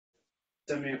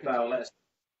Send me a bell. Let's.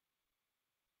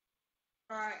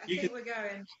 All right, I think we're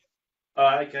going. All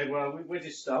right, okay. Well, we'll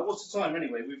just start. What's the time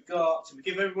anyway? We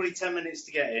give everybody 10 minutes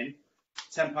to get in.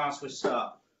 10 past, we'll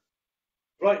start.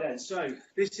 Right then. So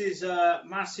this is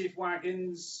Massive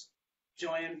Wagons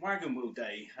Giant Wagon Wheel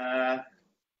Day.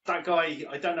 That guy,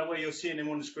 I don't know where you're seeing him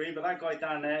on the screen, but that guy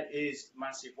down there is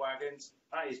Massive Wagons.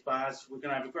 That is Baz. We're going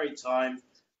to have a great time.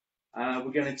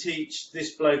 We're going to teach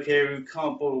this bloke here who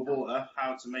can't boil water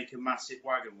how to make a massive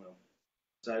wagon wheel.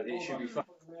 So it should be fun.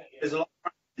 There's a lot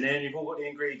of in here, and you've all got the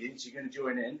ingredients. You're going to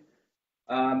join in.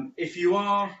 If you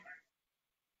are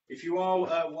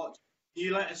watching,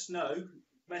 you let us know.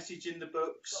 Message in the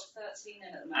books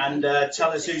and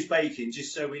tell us who's baking,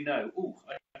 just so we know. Oh,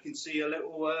 I can see a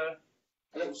little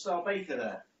star baker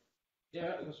there.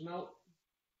 Yeah, I can smell.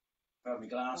 Grab my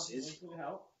glasses.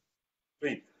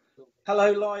 Green.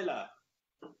 Hello, Lila.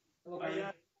 Hello,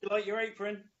 you like your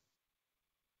apron?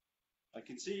 I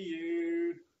can see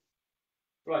you.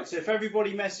 Right, so if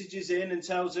everybody messages in and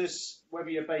tells us whether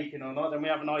you're baking or not, then we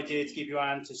have an idea to give you a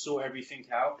hand to sort everything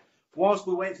out. Whilst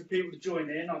we're waiting for people to join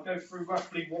in, I'll go through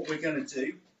roughly what we're going to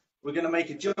do. We're going to make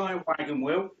a giant wagon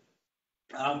wheel.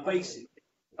 Basically,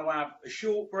 we'll have a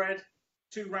shortbread,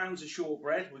 2 rounds of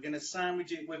shortbread. We're going to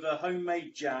sandwich it with a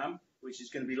homemade jam, which is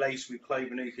going to be laced with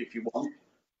cloven hoof if you want.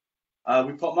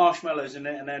 We put marshmallows in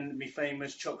it, and then my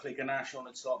famous chocolate ganache on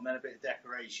the top, and then a bit of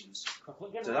decorations.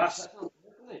 So that's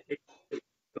it.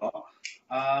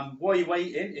 While you're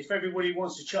waiting, if everybody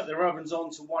wants to chuck their ovens on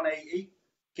to 180,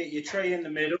 get your tray in the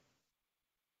middle,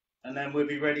 and then we'll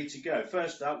be ready to go.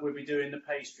 First up, we'll be doing the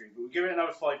pastry, but we'll give it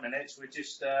another 5 minutes. We'll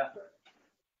just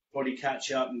body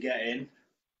catch up and get in.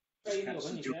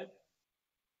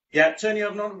 Yeah, turn the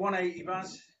oven on to 180,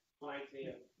 Baz. 180,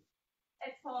 yeah.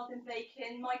 Ed Farthing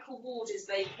baking. Michael Ward is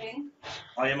baking.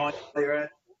 Hiya, Mike. Your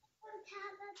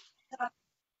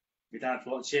dad's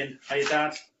watching. Hiya,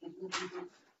 Dad.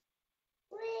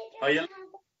 Hiya.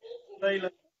 Layla.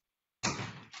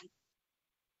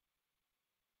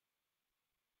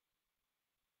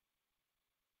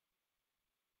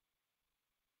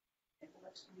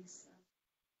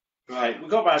 Right, we've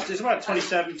got about, it's about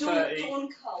 27, 30. Dawn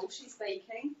Cole, she's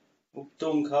baking.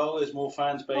 Dawn Cole, there's more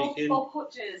fans baking. Bob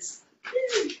Hodges.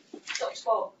 Dr.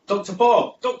 Bob. Dr.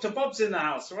 Bob. Dr. Bob's in the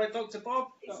house, all right, Dr.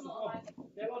 Bob? It's Dr. not Bob. like...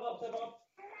 Hello, Dr. Bob.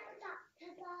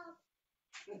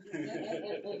 Hello,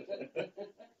 Dr.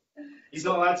 Bob. He's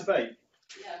not allowed to bake?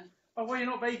 Yeah. Oh, why are you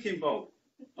not baking, Bob?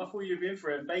 I thought you'd be in for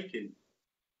it and baking.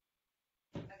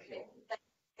 Okay.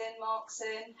 Then Mark's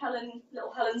in.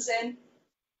 Little Helen's in.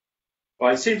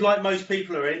 Right, it seems like most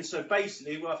people are in, so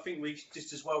basically, well, I think we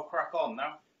just as well crack on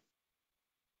now.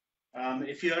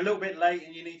 If you're a little bit late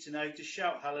and you need to know, just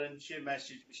shout Helen, she'll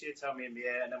message me, she'll tell me in the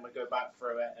air, and then we'll go back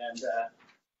through it and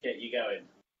get you going.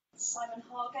 Simon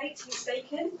Hargate, he's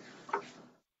baking.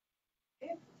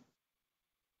 Yeah.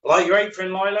 Like your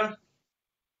apron, Lila?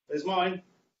 There's mine.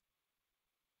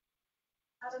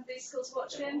 Adam Biscoe's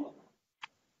watching.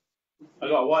 I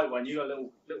got a white one, you got a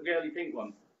little girly pink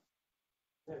one.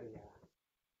 There we go.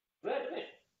 Red, isn't it?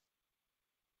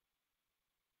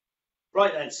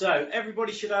 Right then, so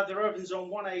everybody should have their ovens on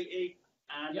 180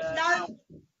 and No.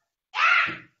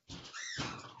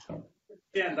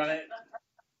 Yeah, done it.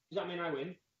 Does that mean I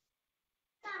win?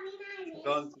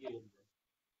 Go on. Yeah,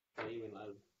 you win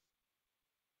low.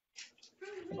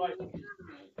 Right.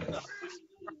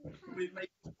 We've made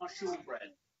our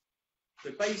shortbread.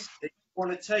 So basically,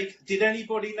 want to take. Did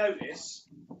anybody notice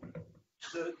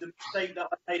the mistake that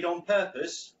I made on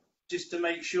purpose, just to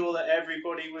make sure that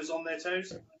everybody was on their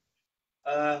toes?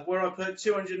 Where I put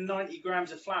 290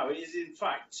 grams of flour, it is in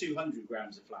fact 200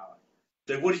 grams of flour.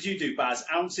 So what did you do, Baz?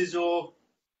 Ounces or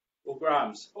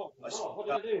grams? What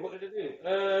did I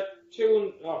do?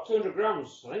 200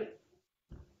 grams, I think.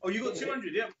 Oh, you got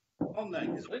 200, yeah, on there. I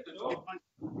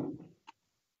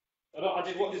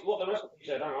did what the recipe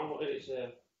said. Hang on, what did it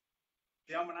say?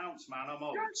 Yeah, I'm an ounce man, I'm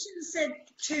old. Johnson said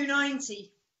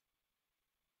 290.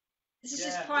 This is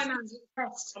just Pyman's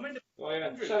test. I'm in the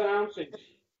 7 ounces.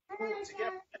 Hello,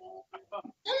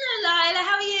 Lila,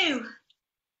 how are you?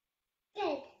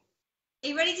 Good. Are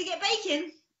you ready to get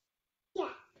baking? Yeah.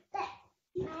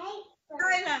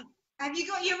 Lila, have you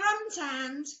got your rum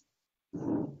tanned?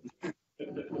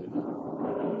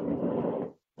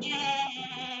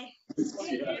 Yeah.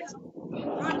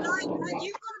 Right, Lila,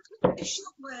 you've got to cook the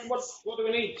shortbread. What do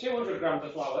we need? 200 grams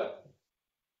of flour?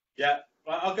 Yeah,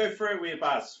 right, I'll go through it with you,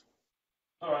 Baz.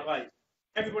 All right. Right.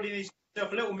 Everybody needs to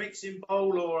have a little mixing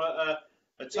bowl or a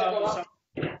tub or something.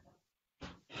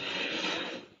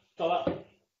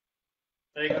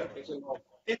 There you go.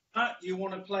 In that, you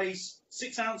want to place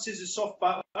 6 ounces of soft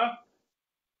butter.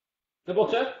 The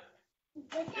butter.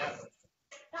 Yeah.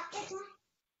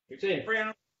 It's in. 3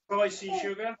 ounces of icing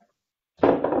sugar.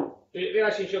 The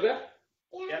icing sugar.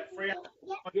 Yeah, 3 ounces.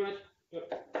 You want to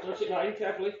tip that in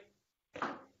carefully?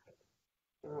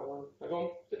 Go on,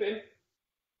 tip it in.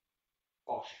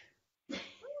 Gosh.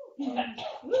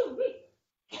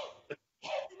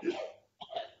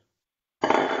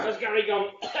 Where's Gary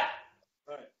gone?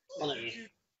 Right. Did you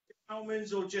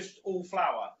almonds or just all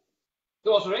flour?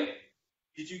 Go on, sorry.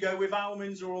 Did you go with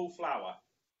almonds or all flour?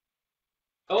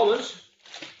 Almonds.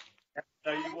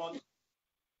 So you want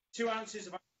 2 ounces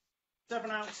of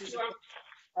 7 ounces of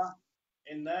flour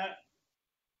in there.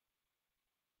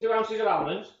 2 ounces of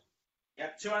almonds.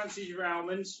 Yeah, 2 ounces of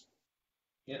almonds.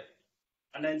 Yep.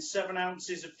 And then 7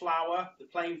 ounces of flour, the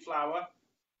plain flour.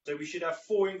 So we should have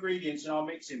 4 ingredients in our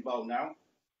mixing bowl now.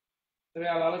 There we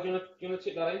are, Lala. Do you want to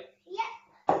tip that in? Yeah.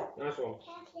 Nice one.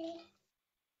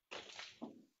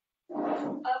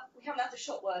 We haven't had the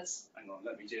shot words. Hang on,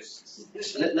 let me just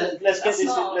let's get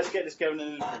this going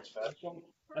in the fridge first.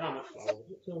 How much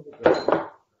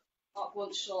flour? Up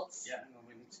one shots. Yeah, hang on,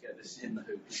 we need to get this in the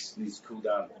hoop. This needs to cool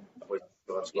down.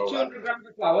 200 grams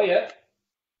of flour, yeah?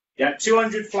 Yeah,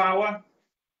 200 flour.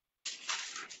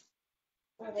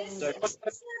 There's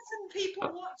some people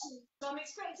watching, so I'm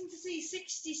expecting to see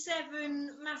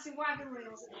 67 massive wagon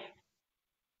wheels in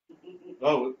here.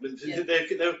 Oh,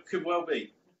 there could well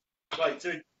be. Right,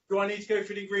 so do I need to go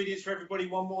through the ingredients for everybody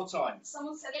one more time?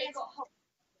 Someone said they've got whole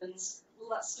almonds. Will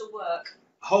that still work?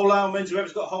 Whole almonds,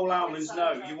 whoever's got whole almonds,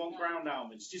 no, you want ground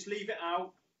almonds. Just leave it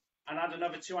out and add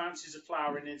another 2 ounces of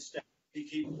flour in instead. You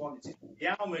keep the quantity. The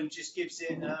almond just gives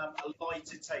it a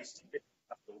lighter taste.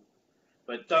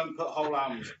 But don't put whole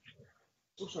almonds.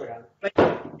 Oh, sorry,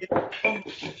 Dan.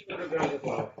 200 grams of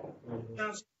flour. 2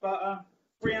 ounces of butter,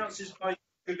 3 ounces of white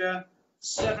sugar,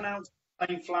 7 ounces of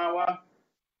plain flour,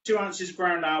 2 ounces of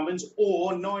ground almonds,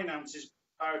 or 9 ounces of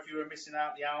flour if you were missing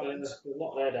out the almonds. There's a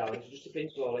lot there, darling, so just tip in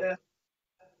slowly. Yeah.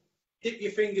 Dip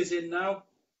your fingers in now,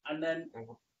 and then. Hang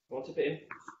on. Go on, tip it in.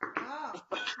 Ah.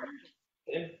 Tip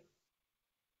it in.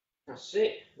 That's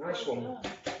it. Nice one.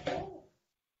 There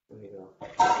you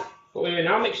go. But we're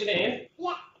now mixing it in.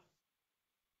 Yeah.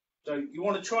 So you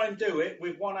want to try and do it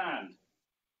with one hand.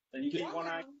 Then you keep one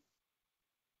hand.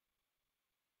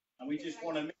 And we just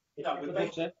want to mix it up with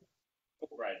butter.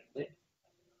 Bread.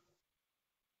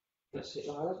 That's it,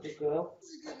 Lila. Good girl.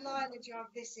 This is a good Lila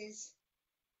job, this is.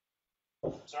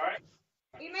 Sorry?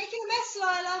 Are you making a mess,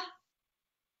 Lila?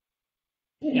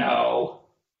 No.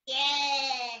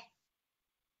 Yeah.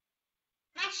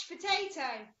 Mashed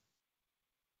potato.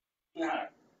 No.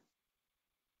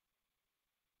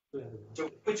 So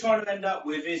what we're trying to end up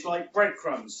with is like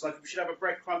breadcrumbs. Like we should have a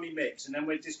breadcrumby mix, and then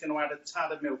we're just going to add a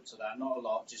tad of milk to that. Not a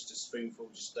lot, just a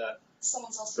spoonful.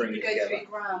 Someone's asking Bring me it to go together. 3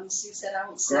 grams. You said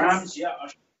ounces. Grams, yeah. I'll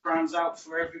show grams out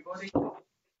for everybody.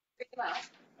 Pick them out.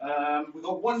 We've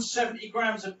got 170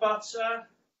 grams of butter,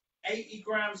 80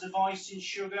 grams of icing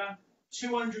sugar,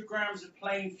 200 grams of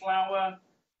plain flour,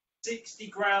 60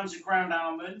 grams of ground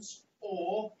almonds,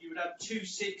 or you would have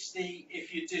 260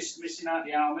 if you're just missing out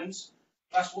the almonds.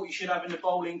 That's what you should have in the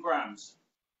bowl in grams.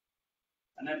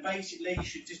 And then basically you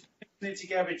should just mix it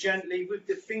together gently with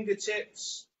the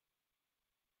fingertips,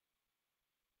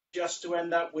 just to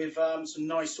end up with some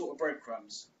nice sort of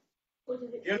breadcrumbs. The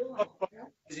only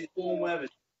problem is it's warm weather.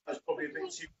 That's probably a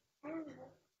bit too.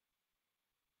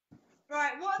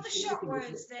 Right, what are the shot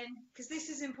words then? Because this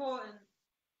is important.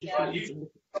 Yeah.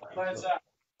 Where's that?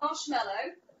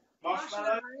 Marshmallow.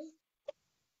 Marshmallow.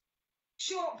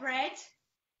 Shortbread.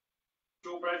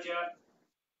 Shortbread, yeah.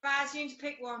 Baz, you need to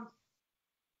pick one.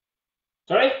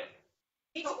 Sorry?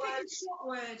 You need to pick a shot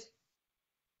word.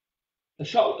 A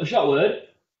shot word?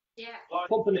 Yeah.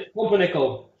 Pumpernickel.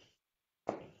 Pumpernickel.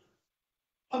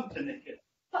 Pumpernickel.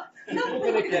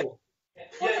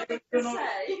 Yeah,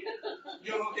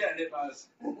 you're not getting it, Baz.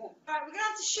 Right, we're going to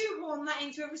have to shoehorn that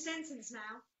into every sentence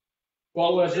now.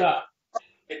 What word's that?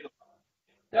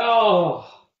 Oh!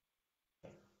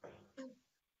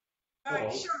 Right, Oh.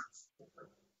 shots.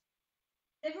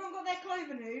 Everyone got their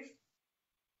cloven hoof?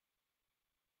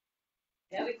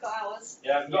 Yeah, we've got ours.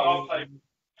 Yeah, I've got our plate.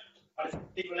 I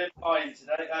had people in buying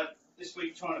today. This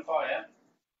week trying to buy it.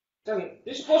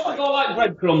 This is supposed to go like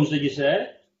breadcrumbs, did you say?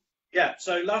 Yeah,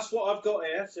 so that's what I've got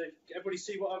here. So everybody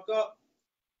see what I've got?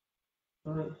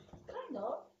 Kind of.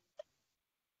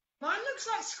 Mine looks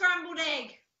like scrambled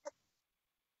egg.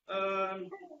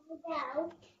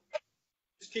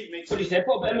 Just keep mixing. What did you say?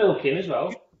 Put a bit of milk in as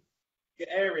well. You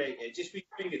aerate it, just with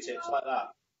your fingertips like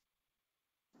that.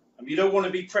 You don't want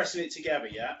to be pressing it together,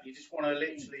 yeah? You just want to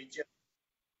literally just.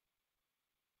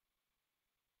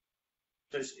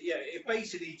 So yeah, it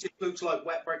basically just looks like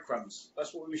wet breadcrumbs.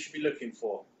 That's what we should be looking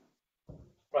for.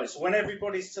 Right, so when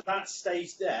everybody's to that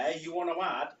stage there, you want to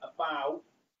add about,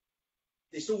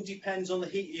 this all depends on the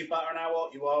heat of your butter and how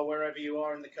hot you are wherever you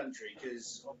are in the country,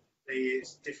 because obviously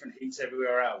it's different heats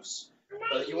everywhere else.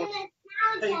 But you want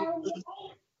a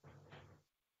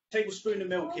tablespoon of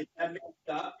milk in and mix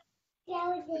that.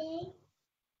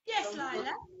 Yes,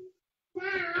 Lila.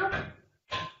 Now.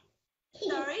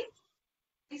 Sorry?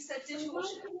 He said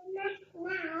dishwasher.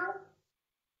 Now.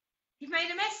 You've made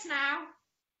a mess now?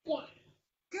 Yeah.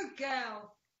 Good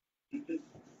girl.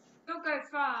 Don't go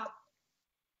far.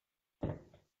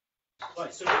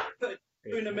 Right, so put a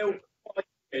spoon of milk.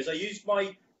 I use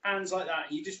my hands like that.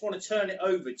 You just want to turn it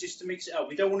over just to mix it up.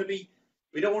 We don't want to be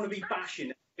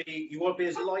bashing it. You want to be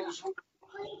as light as you can.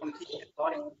 You want to keep it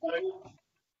light.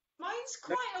 Mine's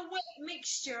quite a wet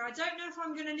mixture. I don't know if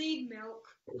I'm going to need milk.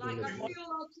 Like, I feel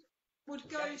like it would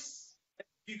go...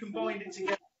 You can bind it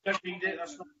together. You don't need it.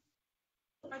 That's not...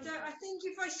 I think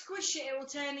if I squish it, it will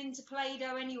turn into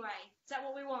Play-Doh anyway. Is that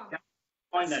what we want? Yeah.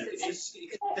 Fine then. It's the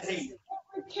heat. It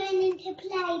will turn into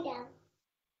Play-Doh.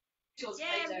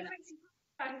 Yeah.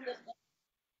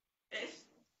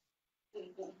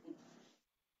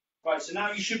 Right, so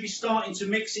now you should be starting to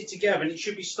mix it together, and it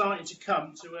should be starting to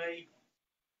come to a...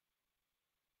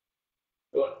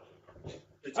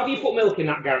 Have you put milk in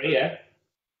that, Gary, yeah?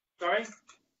 Sorry?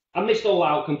 I missed all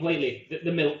out completely,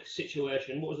 the milk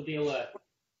situation. What was the deal there?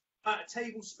 A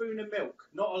tablespoon of milk,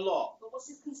 not a lot. But what's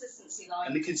his consistency like?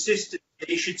 And the consistency,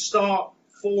 it should start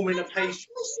forming a paste.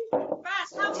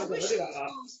 Baz, how squishy is Look at that.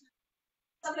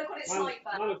 Have a look what it's Mine like,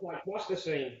 Baz. looks like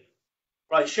plasticine.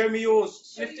 Right, show me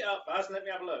yours. Lift it up, Baz, and let me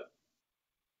have a look.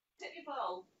 Tip your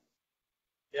bowl.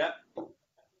 Yeah.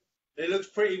 It looks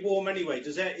pretty warm anyway.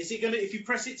 Is it gonna, if you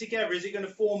press it together, is it gonna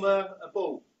form a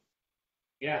ball?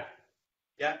 Yeah.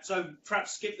 Yeah, so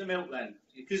perhaps skip the milk then,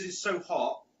 because it's so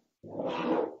hot.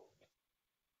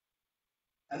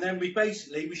 And then we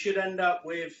should end up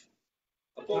with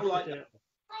a ball like that.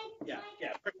 Yeah.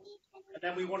 And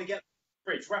then we want to get the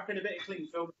fridge, wrap in a bit of cling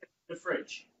film in the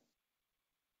fridge.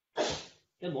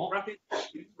 Then what? Wrap it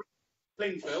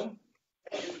cling film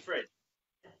in the fridge.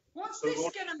 What's this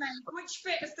going to make? Which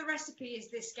bit of the recipe is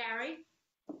this, Gary?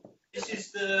 This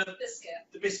is the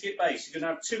biscuit base. You're going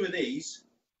to have two of these,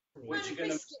 which are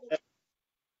going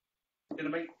to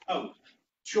make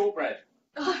shortbread.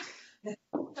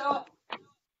 Stop.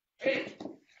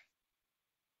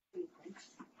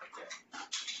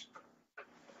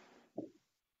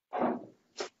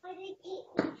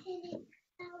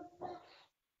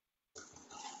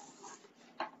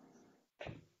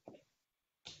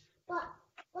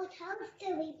 What else do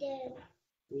we do?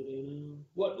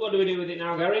 What do we do with it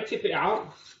now, Gary? Tip it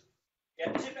out.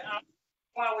 Yeah, tip it out.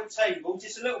 Flour table,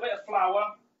 just a little bit of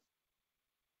flour,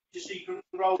 just so you can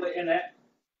roll it in it.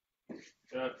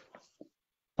 Right.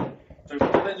 So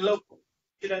roll it low. You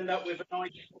should end up with a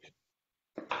nice.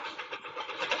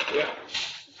 Yeah.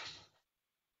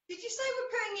 Did you say we're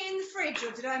putting it in the fridge,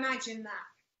 or did I imagine that?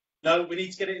 No, we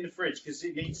need to get it in the fridge because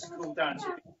it needs to cool down.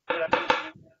 So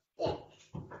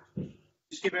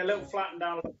just give it a little flatten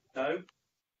down. No.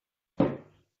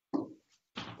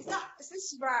 Is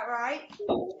this about right?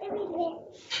 No.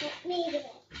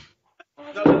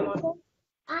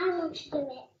 I want to do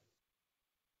it.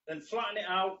 Then flatten it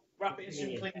out. Wrap it in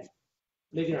some cling.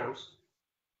 Leave your hands.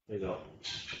 There you go.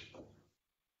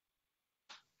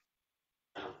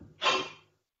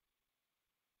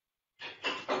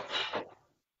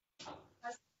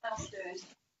 How's the house doing?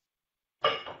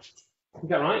 Is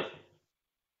that right?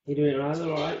 You doing it right?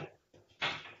 All right?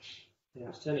 Yeah,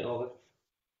 let's turn it over.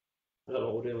 I don't know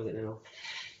what we're doing with it now.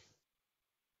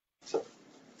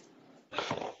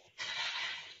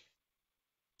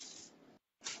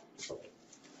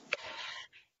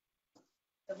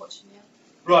 They're watching you.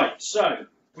 Right, so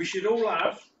we should all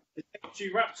have the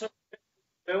texture wrapped up in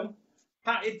film,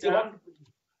 patted down,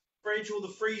 fridge or the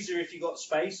freezer if you've got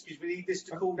space, because we need this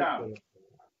to cool down.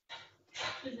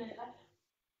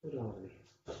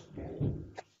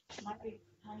 Might be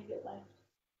a tiny bit left.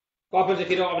 What happens if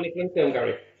you don't have any cling film,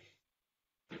 Gary?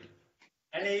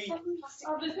 Any?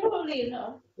 Oh, there's probably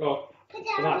enough. Oh,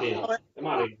 there might be enough. There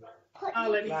might be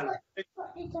enough.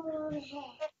 Put this all over here.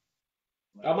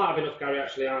 I might have enough, Gary,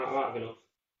 actually. I might have enough.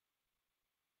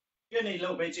 You need a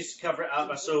little bit just to cover it up,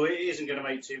 that's all. It isn't going to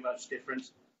make too much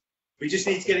difference. We just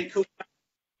need to get it cooled down.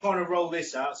 Trying to roll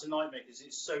this out, it's a nightmare because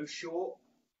it's so short.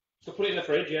 So put it in the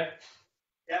fridge, yeah?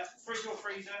 Yeah, fridge or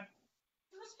freezer.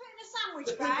 Let's put in a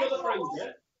The sandwich bag. fridge or the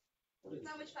freezer.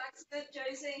 Sandwich bags, good,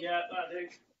 Josie. Yeah, that'll do.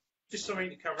 Just something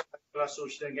to cover it up, that's all,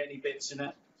 so you don't get any bits in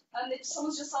it. And if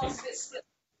someone's just asked if it's split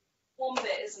one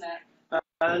bit, isn't it?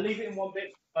 Leave it in one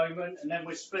bit for a moment, and then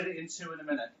we'll split it in two in a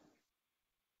minute.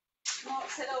 Mark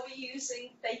said, are we using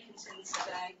bacon tins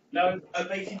today? No,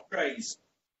 baking trays.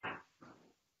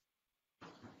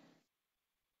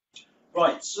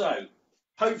 Right, so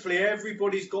hopefully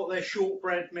everybody's got their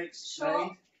shortbread mix Sure.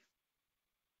 made.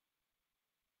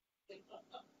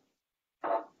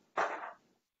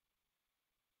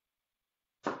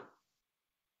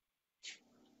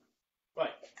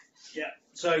 Right, yeah.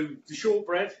 So the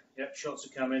shortbread, yep, shots are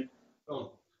coming.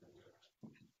 Oh.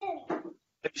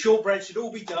 The shortbread should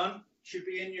all be done. Should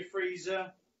be in your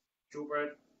freezer.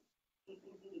 Shortbread.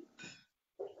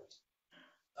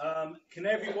 Can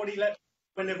everybody let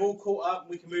when they've all caught up,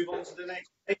 we can move on to the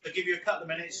next. I'll give you a couple of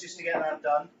minutes just to get that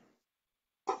done.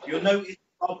 You'll notice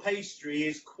our pastry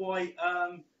is quite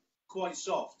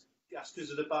soft. That's because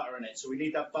of the butter in it. So we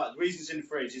need that butter. The reason it's in the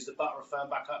fridge is the butter will firm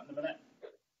back up in a minute.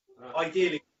 Right.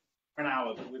 Ideally for an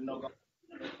hour, but we've not got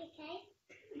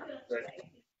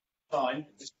time.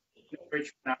 Just in the fridge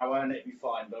for an hour and it'll be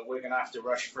fine. But we're going to have to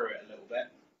rush through it a little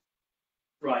bit.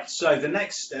 Right. So the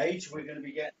next stage we're going to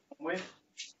be getting on with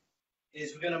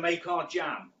is we're going to make our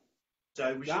jam.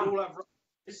 So we should all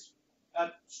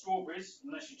have strawberries,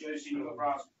 unless you're Josie and you've got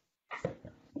raspberries.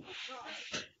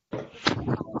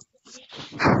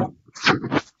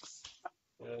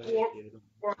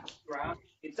 400 grams.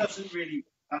 It doesn't really.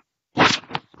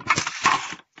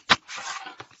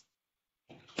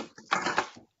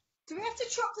 Do we have to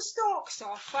chop the stalks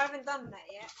off? I haven't done that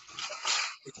yet.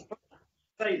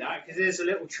 Say that because there's a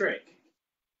little trick.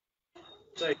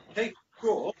 So you take the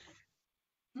straw,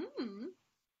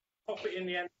 pop it in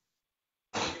the end,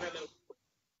 give it a little,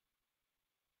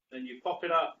 then you pop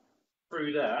it up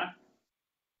through there,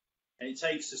 and it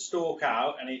takes the stalk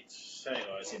out, and it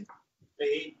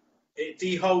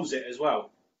deholes it as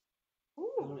well.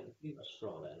 You've got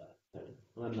straw there,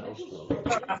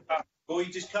 Or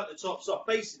you just cut the tops off.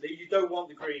 Basically, you don't want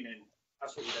the green in.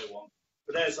 That's what you don't want.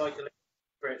 But there's like a little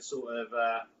bit sort of.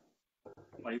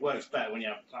 Well, it works better when you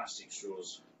have plastic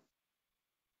straws.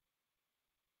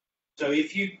 So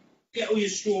if you get all your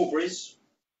strawberries,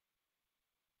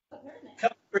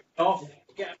 cut the green off,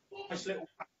 get a nice little.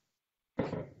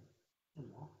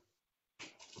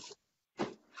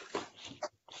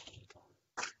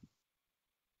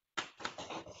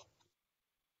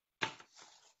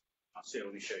 I'll see.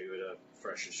 Let me show you with a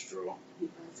fresher straw.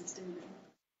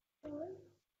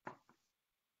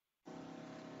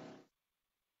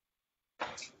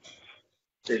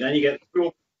 So then you get the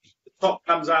straw, the top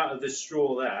comes out of the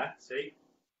straw there, see?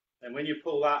 And when you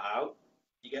pull that out,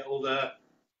 you get all the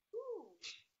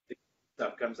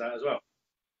stuff comes out as well.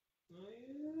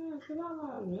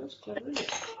 That's clever, isn't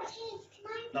it?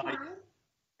 Nice.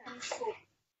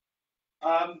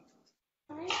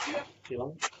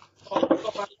 I've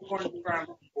got about 400 grams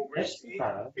of strawberries.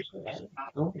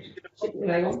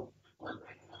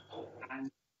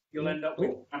 And you'll end up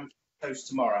with toast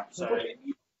tomorrow. So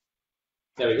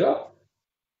there we go.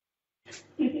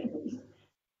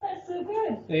 That's so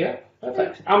good. Yeah,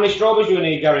 perfect. How many strawberries do you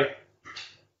need, Gary?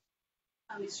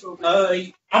 How many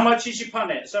strawberries? how much is your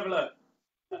punnet? Let's have a look.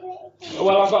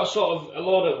 Well, I've got sort of a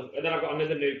load of, and then I've got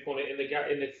another new punnet in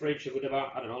the fridge with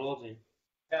about, I don't know, loads in.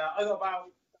 Yeah, I got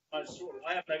about. I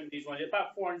haven't opened these ones yet.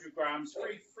 About 400 grams.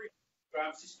 300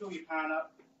 grams. Just fill your pan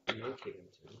up. No kidding,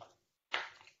 too.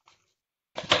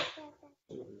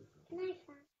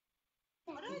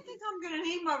 I don't think I'm going to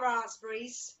need my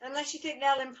raspberries, unless you think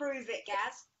they'll improve it,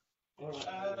 Gaz.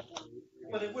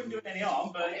 Well, it wouldn't do it any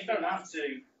harm, but you don't have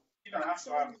to. You don't have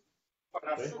to have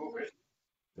strawberries.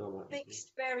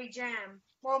 Mixed berry jam.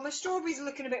 Well, my strawberries are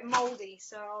looking a bit mouldy,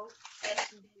 so I'll add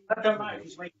some. That don't matter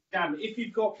if you make jam. If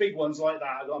you've got big ones like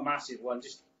that, I've got a massive one,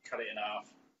 just cut it in half.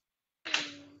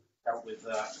 Help with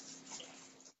that.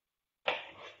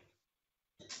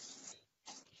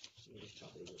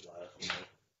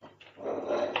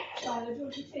 Tyler, do you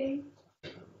want your tea?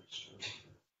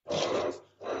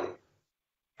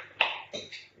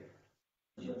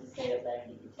 Do you want to stay up there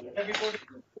and eat your tea? Everybody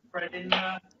put bread in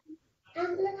there.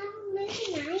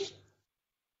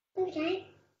 Okay.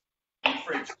 In the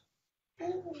fridge. Are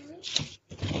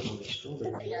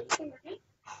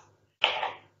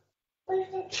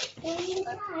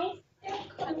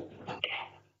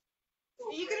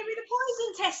you going to be the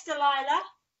poison tester, Lila?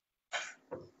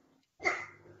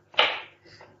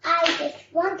 I just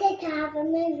wanted to have a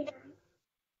movie.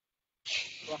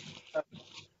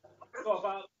 I've got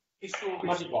about these strawberries.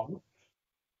 Magic one.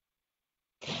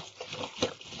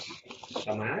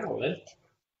 Somehow, then.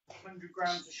 100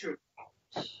 grams of sugar.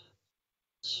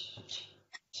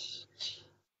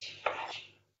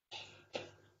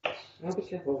 I'll be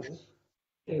careful.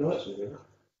 You know, that's something.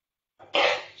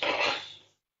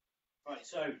 Right,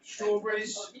 so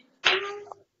strawberries.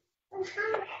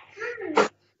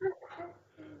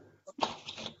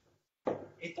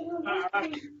 It doesn't matter how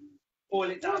you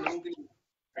boil it down, they're all going to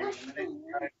drink and then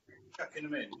chucking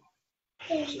them in.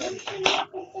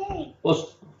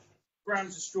 Plus,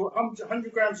 Grams of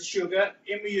 100 grams of sugar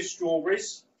in with your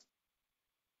strawberries.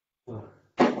 we've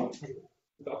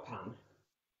got a pan.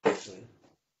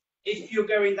 If you're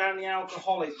going down the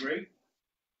alcoholic route,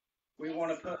 we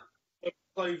want to put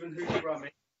Cloven Hoof Rum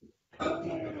in.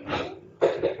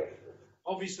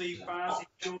 Obviously, Baz, if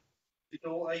you're the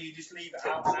daughter, you just leave it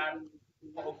out and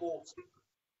a lot of water.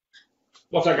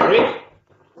 What's that, Gary?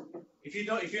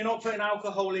 If you're not putting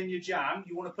alcohol in your jam,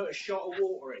 you want to put a shot of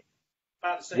water in.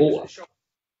 About the same Water. as a shot.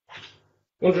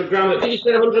 100 grams. Did you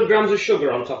say 100 grams of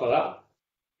sugar on top of that?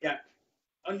 Yeah.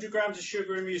 100 grams of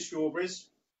sugar in with your strawberries.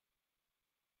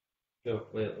 No,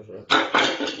 yeah, that's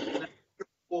right.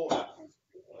 Water.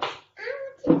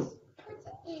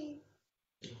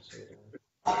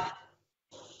 Right,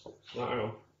 hang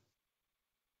on.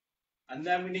 And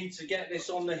then we need to get this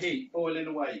on the heat, boiling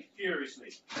away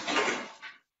furiously.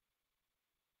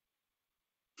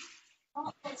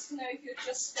 Mark wants to know if you're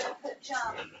just going to put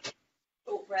jam,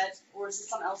 shortbread, or is there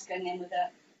something else going in with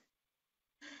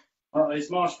it? Oh, it's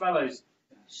marshmallows.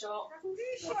 Sure. I can do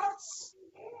shots.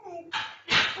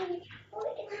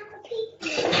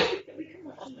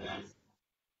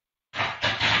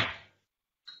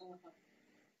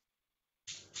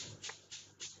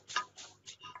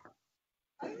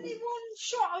 Only one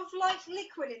shot of like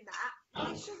liquid in that.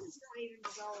 My sugar's not even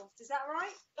dissolved. Is that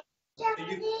right?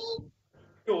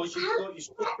 Yours, you've got your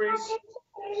strawberries,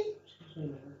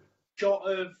 shot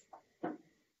of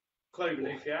cloven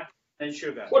hoof, yeah, and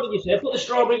sugar. What did you say? Put the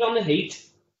strawberries on the heat.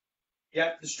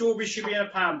 Yeah, the strawberries should be in a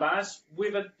pan, Baz,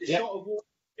 with a Yep. shot of water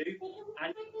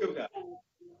and sugar.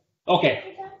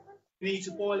 Okay. You need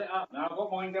to boil it up now. I've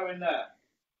got mine going there.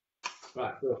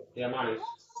 Right, cool. Yeah, mine is. What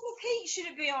kind of heat should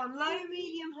it be on? Low,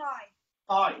 medium,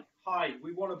 high? High.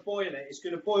 We want to boil it. It's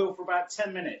going to boil for about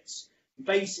 10 minutes.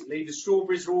 Basically, the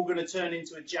strawberries are all going to turn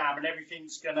into a jam and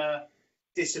everything's going to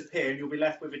disappear and you'll be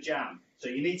left with a jam. So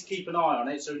you need to keep an eye on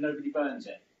it so nobody burns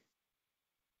it.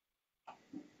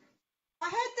 I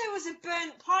heard there was a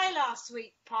burnt pie last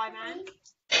week, Pie Man.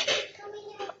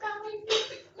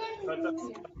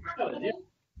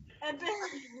 A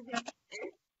burnt...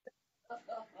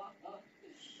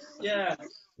 Yeah.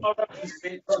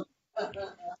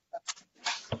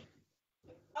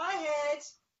 I heard.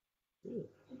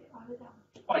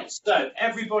 Right, so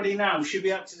everybody now should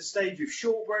be up to the stage with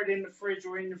shortbread in the fridge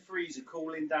or in the freezer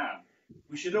cooling down.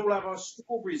 We should all have our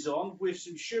strawberries on with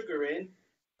some sugar in,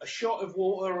 a shot of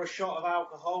water or a shot of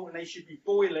alcohol, and they should be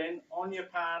boiling on your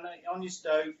pan, on your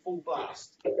stove, full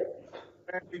blast.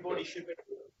 Everybody should be.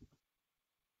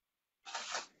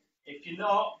 If you're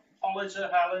not, holler to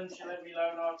Helen, she'll let me know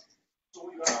and I'll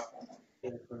sort you out.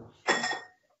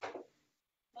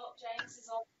 Mark James is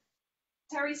on.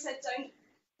 Terry said don't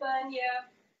burn your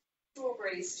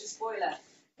strawberries, just boil it.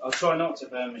 I'll try not to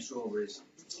burn my strawberries.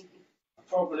 I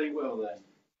probably will then.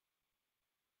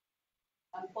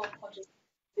 And Bob Hodges.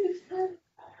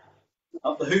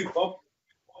 Up the hoop, Bob.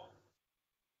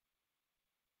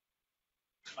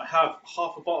 I have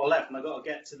half a bottle left and I've got to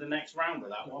get to the next round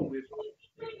with that one.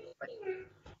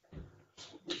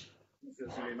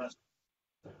 Feels really much.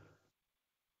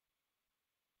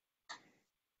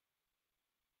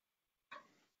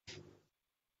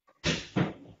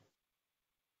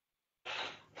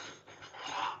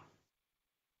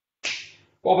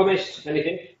 What have I missed?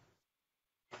 Anything?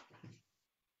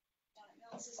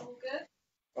 Mills is all good.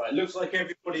 Right, looks like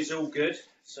everybody's all good.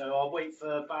 So I'll wait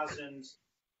for Baz and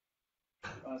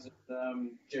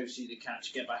Josie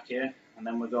to get back here, and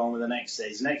then we'll go on with the next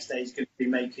stage. The next stage is going to be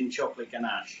making chocolate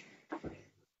ganache.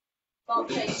 Mark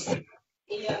James.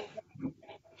 Yeah.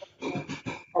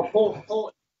 Oh,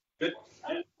 port. Good.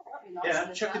 That'd be nice, Yeah,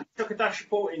 wouldn't chuck it? a dash of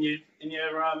port in your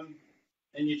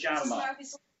jam. Doesn't Mark. matter if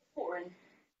it's pouring.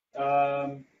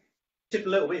 Tip a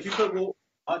little bit. If you put water,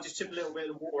 I'll just tip a little bit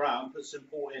of the water out and put some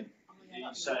port in. Oh, yeah,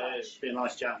 that'd be So nice. it'll be a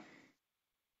nice jam.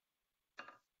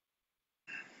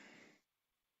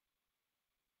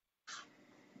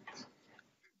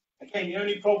 Again, the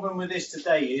only problem with this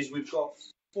today is we've got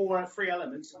three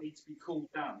elements that need to be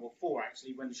cooled down. Well, four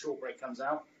actually when the shortbread comes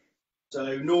out.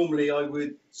 So normally I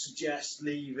would suggest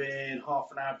leaving half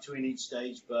an hour between each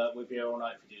stage, but we'll be here all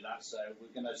night if we do that. So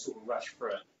we're going to sort of rush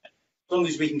through it. As long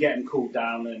as we can get them cooled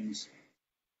down and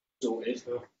sorted.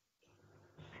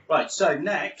 Right, so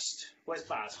next, where's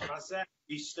Baz? Baz there?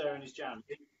 He's stirring his jam.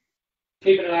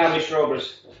 Keeping an eye on my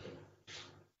strawberries.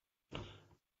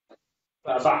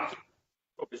 Back.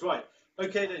 Right.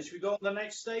 Okay then, should we go on to the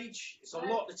next stage? It's a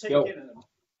lot to take Go. in at them.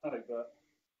 No, but.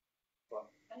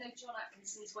 I know John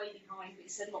Atkinson's way behind, but he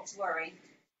said not to worry.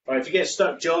 Right, if you get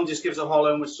stuck, John, just give us a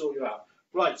holler and we'll sort you out.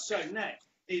 Right, so next,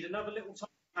 need another little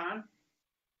tiny pan.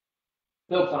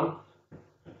 No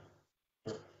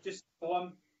plan. Just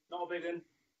one, not a big one.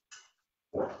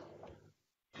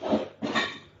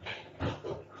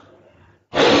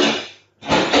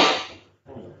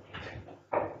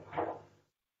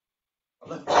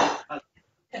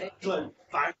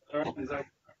 Oh,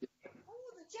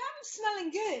 the jam's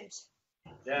smelling good.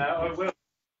 Yeah, I will.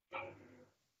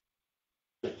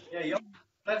 Yeah,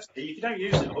 that's if you don't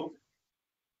use it all,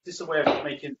 this is a way of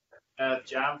making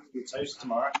jam for your toast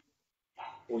tomorrow,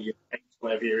 or your eggs,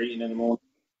 whatever you're eating in the morning.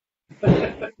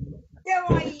 Yeah,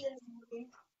 I eat in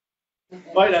the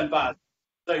morning. Right then, Baz.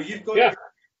 So you've got Yeah.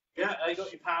 you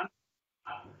got your pan.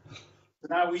 So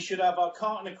now we should have our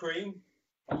carton of cream.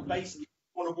 And basically,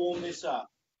 want to warm this up.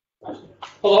 Put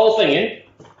the whole thing in.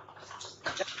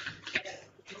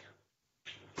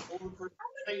 All the cream-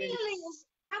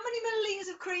 How many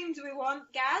millilitres of cream do we want,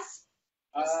 Gaz?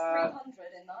 There's 300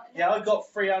 in that. isn't Yeah, it? I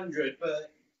got 300,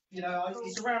 but you know,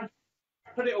 it's around.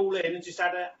 Put it all in and just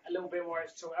add a little bit more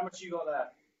extra. How much you got there?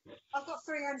 I've got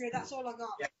 300, that's all I got.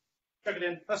 Yeah. Chuck it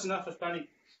in. That's enough. That's plenty.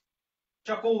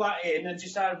 Chuck all that in and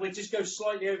just add. We'll just go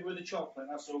slightly over with the chocolate.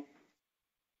 That's all.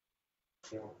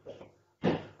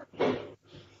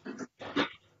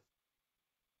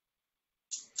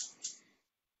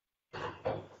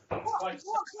 What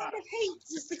kind of heat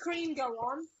does the cream go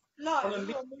on? On a Low.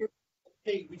 medium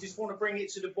heat, we just want to bring it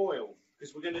to the boil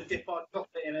because we're going to dip our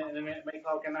chocolate in it and then make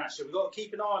our ganache. So we've got to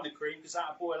keep an eye on the cream because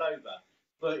that'll boil over.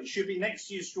 But it should be next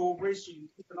to your strawberries, so you can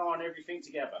keep an eye on everything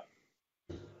together.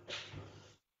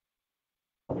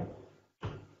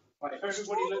 Right, if everybody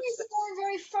Strawberries looks. are going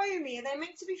very foamy. Are they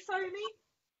meant to be foamy?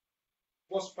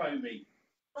 What's foamy?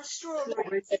 Or strawberry?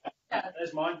 Strawberries. Yeah,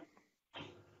 there's mine.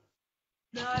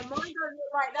 No, mine don't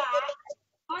look like that.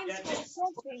 Mine's Yeah. just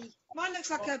frothy. Mine looks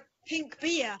like a pink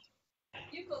beer.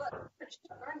 You've got that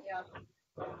sugar, haven't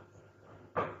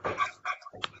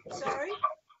you? Sorry?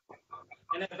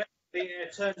 And eventually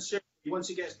it turns sugary once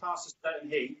it gets past a certain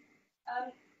heat.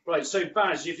 Um, Right, so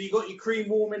Baz, have you got your cream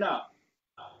warming up?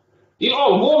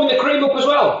 Warming the cream up as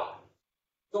well.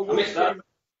 Got I missed that. cream.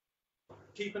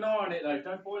 Keep an eye on it though.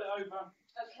 Don't boil it over.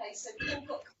 okay, so we've all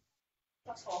got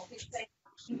cut off. It's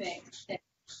a mix in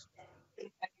the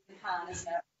pan,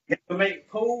 isn't it?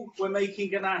 We're making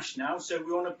ganache now, so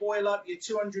we want to boil up your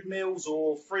 200 mils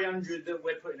or 300 that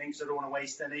we're putting in because I don't want to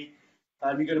waste any.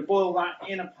 You're going to boil that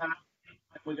in a pan,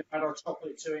 and we're going to add our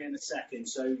chocolate to it in a second.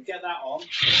 So get that on.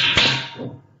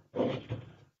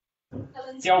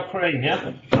 Helen's The old cream,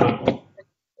 yeah? oh,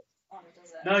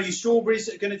 does it? No, your strawberries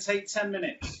are going to take 10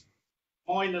 minutes.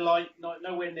 Mine are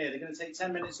nowhere near. They're going to take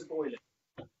 10 minutes of boiling.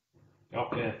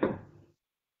 Okay.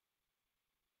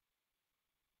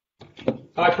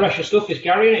 High pressure stuff is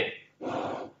Gary,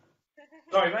 innit?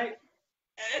 Sorry, mate.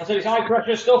 I said it's high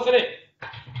pressure stuff, innit?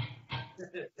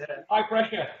 High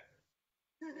pressure.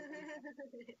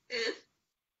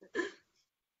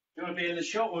 You want to be in the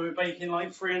shop when we're baking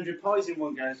like 300 pies in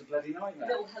one go? It's a bloody nightmare.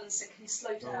 Little Helen said, can you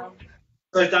slow down?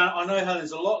 So Dan, I know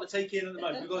Helen's a lot to take in at the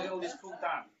moment. We've got to get all this cooled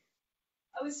down.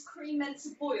 Oh, is cream meant to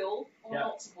boil or Yeah.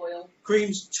 not to boil?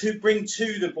 Cream's to bring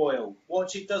to the boil.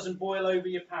 Watch it doesn't boil over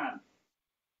your pan.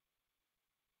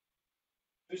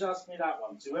 Who's asked me that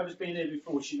one? So whoever's been here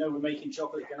before should know we're making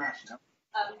chocolate ganache now.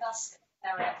 That's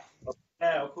Claire.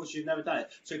 Claire, of course you've never done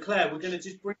it. So Claire, we're going to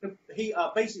just bring the heat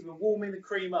up. Basically, we're warming the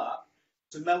cream up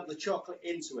to melt the chocolate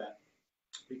into it.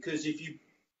 Because if you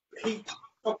heat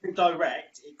chocolate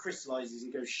direct, it crystallises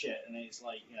and goes shit, and it's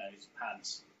like, it's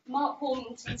pants. Mark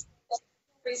Hornington's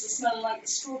strawberries are smelling like the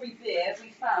strawberry beer we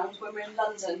found when we were in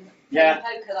London. Yeah,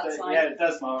 playing poker that time. yeah, it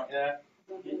does, Mark. Yeah.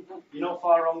 You're not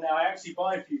far wrong now. I actually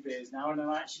buy a few beers now, and then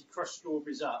I actually crush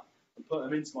strawberries up and put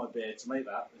them into my beer to make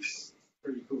that. It's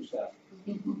pretty cool stuff.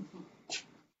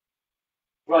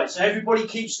 Right, so everybody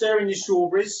keep stirring your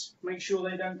strawberries. Make sure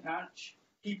they don't catch.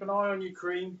 Keep an eye on your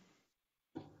cream.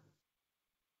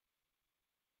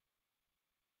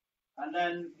 And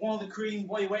then while you're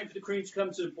waiting for the cream to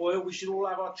come to the boil, we should all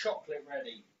have our chocolate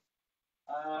ready.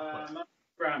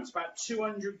 Grams, about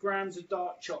 200 grams of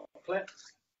dark chocolate.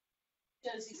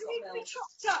 Josie's Does it need got to be milk.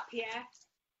 chopped up, yeah?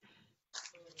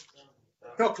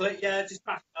 Chocolate, yeah, just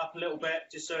back it up a little bit,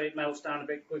 just so it melts down a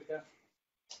bit quicker.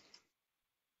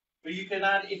 But you can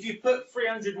add, if you put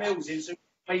 300 mils in, so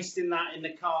pasting that in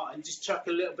the cart and just chuck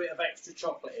a little bit of extra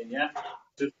chocolate in, yeah?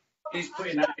 So he's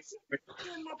putting that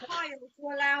In my pile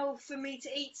to allow for me to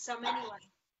eat some anyway.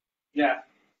 yeah.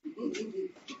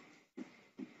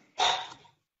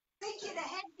 Thinking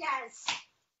ahead, Gaz.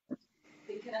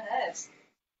 Thinking ahead.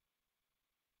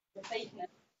 We're baking it.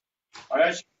 I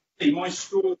actually see my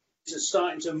strawberries are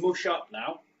starting to mush up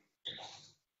now.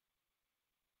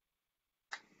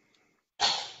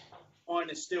 Mine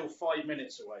is still 5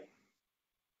 minutes away.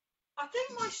 I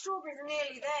think my strawberries are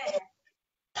nearly there.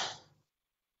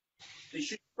 They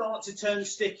should start to turn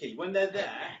sticky. When they're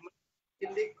there, the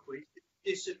liquid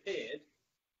disappeared,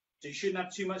 so you shouldn't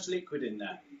have too much liquid in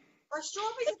there. My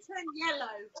strawberries have turned yellow.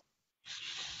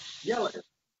 Yellow.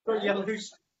 Got yellow.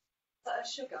 Is that a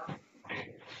sugar?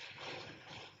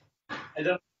 I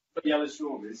don't put yellow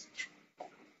strawberries.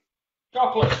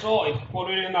 Chocolate sorted. What are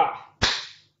we doing that?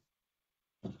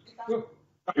 Is that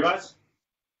You guys?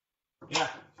 Yeah.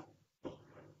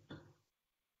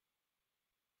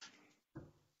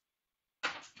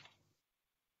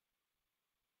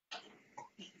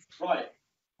 Right.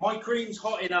 My cream's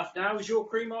hot enough now. Is your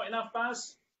cream hot enough,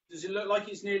 Baz? Does it look like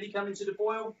it's nearly coming to the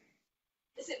boil?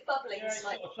 Is it bubbling? Yeah, it's It's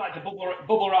like, sort of starting to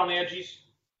bubble around the edges.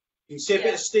 You can see a bit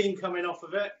Yeah. of steam coming off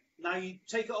of it. Now you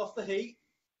take it off the heat.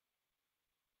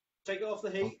 Take it off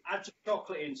the heat. Add your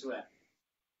chocolate into it.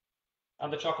 Add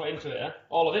the chocolate into it, eh?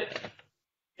 All of it.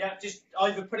 Yeah, just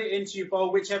either put it into your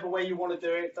bowl, whichever way you want to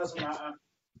do it. Doesn't matter.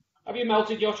 Have you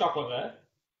melted your chocolate there?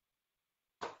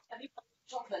 have you got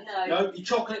chocolate? No. No, your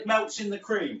chocolate melts in the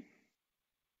cream.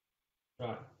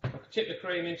 Right. I can tip the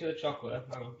cream into the chocolate.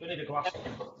 Hang on. Do you need a glass?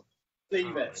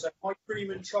 Leave it. So my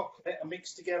cream and chocolate are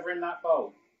mixed together in that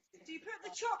bowl. Do you put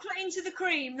the chocolate into the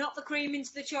cream, not the cream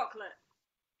into the chocolate?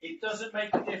 It doesn't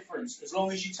make a difference as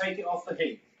long as you take it off the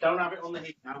heat. Don't have it on the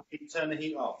heat now. You can turn the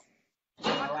heat off.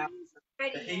 My cream's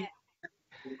ready The heat, yet.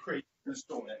 the cream, and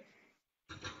sort it.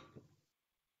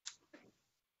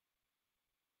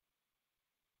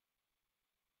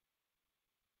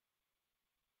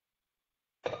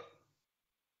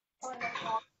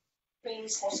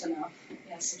 Cream's hot enough.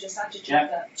 Yeah, so just add your Yeah.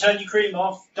 chocolate. Turn your cream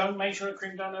off. Don't make sure the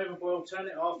cream don't overboil. Turn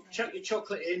it off. Chuck your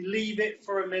chocolate in. Leave it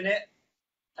for a minute,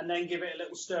 and then give it a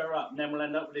little stir up. And then we'll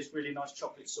end up with this really nice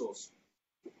chocolate sauce.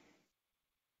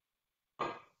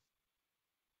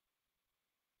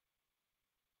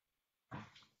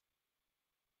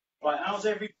 Right, how's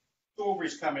every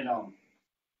strawberries coming on?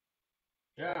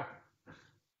 Yeah.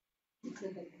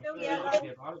 Still Yeah,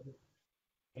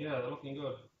 yellow. they're looking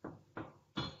good.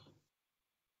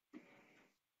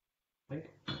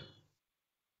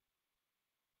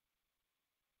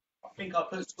 I think I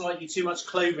put slightly too much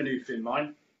cloven hoof in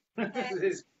mine.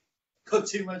 It's got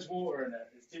too much water in it.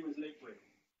 There's too much liquid.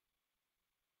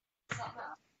 Is that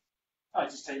that? I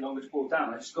just take longer to boil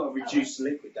down. I just got to reduce the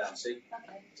liquid down. See?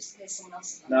 Okay, just in case someone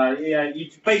else is No, yeah.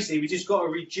 We just got to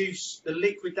reduce the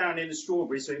liquid down in the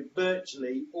strawberry, so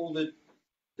virtually all the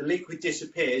liquid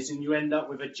disappears, and you end up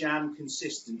with a jam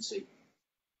consistency.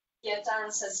 Yeah,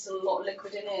 Darren says still a lot of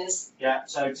liquid in his. Yeah.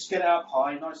 So just get it up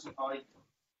high, nice and high.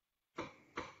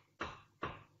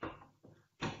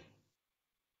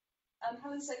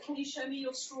 Helen said, can you show me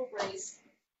your strawberries?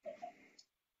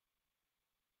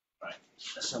 Right.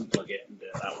 Let's unplug it and do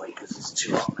it that way because it's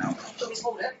too hot now. Do you want me to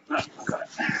hold it? No, I've got it.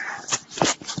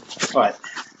 Right.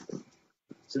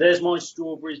 So there's my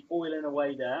strawberries boiling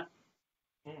away there.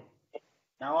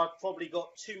 Now I've probably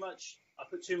got too much. I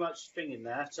put too much thing in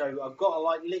there, so I've got to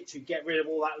like literally get rid of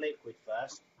all that liquid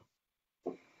first.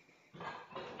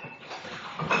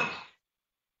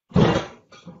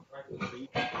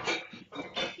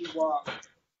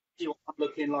 See what I'm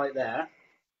looking like there.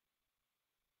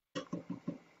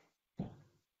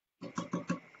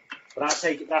 But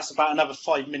that's about another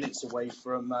 5 minutes away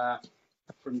from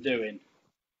doing.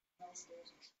 Smells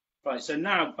good. Right, so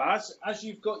now, Baz, as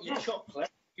you've got your chocolate,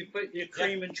 you put your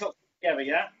cream and chocolate together,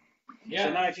 yeah? Yeah.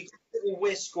 So now if you get a little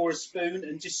whisk or a spoon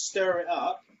and just stir it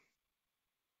up,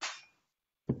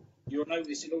 you'll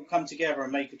notice it'll come together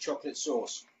and make a chocolate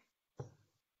sauce.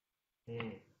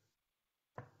 Mm.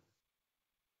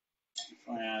 If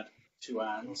I add 2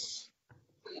 hands,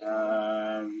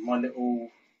 my little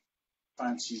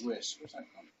fancy whisk, where's that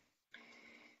gone?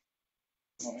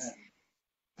 Oh, yeah.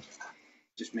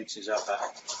 Just mixes up that.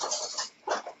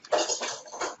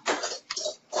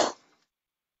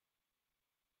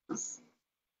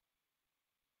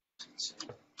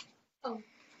 Oh.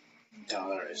 Oh,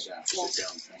 there it is. That's the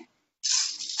down thing.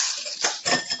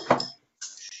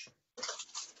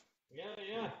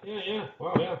 Yeah.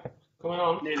 Well, yeah. Coming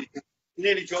on.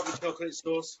 Nearly dropped the chocolate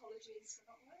sauce. Apologies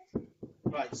for that word.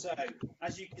 Right, so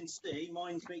as you can see,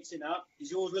 mine's mixing up.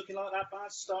 Is yours looking like that,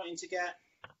 Baz? Starting to get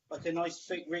like a nice,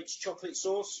 thick, rich chocolate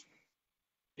sauce?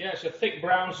 Yeah, it's a thick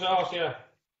brown sauce, yeah.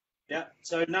 Yeah.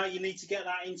 So now you need to get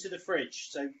that into the fridge.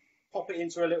 So pop it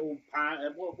into a little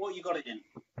pan. What you got it in?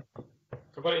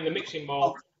 I've got it in the mixing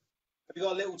bowl. Have you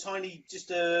got a little tiny, just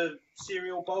a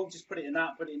cereal bowl? Just put it in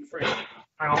that, put it in the fridge.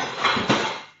 Hang on.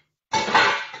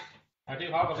 I do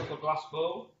have a little glass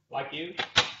bowl, like you.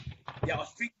 Yeah, I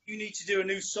think you need to do a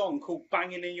new song called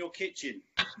Banging in Your Kitchen.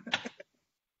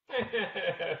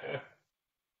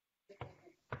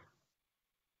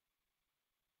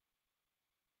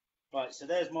 Right, so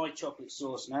there's my chocolate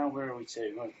sauce now. Where are we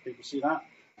to? Right, people see that?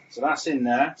 So that's in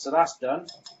there. So that's done.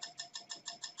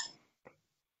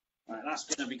 Right, that's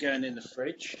going to be going in the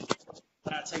fridge.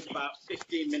 That'll take about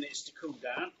 15 minutes to cool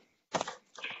down.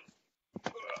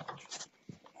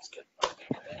 Let's get back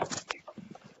there.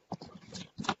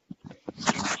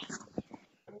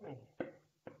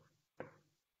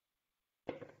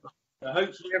 So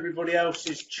hopefully everybody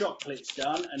else's chocolate's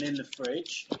done and in the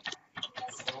fridge.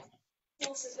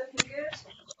 Sauce is looking good.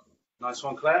 Nice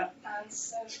one, Claire. And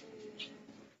so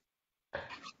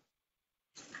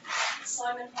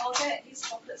Simon Hargett, his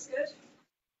chocolate's good.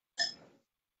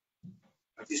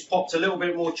 I just popped a little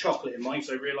bit more chocolate in mine,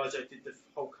 so I realised I did the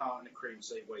whole carton of cream,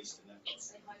 so I wasted it.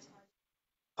 Say hi to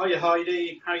Heidi. Hiya,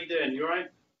 Heidi. How you doing? You alright?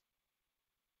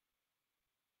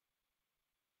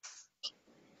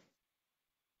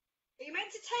 Are you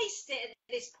meant to taste it at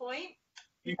this point?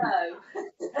 No.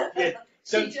 Yeah,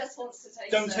 She don't- just wants to taste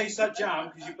it. Don't taste that jam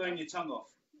because you burn your tongue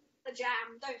off. The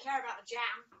jam. Don't care about the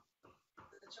jam.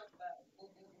 The chocolate.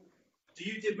 So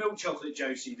you did milk chocolate,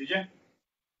 Josie, did you? A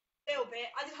little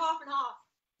bit. I did half and half.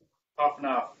 Half and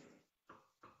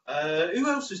half. Who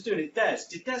else was doing it? Des.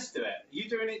 Did Des do it? Are you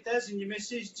doing it, Des, and your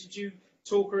missus? Did you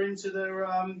talk her into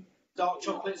the dark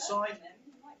chocolate side?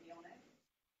 Might be on it.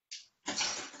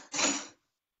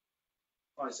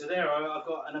 Right, so there I've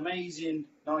got an amazing,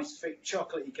 nice, thick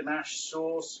chocolatey ganache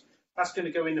sauce. That's going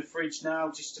to go in the fridge now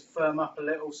just to firm up a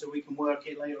little so we can work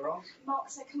it later on. Mark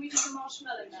said, can we do the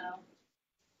marshmallow now?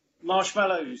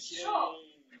 Marshmallows. Sure.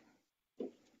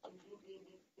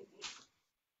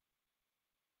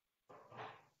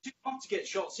 It's hard to get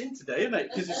shots in today, isn't it?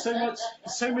 Because there's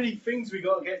so many things we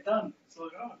got to get done. It's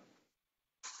like, oh.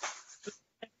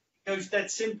 It goes dead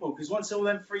simple because once all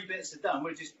them 3 bits are done,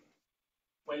 we're just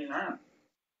waiting around.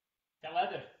 Get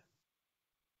leather.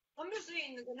 I'm just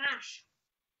eating the ganache.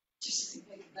 Just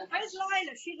Where's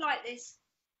Lila? She'd like this.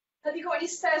 Have you got any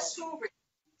spare strawberry?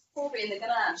 Strawberry in the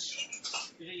ganache.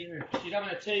 She's having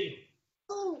a tea.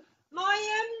 Oh,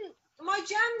 my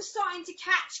jam's starting to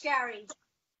catch, Gary.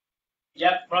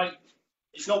 Yep, right.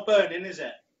 It's not burning, is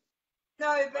it?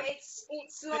 No, but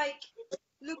it's like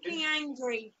looking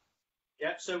angry.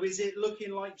 Yep, so is it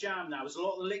looking like jam now? Is a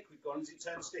lot of the liquid gone? Has it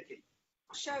turned sticky?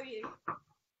 I'll show you.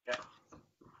 Yeah.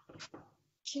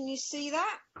 Can you see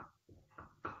that?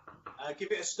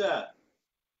 Give it a stir.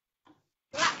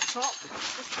 Laptop,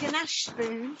 the ganache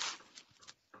spoon.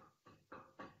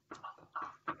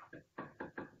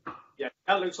 Yeah,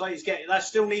 that looks like it's getting. That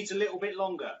still needs a little bit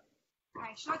longer.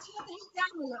 Okay, shall I turn the heat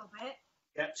down a little bit?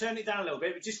 Yeah, turn it down a little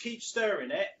bit, but just keep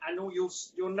stirring it, and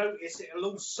you'll notice it'll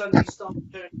all suddenly start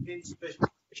turning into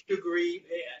a sugary.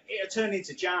 It'll turn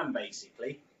into jam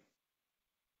basically.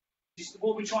 Just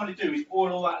what we're trying to do is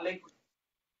boil all that liquid.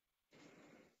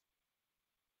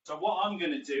 So what I'm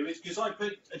going to do is, because I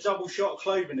put a double shot of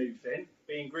Cloven Hoof in,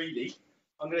 being greedy,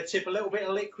 I'm going to tip a little bit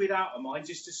of liquid out of mine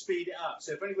just to speed it up.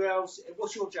 So if anybody else,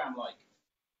 what's your jam like?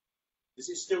 Is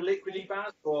it still liquidy,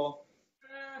 Baz, or?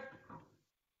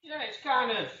 Yeah, it's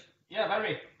kind of,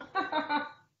 very.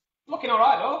 Looking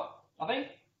alright though, I think.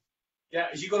 Yeah,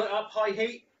 has you got it up high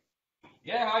heat?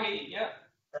 Yeah, high heat, yeah.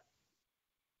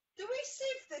 Do we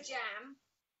sieve the jam?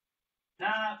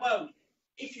 Nah, well,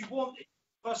 if you want it,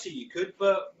 fussy you could,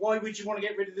 but why would you want to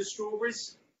get rid of the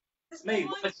strawberries? Because Me,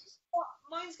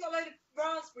 mine's got a load of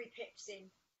raspberry pips in.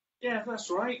 Yeah, that's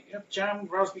right. You have jam,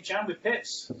 raspberry jam with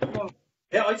pips.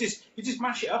 Yeah, you just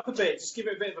mash it up a bit, just give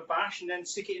it a bit of a bash, and then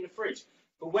stick it in the fridge.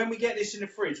 But when we get this in the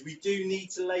fridge, we do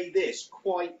need to lay this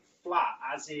quite flat,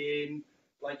 as in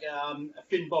like a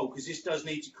thin bowl, because this does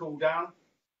need to cool down.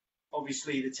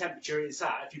 Obviously, the temperature it's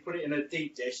at, if you put it in a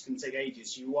deep dish, it can take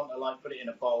ages. So you want to put it in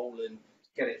a bowl and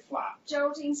get it flat.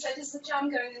 Geraldine said, is the jam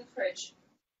going in the fridge?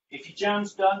 If your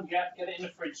jam's done, yeah, get it in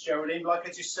the fridge, Geraldine. Like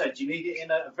I just said, you need it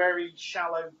in a very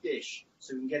shallow dish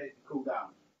so we can get it to cool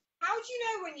down. How do you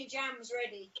know when your jam's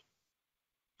ready?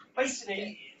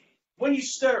 Basically, when you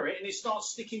stir it and it starts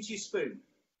sticking to your spoon.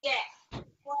 Yeah.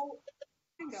 Well,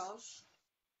 hang on.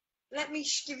 Let me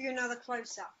give you another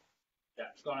close-up.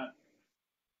 Yeah, go on.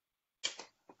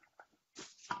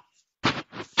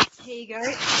 Here you go.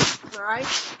 Right.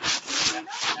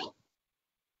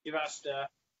 Give that a stir.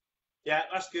 Yeah,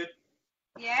 that's good.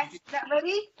 Yeah. Is that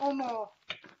ready or more?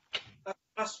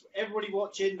 That's everybody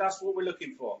watching. That's what we're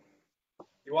looking for.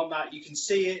 You want that. You can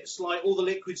see it's like all the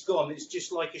liquid's gone. It's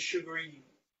just like a sugary.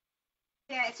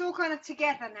 Yeah, it's all kind of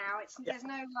together now. There's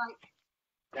no like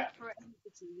separate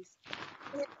entities.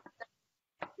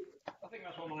 I think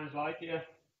that's what mine's like, yeah.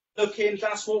 Looking,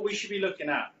 that's what we should be looking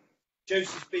at.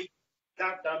 Josie's beat.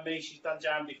 Dad done me. She's done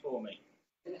jam before me.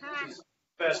 She's the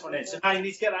first one in. So now you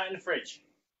need to get that in the fridge.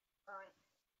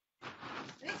 Right.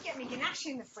 I need to get me ganache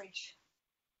in the fridge.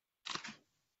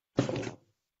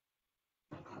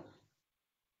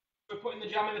 We're putting the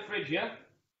jam in the fridge, yeah?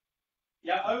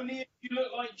 Yeah, only if you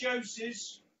look like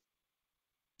Josie's.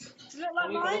 Does it look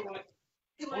like mine?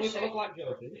 Only if I look like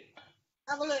Josie.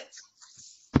 Have a look.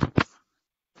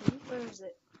 Where is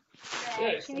it? Yeah,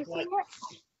 it's Can you see like,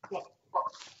 it?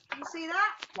 Can you see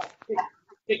that? like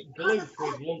thick glue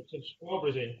with lumps of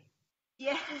strawberries in.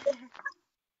 Yeah.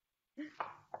 Is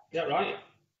that right?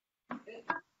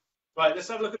 Right, let's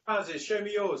have a look at Baz's. Show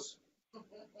me yours.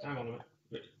 Hang on a minute.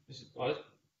 This is it's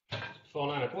before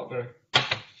 9 o'clock, Barry.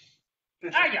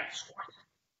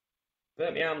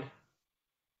 Burnt my hand.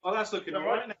 Oh, that's looking all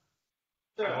right.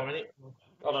 Hang on a minute.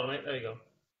 Hold on a minute. There you go.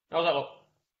 How's that look?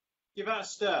 Give that a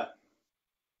stir.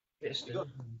 Bit of stir.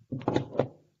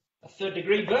 A 3rd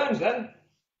degree burns then.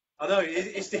 I know,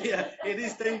 it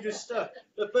is dangerous stuff.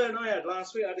 The burn I had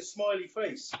last week, I had a smiley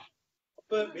face. I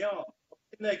burnt my arm.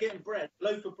 In there getting bread,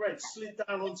 loaf of bread slid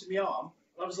down onto my arm.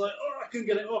 I was like, oh, I couldn't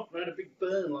get it off. I had a big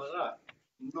burn like that.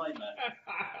 Nightmare.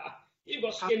 You've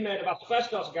got skin made of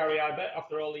asbestos, Gary, I bet,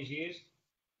 after all these years.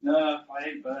 No, I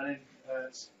ain't burning.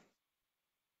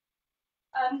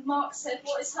 Mark said,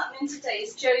 what is happening today?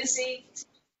 Is Josie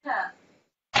cat?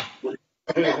 Like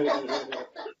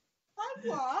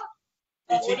what?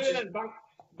 What are we doing then?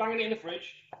 Banging it in the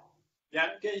fridge? Yeah,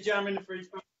 get your jam in the fridge.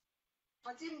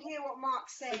 I didn't hear what Mark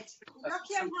said.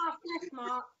 Lucky I'm half deaf,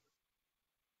 Mark.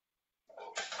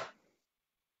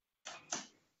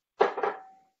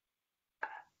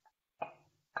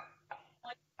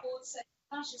 My board said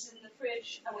mash is in the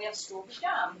fridge and we have strawberry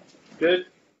jam. Good.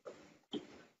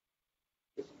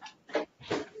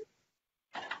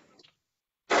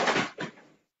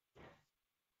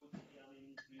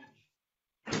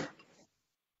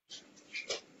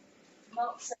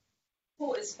 Mark said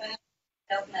port is finished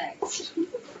up next.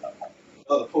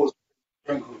 Oh, the pause.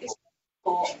 It's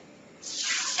port.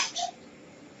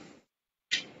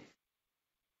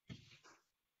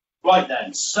 Right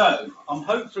then, so I'm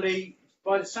hopefully,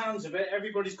 by the sounds of it,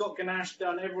 everybody's got ganache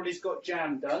done, everybody's got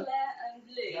jam done. Claire and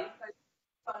Lou both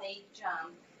funny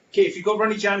jam. Okay, if you've got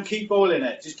runny jam, keep boiling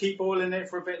it. Just keep boiling it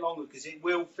for a bit longer because it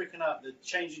will thicken up. The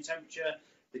change in temperature,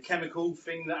 the chemical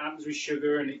thing that happens with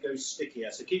sugar, and it goes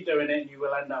stickier. So keep doing it and you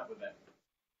will end up with it.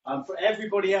 For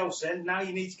everybody else then, now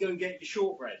you need to go and get your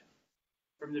shortbread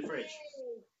from the fridge.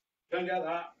 Go and get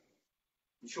that.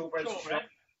 The shortbread's short.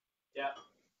 Yeah.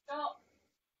 Stop.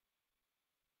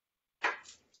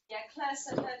 Yeah, Claire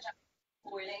said her jam is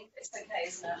boiling. It's okay,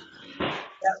 isn't it?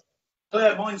 Yeah.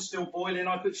 Claire, mine's still boiling.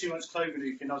 I put too much cloven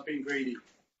hoof in. I was being greedy.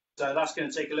 So that's going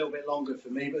to take a little bit longer for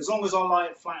me. But as long as I lie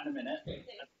it flat in a minute,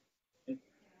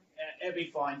 it'll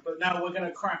be fine. But now we're going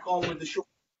to crack on with the short.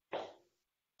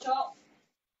 Stop.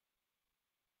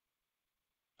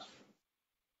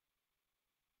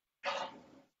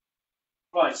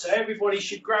 Right, so everybody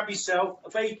should grab yourself a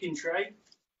baking tray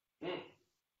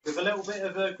with a little bit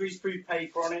of greaseproof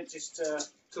paper on it, just to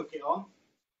cook it on.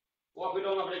 What if we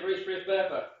don't have any greaseproof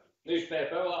paper?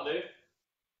 Newspaper, will that do?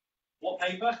 What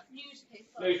paper?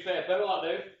 Newspaper, will that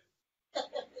do?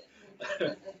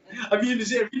 have you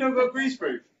not got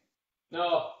greaseproof?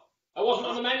 No. It wasn't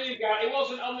on the menu, Gary. It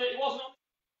wasn't on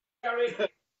Gary,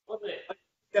 was it?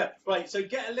 Yeah, right, so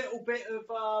get a little bit of,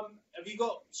 have you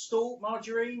got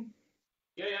margarine?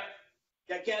 Yeah.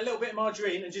 Yeah, get a little bit of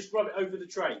margarine and just rub it over the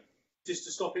tray, just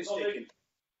to stop it sticking.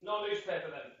 No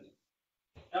newspaper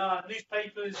then.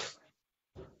 Newspapers.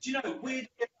 Do you know, weirdly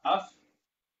enough,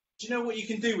 do you know what you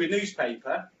can do with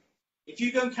newspaper? If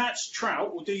you go and catch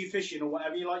trout or do your fishing or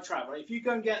whatever you like trout, right? If you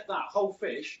go and get that whole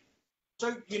fish,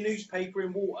 soak your newspaper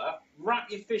in water, wrap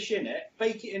your fish in it,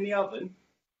 bake it in the oven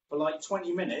for like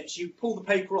 20 minutes, you pull the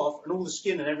paper off and all the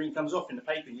skin and everything comes off in the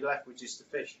paper and you're left with just the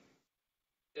fish.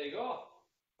 There you go.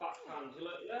 Backhands, you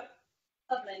look, yeah?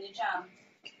 Lovely in your jam.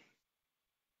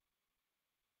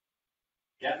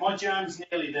 Yeah, my jam's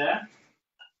nearly there.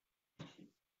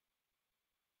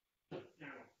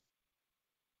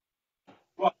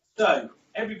 Right, so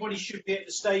everybody should be at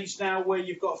the stage now where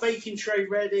you've got a baking tray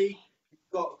ready,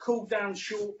 you've got a cooled down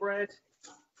shortbread.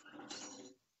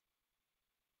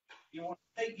 You want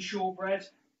to take your shortbread.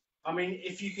 I mean,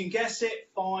 if you can guess it,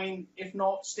 fine. If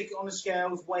not, stick it on the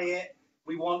scales, weigh it.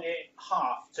 We want it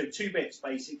half, so 2 bits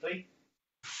basically.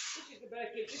 This is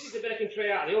This is the baking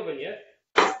tray out of the oven, yeah?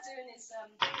 Doing his Are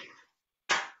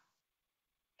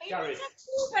you Gary. going to have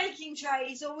two baking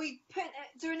trays, or are we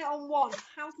doing it on one?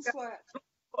 How does this work?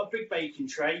 Got a big baking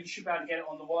tray. You should be able to get it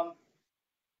on the one.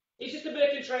 Is this the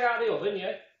baking tray out of the oven,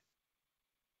 yeah?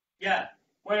 Yeah.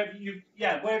 Where have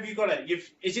you got it?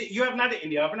 You haven't had it in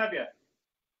the oven, have you?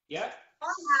 Yeah? I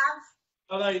have.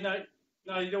 Oh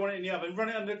no, you don't want it in the oven. Run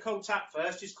it under the cold tap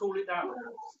first. Just cool it down.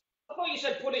 I thought you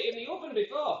said put it in the oven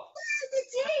before.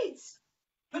 I did.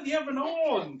 Put the oven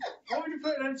on. Why would you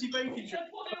put an empty baking You tray? said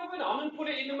put the oven on and put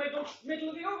it in the middle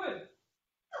of the oven.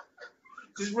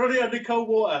 Just run it under cold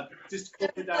water. Just cool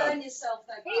it down. burn yourself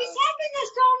there, He's Baz. having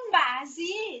us on, Baz. He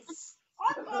is.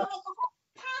 I've got like a hot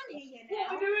pan here What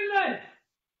are now. we doing then?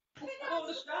 I don't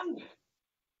understand.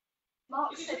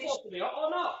 Mark Is it said it's supposed to be hot or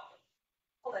not?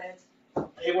 solid.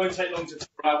 It won't take long to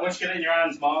fry. Once you get it in your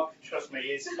hands, Mark, trust me,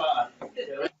 it's butter.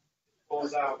 It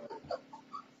pours out.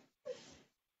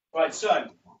 Right, so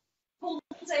Paul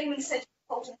Damon said you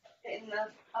put it in the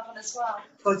oven as well.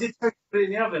 I did tell you to put it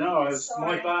in the oven. Oh, it was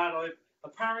my Sorry. bad.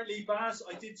 Apparently, Baz,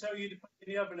 I did tell you to put it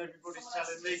in the oven. Everybody's Someone else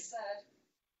telling me. just said.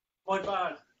 My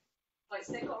bad. Right,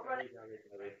 so they've got to run it.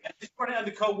 Just put it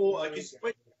under cold water. Just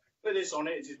put this on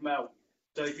it, it just melt.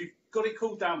 So if you've got it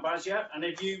cooled down, Baz, yeah, and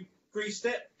have you greased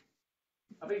it?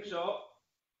 I think so.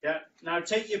 Yeah. Now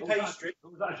take your pastry.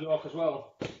 Was that a joke as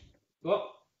well? What?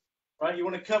 Right, you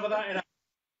want to cover that in half.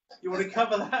 You want to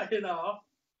cover that in half.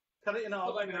 Cut it in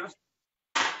half. Cut it in half.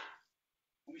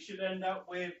 And we should end up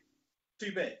with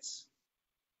 2 bits.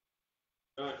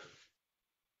 Right.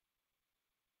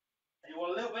 And you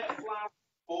want a little bit of flour on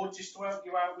board just to help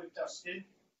you out with dusting.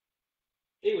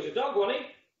 He was a dog, wasn't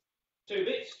he? 2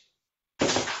 bits.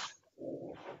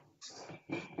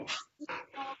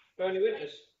 Bernie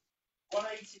Winters.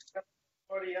 180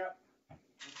 body up.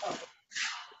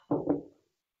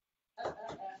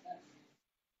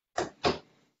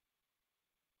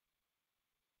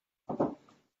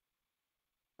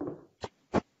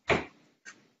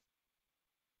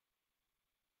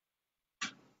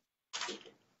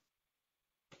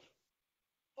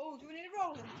 Oh, do we need a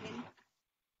rolling pin?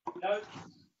 No,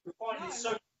 we find it's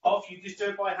so off, you just do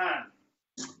it by hand.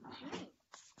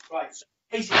 Right, so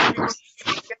basically,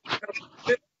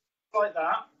 like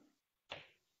that.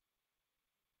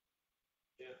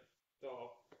 Yeah.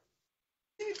 So,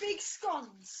 2 big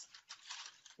scones.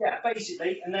 Yeah,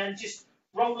 basically, and then just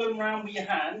roll them round with your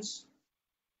hands,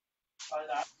 like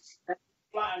that, then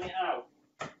flatten it out.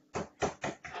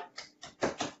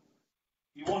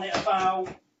 You want it about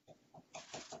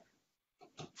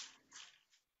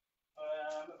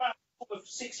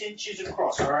 6 inches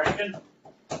across, I reckon.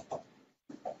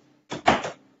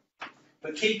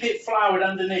 But keep it floured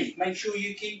underneath. Make sure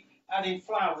you keep adding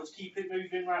flour to keep it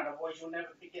moving around, otherwise you'll never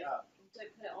pick it up. Don't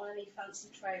put it on any fancy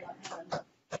tray like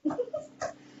Helen.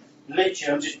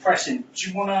 Literally, I'm just pressing. Do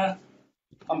you want to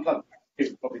unplug?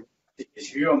 Probably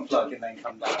if you unplug and then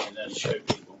come down and then show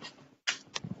people.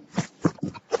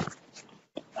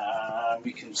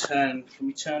 We can turn. Can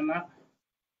we turn that?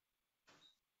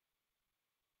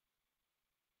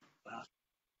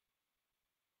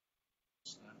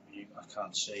 I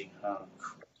can't see.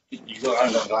 You've got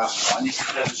hang on glass. I need to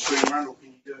turn the screen around, or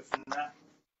can you do it from there?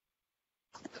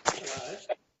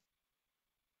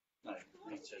 No,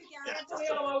 me too.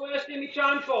 what am I wasting my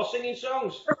time for singing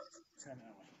songs? Turn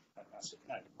that way. That's it.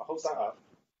 No, I'll hold that up.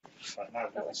 Right, now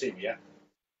I can see me, yeah?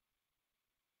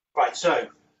 Right, so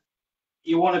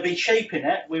you want to be shaping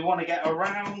it. We want to get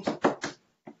around.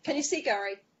 Can you see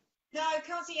Gary? No,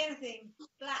 can't see anything.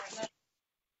 Black.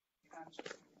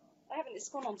 I haven't, it's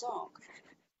gone on dark.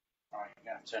 Right,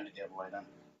 you're going to turn it the other way then.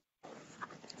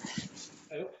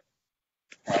 Oh.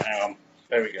 Right, hang on.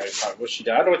 There we go. Right, what's she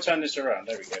doing? How do I turn this around?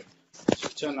 There we go. So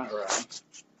turn that around.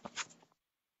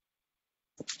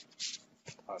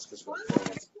 Oh, it's just got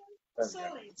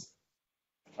Solid.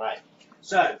 Right,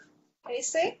 so Can you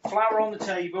see? flour on the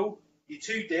table, your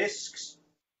 2 discs.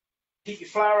 Keep your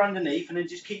flour underneath and then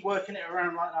just keep working it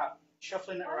around like that.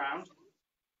 Shuffling it around.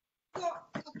 Got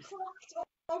a cracked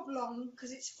oblong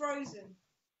because it's frozen.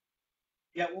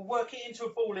 Yeah, we'll work it into a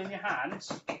ball in your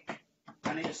hands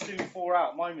and it'll soon thaw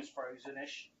out. Mine was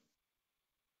frozen-ish.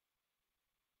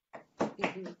 I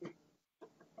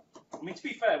mean, to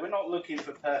be fair, we're not looking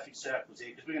for perfect circles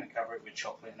here because we're going to cover it with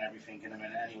chocolate and everything in a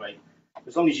minute anyway.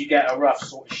 As long as you get a rough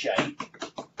sort of shape,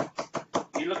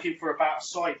 you're looking for about a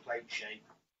side plate shape.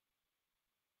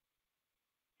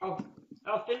 How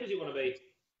thin does it want to be?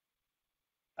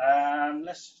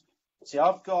 Let's see,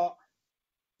 I've got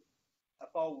a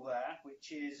bowl there,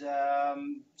 which is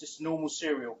just a normal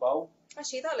cereal bowl.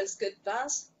 Actually, that looks good,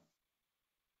 Baz.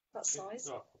 That size.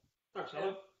 Oh, thanks,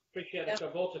 Helen. Appreciate the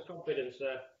vote of confidence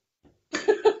there. Looks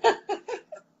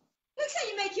like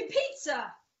you're making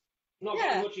pizza. Not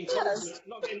getting much encouragement.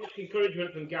 Not getting much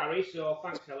encouragement from Gary, so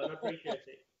thanks, Helen. I appreciate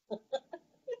it.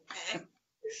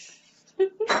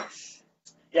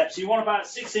 Yeah, so you want about a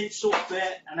 6-inch sort of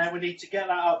bit, and then we need to get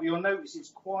that up. You'll notice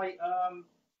it's quite,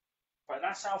 right,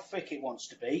 that's how thick it wants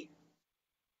to be.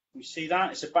 You see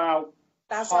that? It's about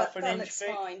half an inch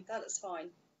thick. That looks fine.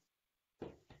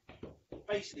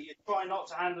 Basically, you try not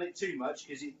to handle it too much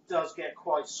because it does get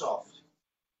quite soft.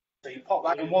 So you pop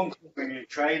that in one corner in your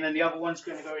tray, and then the other one's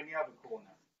going to go in the other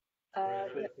corner.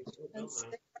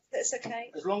 It's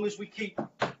okay. As long as we keep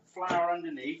flour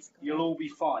underneath, you'll all be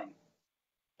fine.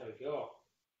 There we go.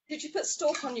 Did you put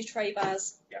stalk on your tray,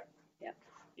 Baz? Yeah.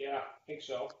 Yeah, I think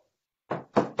so.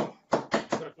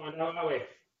 Gotta find out, are we?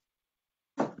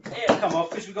 It'll come off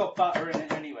because we've got butter in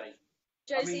it anyway.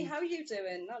 Josie, how are you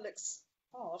doing? That looks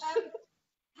hard.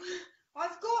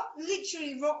 I've got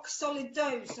literally rock solid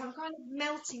dough, so I'm kind of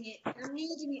melting it. I'm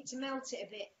needing it to melt it a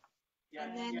bit. Yeah,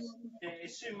 and then,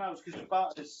 it soon melts because the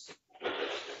butter's...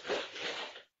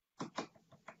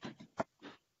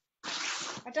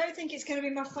 I don't think it's going to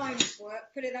be my finest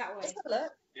work, put it that way. Let's have a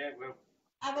look. Yeah, it will.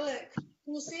 Have a look.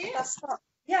 Can you see it? That's fine.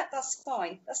 Yeah, that's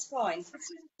fine. That's fine.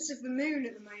 It's of the moon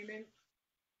at the moment.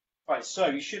 Right, so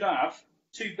you should have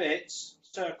 2 bits,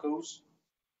 circles,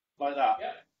 like that.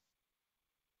 Yeah.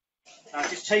 Now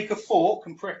just take a fork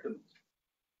and prick them.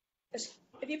 If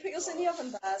you put yours in the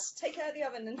oven, Baz, take it out of the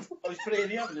oven and... I just put it in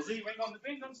the oven. Has he ring on the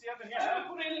oven? Yeah.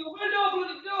 Put it in the oven. No,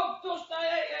 bloody dog. Toast,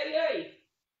 hey.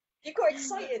 You got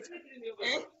excited.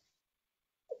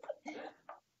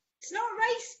 It's not a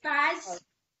race, Baz.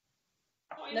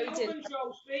 Not in the oven,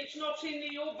 Josie. It's not in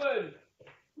the oven.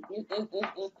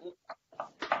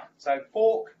 So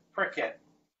fork, prick it.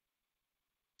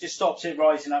 Just stops it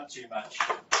rising up too much.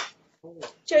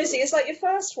 Josie, is that your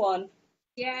first one?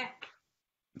 Yeah.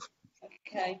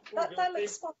 Okay. That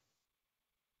looks fun.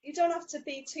 You don't have to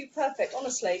be too perfect,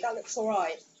 honestly. That looks all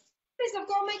right. I've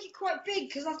got to make it quite big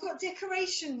because I've got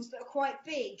decorations that are quite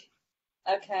big.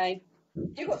 Okay.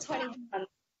 You've got tiny hands.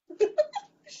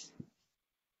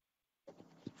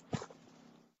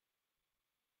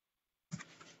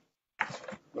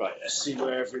 Right, let's see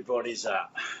where everybody's at.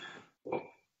 Oh,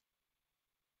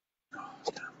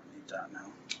 damn, I need that now.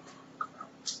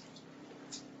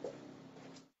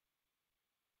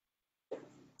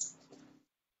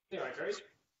 Yeah, I agree.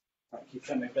 Right, can you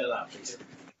send me a bit of that, please?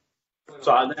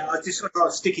 Sorry, I just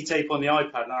got sticky tape on the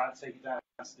iPad and I had to take it down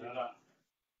to do that.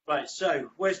 Right, so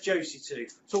where's Josie to?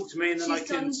 Talk to me and then She's I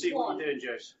can done see what one. you're doing,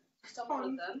 Josie. She's done one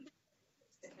of them.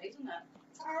 It's okay, isn't it?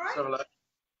 All right. So, like,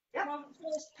 My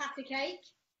first patty cake.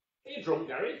 Are you drunk,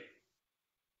 Gary?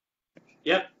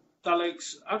 yep, that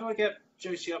looks. How do I get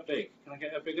Josie up big? Can I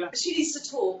get her bigger? She needs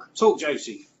to talk. Talk,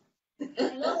 Josie.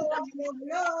 Hello. I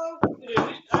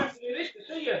have to do this to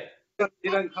see you.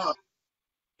 You don't come.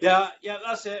 Yeah,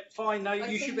 that's it. Fine. Now I you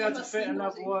think should be able to must fit be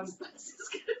another nodding. one.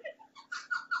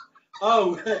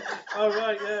 Oh,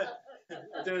 right, yeah.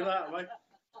 I'm doing that, am I?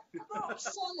 Rock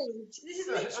solid. This is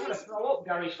I'm going literally to throw up,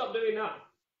 Gary. Stop doing that.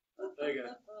 There you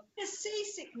go. a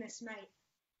seasickness, mate.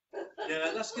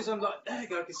 Yeah, that's because I'm like, there you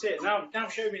go, I can see it. Now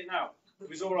show me it now. It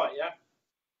was all right, yeah?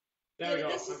 There we go.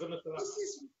 This I'm is, going to throw that.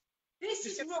 this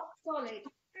is rock solid.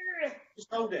 Just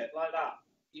hold it like that.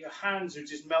 Your hands would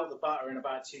just melt the butter in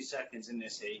about 2 seconds in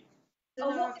this heat. Oh,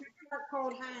 I think I've got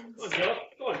cold hands.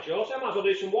 Go on, Joe. I might as well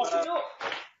do some washing up.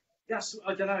 Yes,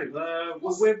 I don't know.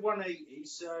 We're 180,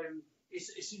 so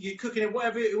it's you're cooking it.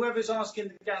 Whoever's asking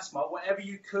the gas mark, whatever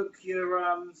you cook your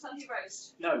Sunday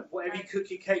roast. No, whatever you cook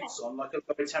your cakes on, like a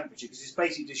lower temperature, because it's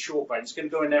basically just shortbread. It's going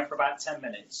to go in there for about 10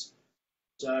 minutes.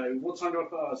 So what time do I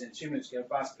put ours in? 2 minutes ago.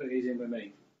 Baz put his in with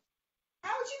me.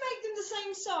 How would you make them the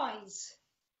same size?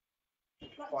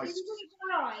 Like, Twice. are you doing it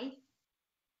by eye?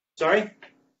 Sorry?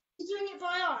 You're doing it by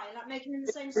eye, like making them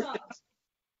the same size?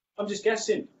 I'm just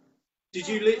guessing. Did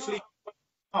you literally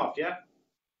half? Yeah.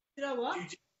 You know what?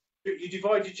 You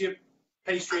divided your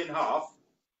pastry in half.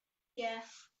 Yeah.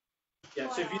 Yeah.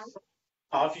 By So if you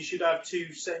eye. half, you should have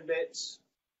 2 same bits.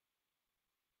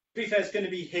 To be fair, it's going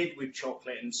to be hid with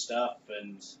chocolate and stuff,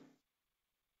 and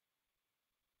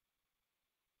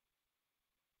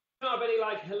You don't have any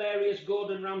like hilarious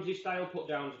Gordon Ramsay style put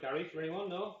downs, Gary, for anyone?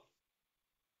 No.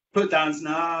 put downs.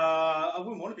 Nah, I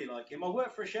wouldn't want to be like him. I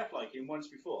worked for a chef like him once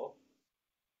before.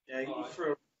 Yeah, he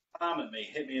threw a ham at me,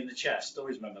 hit me in the chest.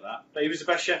 Always remember that. But he was the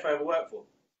best chef I ever worked for.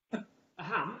 A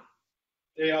ham?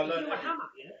 Yeah, I You learned threw a that. ham at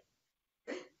you?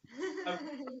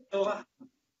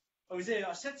 I was there.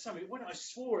 I said something when I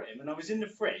swore at him, and I was in the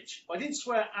fridge. I didn't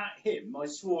swear at him. I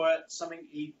swore at something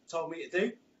he told me to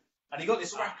do, and he got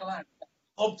this rackle out.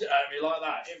 Hobbed it at me like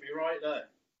that, hit me right there.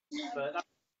 But that's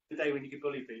the day when you could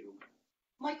bully people.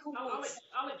 Michael Woods.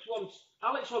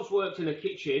 Alex once worked in a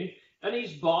kitchen, and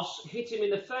his boss hit him in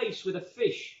the face with a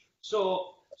fish.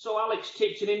 So Alex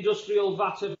tipped an industrial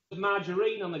vat of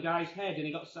margarine on the guy's head, and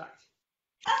he got sacked.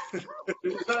 Is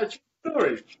that a true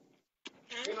story?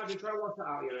 Can you imagine trying to wash that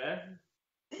out of your hair?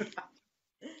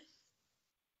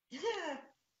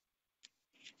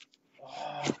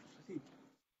 Oh,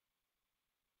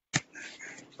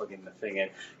 plugging the thing in.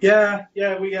 Yeah,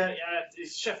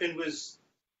 chefing was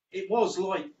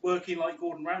like working like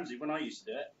Gordon Ramsay when I used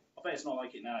to do it. I bet it's not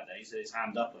like it nowadays. It's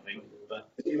hand up, I think, but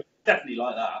it was definitely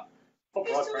like that.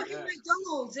 It's like in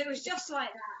McDonald's. It was just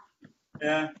like that.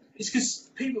 Yeah, it's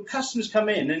because customers come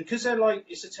in, and because they're like,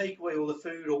 it's a takeaway or the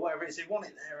food or whatever it is, they want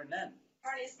it there and then.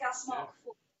 Apparently it's gas mark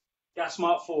 4. Gas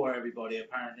Mark 4, everybody,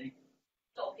 apparently.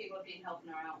 A lot of people have been helping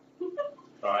her out.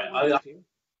 Right, I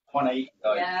 180.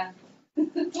 Yeah.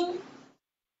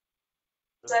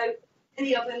 So, in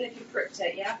the oven if you pricked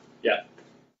it, yeah? Yeah.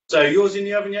 So, yours in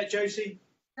the oven yet, Josie?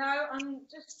 No, I'm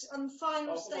just on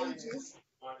final stages.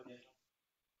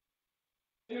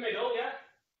 In the middle, yeah?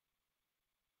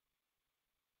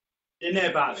 In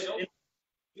there, Baz.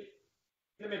 In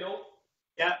the middle.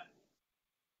 Yeah.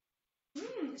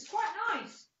 It's quite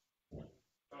nice.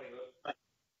 Very good.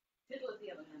 Middle of the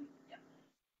oven,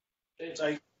 yeah.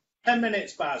 So, 10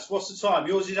 minutes, Baz. What's the time?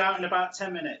 Yours is out in about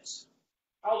 10 minutes.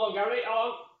 Hold on, Gary.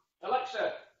 Hold on.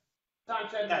 Alexa, time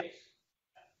 10 minutes.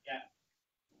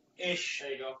 Yeah. Ish.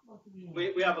 There you go.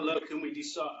 We have a look and we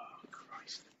decide. Oh,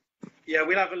 Christ. Yeah,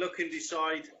 we'll have a look and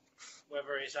decide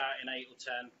whether it's out in 8 or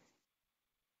 10.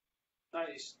 No,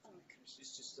 it's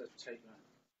just a take that.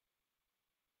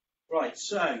 Right,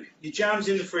 so your jam's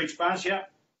in the fridge, Baz, yeah?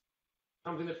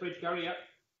 Jam's in the fridge, Gary, yeah.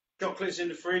 Chocolate's in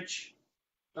the fridge.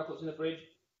 Chocolate's in the fridge.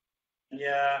 And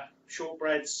yeah,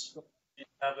 shortbreads in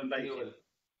the oven baking.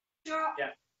 Sure. Yeah.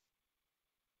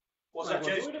 What's Right,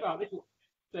 that, what Joe? worried about this?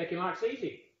 Making life's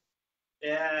easy.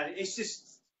 Yeah, it's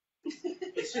just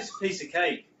a piece of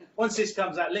cake. Once this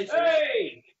comes out, literally.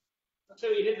 Hey! I see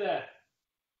what you did there.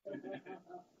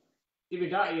 You've been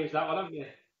down to use that one, haven't you?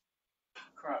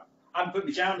 Crap. I haven't put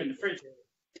my jam in the fridge.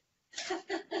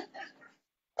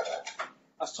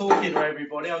 I was talking to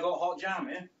everybody. I got hot jam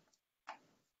here.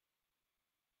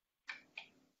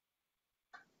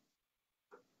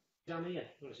 Down here.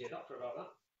 You want to see a doctor about that?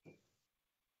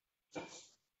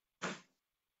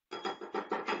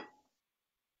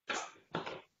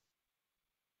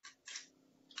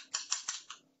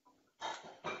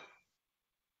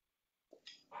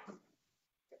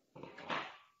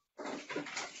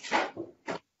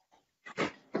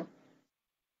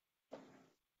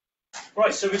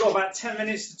 Right, so we've got about 10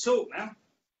 minutes to talk now.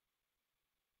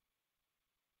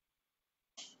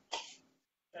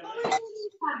 What are we doing with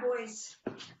these bad boys?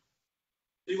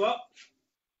 Do what?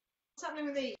 What's happening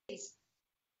with these?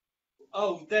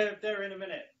 Oh, they're in a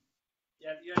minute.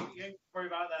 Yeah, you don't worry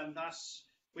about them.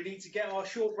 We need to get our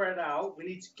shortbread out. We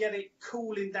need to get it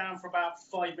cooling down for about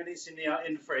 5 minutes in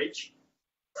the fridge.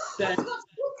 I Then forgot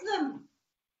to cook them.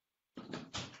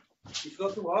 you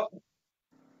forgot to what?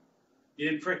 You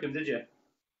didn't prick them, did you?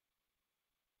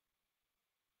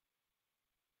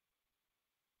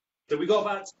 So we got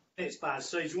about 10 minutes, Baz.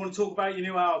 So do you want to talk about your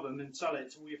new album and tell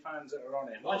it to all your fans that are on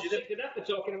it? I'm sick to death of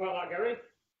talking about that, Gary.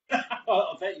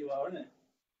 I bet you are, isn't it?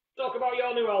 Talk about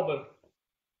your new album.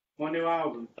 My new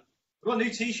album. We've got new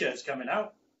T-shirts coming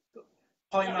out.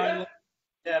 Pie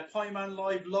Man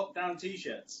Live Lockdown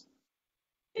T-shirts.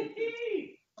 I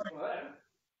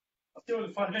still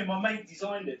haven't found it. My mate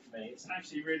designed it for me. It's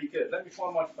actually really good. Let me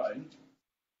find my phone.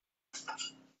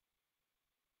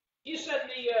 You sent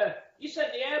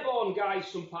the Airborne guys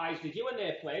some pies, did you, when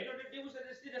they played? Or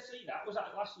did I see that? Was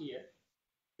that last year?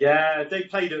 Yeah, they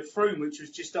played at Froome, which was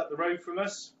just up the road from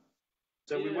us.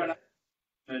 So we went up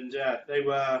and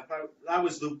that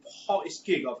was the hottest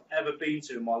gig I've ever been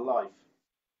to in my life.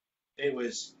 It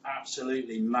was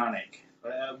absolutely manic.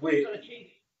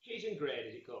 Cheese and Grade,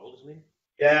 is it called, isn't it?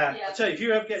 Yeah, I tell you, if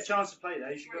you ever get a chance to play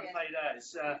there, you should go and play there.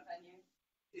 It's I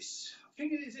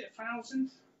think is it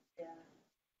 1,000? Yeah.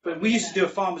 But we used to do a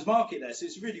farmer's market there, so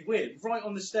it's really weird. Right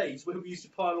on the stage where we used to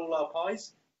pile all our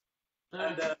pies.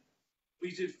 And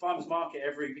we did farmer's market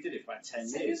we did it for about 10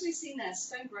 So years. who've we seen there?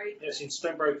 Stonebreak. Yeah, seen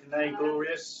Stonebroke and Name,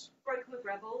 Glorious. Broken with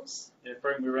Rebels. Yeah,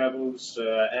 Broken with Rebels,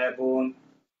 Airborne.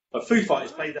 But Foo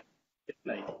Fighters played that, didn't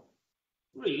they?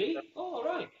 Really? Oh, all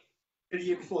right. The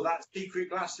year before that, Secret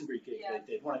Glastonbury gig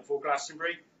they did, 184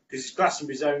 Glastonbury. Because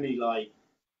Glastonbury's only like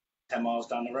 10 miles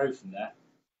down the road from there.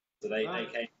 So they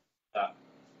came that.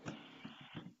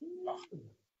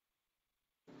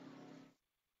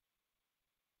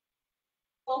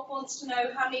 Bob wants to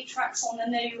know how many tracks on the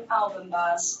new album,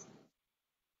 Baz.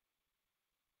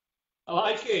 I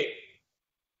like it.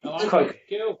 I like Quite it.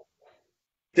 Cool.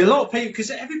 There are a lot of people, because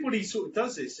everybody sort of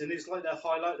does this, and it's like their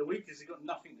highlight of the week because they've got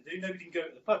nothing to do. Nobody can go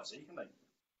to the pub, so can they?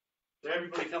 So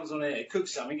everybody comes on here,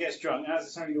 cooks something, gets drunk,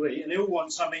 has something to eat, and they all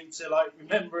want something to like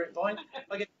remember it by.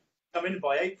 I get come in and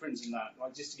buy aprons and that,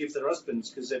 like just to give their husbands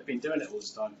because they've been doing it all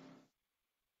this time.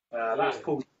 That's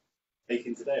Paul's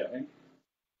taking today, I think.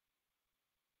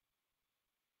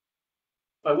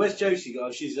 Right, where's Josie?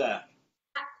 Oh, she's there.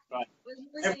 Right.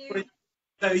 Everybody,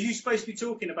 so are you supposed to be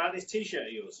talking about this T-shirt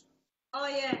of yours? Oh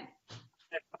yeah.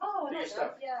 Oh, I know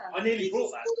that, yeah. I nearly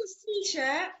brought that. This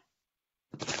T-shirt,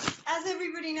 as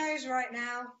everybody knows right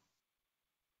now,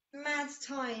 mad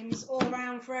times all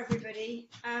around for everybody.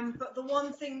 But the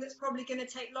one thing that's probably going to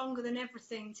take longer than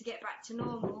everything to get back to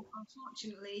normal,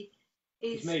 unfortunately,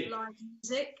 is live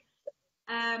music.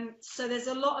 So there's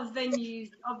a lot of venues,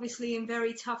 obviously, in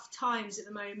very tough times at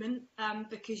the moment,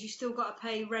 because you still got to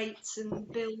pay rates and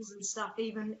bills and stuff,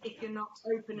 even if you're not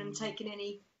open and taking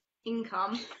any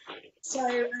income.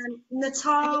 So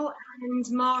Natal and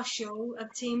Marshall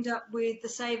have teamed up with the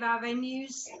Save Our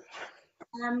Venues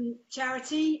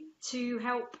charity to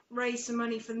help raise some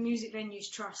money for the Music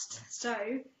Venues Trust. So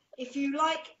if you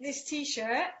like this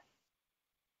T-shirt,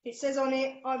 it says on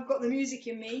it, "I've got the music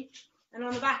in me," and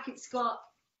on the back it's got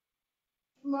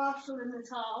Marshall and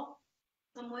Natal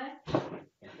somewhere.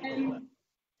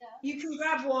 You can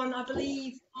grab one, I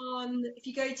believe, if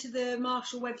you go to the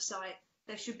Marshall website,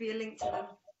 there should be a link to them.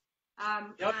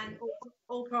 And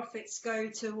all profits go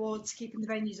towards keeping the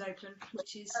venues open,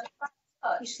 which is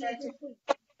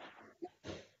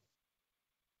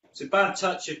it's a Bad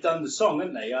Touch have done the song,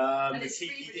 haven't they? And the it's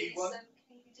TPD one.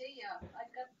 TPD, yeah.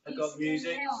 I've got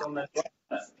music. It's on there.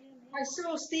 I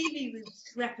saw Stevie was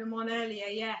repping one earlier,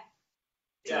 yeah.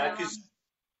 Yeah, because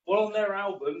on their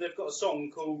album they've got a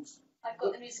song called I've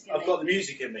Got the Music in Me. I've Got the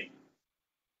Music in Me.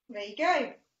 There you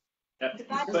go. Yeah. The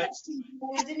Bad Touch,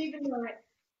 I didn't even know it.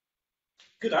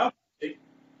 Good album.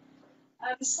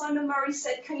 Simon Murray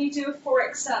said, "Can you do a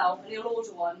 4XL?" and he'll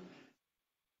order one.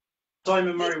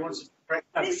 Simon Murray wants to correct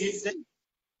that.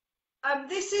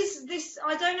 This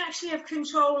I don't actually have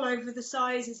control over the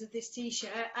sizes of this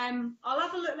T-shirt. I'll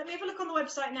have a look. Let me have a look on the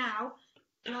website now,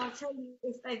 and I'll tell you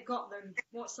if they've got them,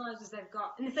 what sizes they've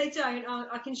got. And if they don't,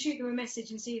 I can shoot them a message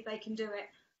and see if they can do it.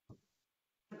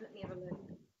 Let me have a look.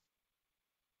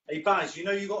 Hey Baz, you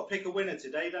know you got to pick a winner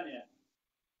today, don't you?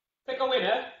 Pick a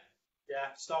winner.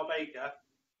 Yeah, Star Baker.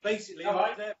 Basically,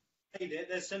 Right. they've made it.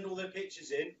 They send all their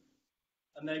pictures in,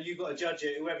 and then you've got to judge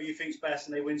it. Whoever you think's best,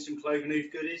 and they win some Cloven Hoof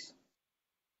goodies.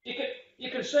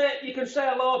 You can say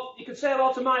hello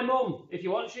to my mum if you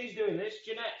want. She's doing this.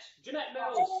 Jeanette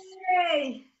Mills.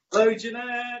 Hey! Hello,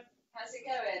 Jeanette. How's it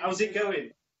going? How's it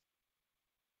going?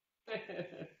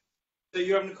 So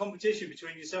you're having a competition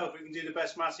between yourself who can do the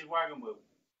best massive wagon wheel?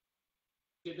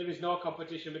 There is no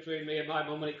competition between me and my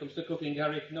mum when it comes to cooking,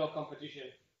 Gary. No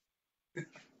competition.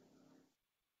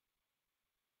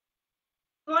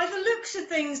 By the looks of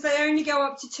things, they only go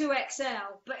up to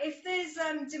 2XL. But if there's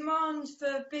demand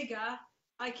for bigger,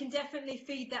 I can definitely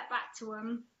feed that back to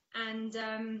them and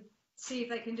see if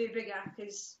they can do bigger,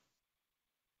 because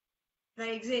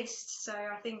they exist. So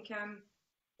I think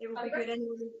it will be good.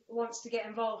 Anyone who wants to get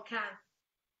involved can.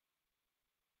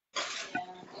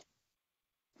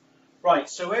 Right,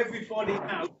 so everybody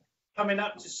now coming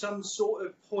up to some sort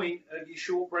of point of your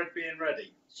shortbread being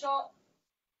ready. Short.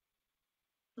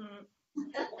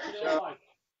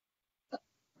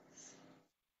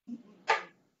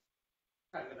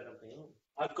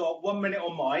 I've got 1 minute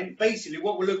on mine. Basically,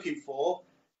 what we're looking for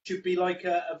should be like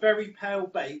a very pale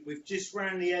bake with just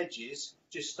round the edges,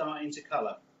 just starting to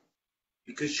colour.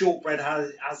 Because shortbread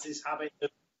has this habit of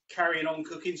carrying on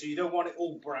cooking, so you don't want it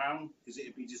all brown because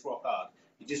it'd be just rock hard.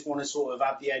 You just want to sort of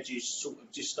have the edges sort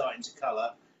of just starting to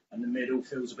colour, and the middle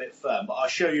feels a bit firm. But I'll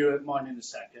show you mine in a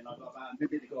second. I've got about a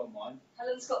minute to go on mine.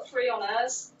 Helen's got 3 on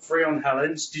hers. 3 on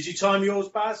Helen's. Did you time yours,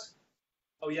 Baz?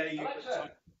 Oh yeah, you.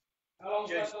 Alexa, how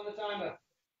long's left on the timer?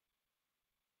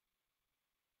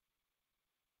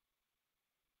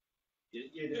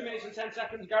 You 2 minutes and 10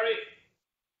 seconds, Gary.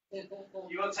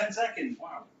 You got 10 seconds.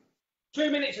 Wow. 2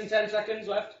 minutes and 10 seconds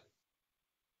left.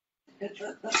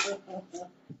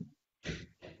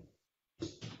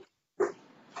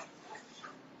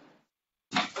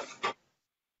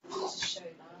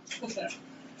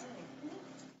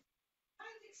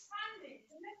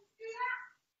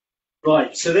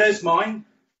 Right, so there's mine.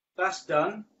 That's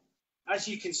done. As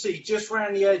you can see, just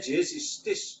round the edges, it's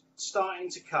just starting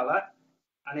to colour,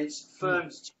 and it's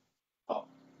firm to top.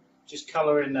 Just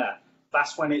colour in there.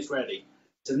 That's when it's ready.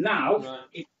 So now,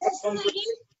 Right.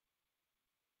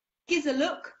 Gives a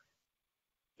look.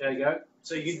 there you go.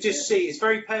 So you can just see it's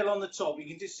very pale on the top. You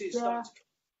can just see it starting to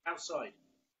come outside.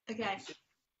 Okay. That's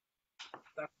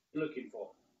what you're looking for.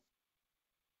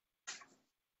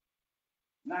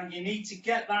 Now you need to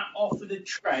get that off of the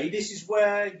tray. This is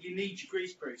where you need your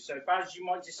grease proof. So Baz, you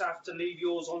might just have to leave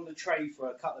yours on the tray for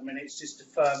a couple of minutes just to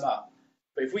firm up.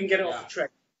 But if we can get it off the tray,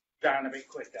 down a bit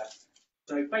quicker.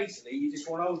 So basically, you just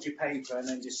want to hold your paper and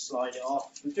then just slide it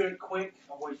off. We do it quick,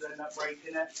 otherwise you end up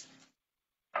breaking it.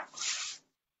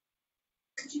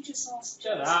 Could you just ask?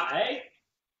 Shut that, eh?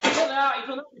 Shut that. You've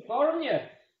done that before, haven't you?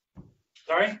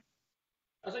 Sorry?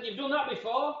 I said you've done that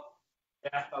before.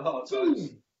 Yeah, a lot of times.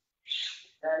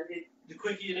 The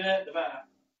quicker you do it, the better.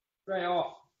 Straight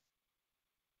off.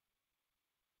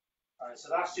 Alright, so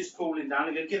that's just cooling down.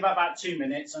 I'm going to give that about 2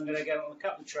 minutes. I'm going to get it on a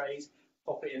couple of trays,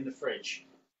 pop it in the fridge.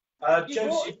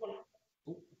 Josie,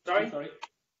 sorry?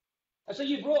 I said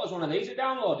you brought us one of these at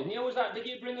download, didn't you? Was that? Did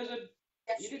you bring us a?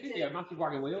 Yes, You did, didn't you? A massive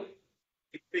wagon wheel.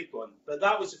 Big one. But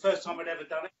that was the first time I'd ever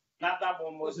done it. That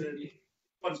one was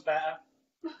one's better.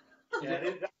 Yeah,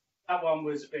 that one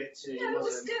was a bit too. Yeah, it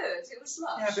was good. It was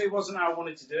lush. Yeah, but it wasn't how I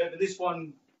wanted to do it. But this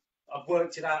one, I've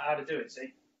worked it out how to do it.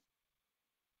 See?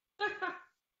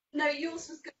 No, yours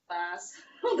was good, Baz.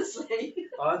 Honestly.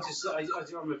 I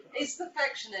remember. It's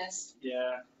perfectionist.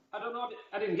 Yeah. I don't know.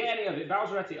 I didn't get any of it.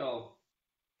 Bowser ate it all.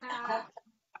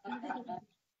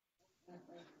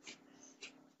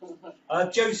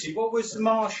 Josie, what was the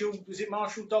Marshall? Was it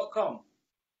Marshall.com?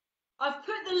 I've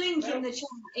put the link in the chat.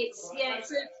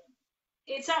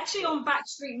 It's actually on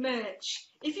Backstreet Merch.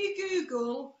 If you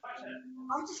Google,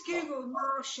 I just Googled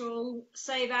Marshall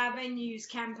Save Our Venues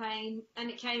campaign and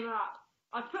it came up.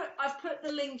 I've put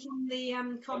the link in the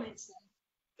comments there.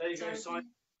 There you go,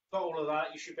 Simon. Got all of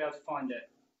that. You should be able to find it.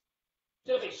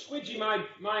 Still a bit squidgy,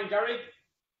 mine, Gary.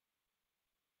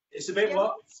 It's a bit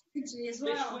what? Squidgy as A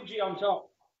bit well. squidgy on top.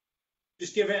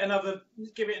 Just give it another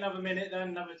minute.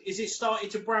 Then is it started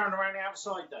to brown around the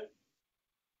outside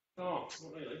though? Oh,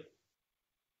 not really.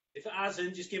 If it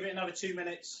hasn't, just give it another 2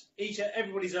 minutes.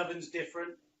 Everybody's oven's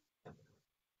different.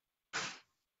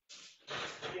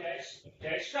 Yeah,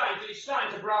 it's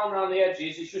starting to brown around the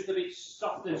edges. It's just a bit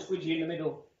soft and squidgy in the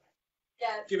middle.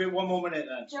 Yeah. Give it 1 more minute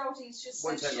then. Geraldine's just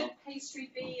Won't said, take should long. pastry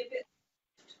be a bit?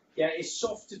 Yeah, it's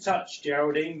soft to touch,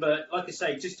 Geraldine, but like I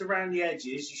say, just around the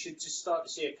edges, you should just start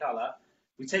to see a colour.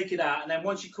 We take it out, and then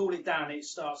once you cool it down, it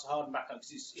starts to harden back up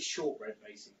because it's shortbread,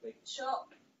 basically. Sure.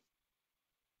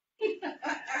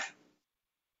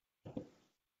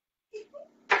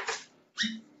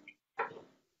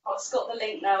 Oh, it's got the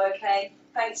link now, okay.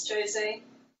 Thanks, Josie.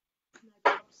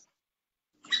 Mine's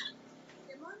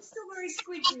still very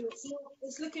squidgy.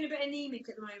 It's looking a bit anemic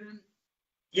at the moment.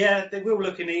 Yeah, they will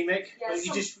look anemic, Yeah, but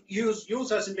yours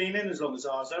hasn't been in as long as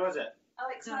ours, though, has it?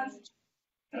 Alexander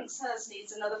thinks hers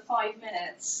needs another 5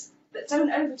 minutes, but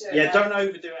don't overdo it. Yeah, don't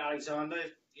overdo it, Alexander.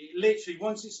 It literally,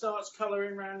 once it starts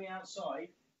colouring around the outside,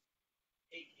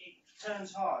 it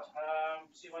turns hard.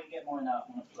 See if I can get mine out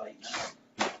on a plate now.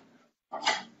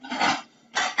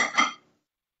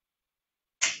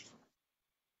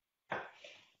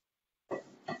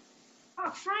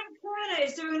 Oh, Frank Punnet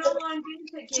is doing an online beer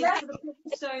picking for the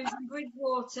Cobblestones in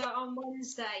Bridgewater on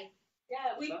Wednesday.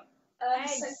 Yeah, we.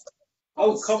 Hey.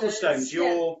 Cobblestones,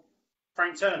 your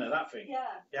Frank Turner, that thing.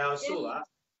 Yeah. Yeah, I saw that.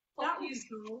 That was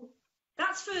cool.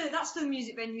 That's for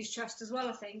Music Venues Trust as well,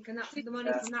 I think, and that's the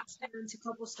money from that's going to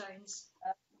Cobblestones.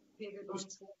 Be a good one.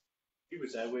 You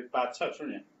was there with Bad Touch,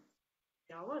 wasn't you?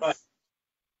 Yeah, I was. Right.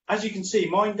 As you can see,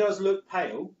 mine does look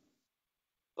pale,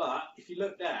 but if you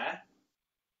look there,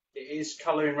 it is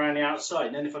colouring around the outside.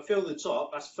 And then if I feel the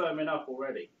top, that's firming up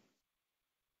already.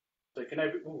 So can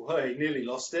I nearly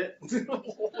lost it. He's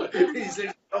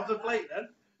off the plate then.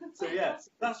 So yeah,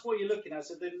 that's what you're looking at.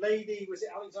 So the lady, was it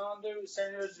Alexander, was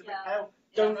saying it was a bit pale?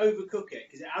 Don't overcook it,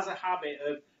 because it has a habit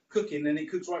of cooking and it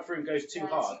cooks right through and goes too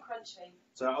hard. Too crunchy.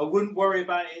 So I wouldn't worry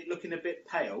about it looking a bit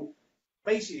pale.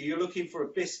 Basically, you're looking for a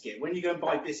biscuit. When you go and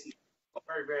buy biscuits,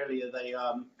 very rarely are they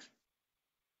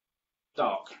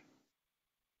dark.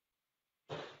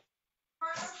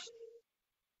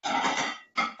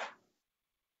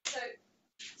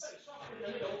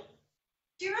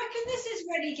 Do you reckon this is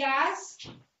ready, Gaz?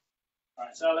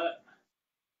 Right, sell it.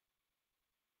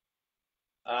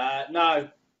 No,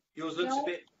 yours looks a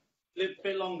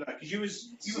bit longer because you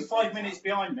were 5 minutes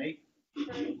behind me.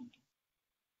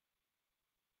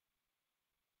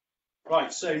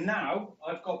 Right, so now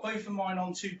I've got both of mine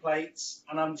on 2 plates,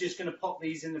 and I'm just going to pop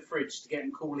these in the fridge to get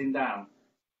them cooling down.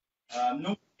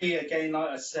 Normally, again, like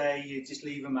I say, you just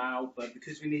leave them out, but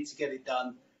because we need to get it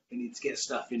done, We need to get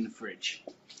stuff in the fridge.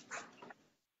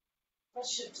 I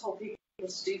should have told people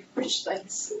to do fridge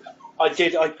space. I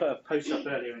did. I put a post up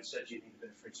earlier and said you need a bit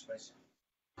of fridge space.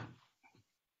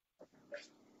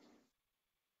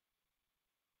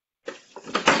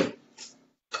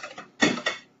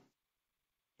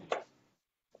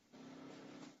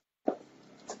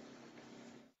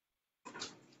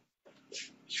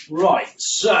 Right,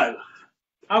 so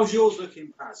how's yours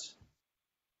looking, Baz?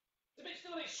 It's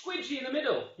still a bit squidgy in the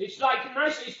middle. It's like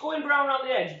nice. It's going brown around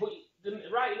the edge, but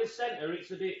right in the centre, it's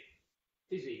a bit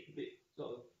fizzy, a bit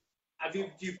sort of. Have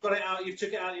you've got it out? You've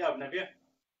took it out of the oven, have you?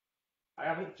 I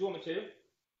haven't. Do you want me to?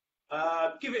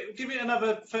 Give it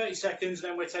another 30 seconds,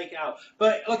 then we'll take it out.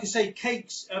 But like I say,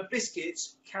 cakes,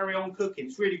 biscuits carry on cooking.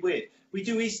 It's really weird. We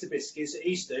do Easter biscuits at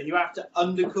Easter, and you have to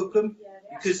undercook them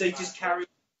because they just carry on.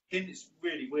 It's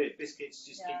really weird. Biscuits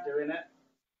just keep doing it.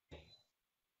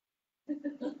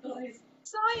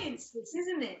 Science, this,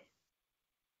 isn't it?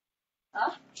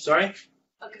 Huh? Sorry? Okay,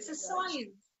 It's a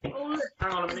science. Hang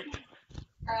on a minute.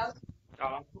 Um,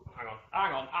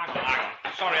 Hang on.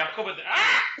 Sorry, I've covered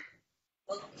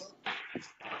the.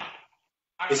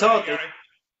 It's hard. Gary.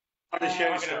 To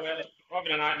show stuff.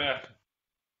 Having a nightmare.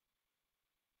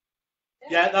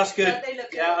 Yeah, that's good. They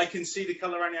look Yeah, good. I can see the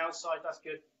colour on the outside. That's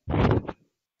good.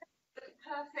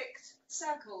 Perfect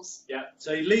circles. Yeah.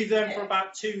 So you leave them for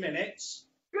about 2 minutes.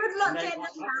 Good luck And then- getting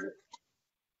them out.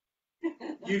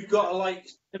 You've got to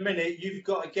you've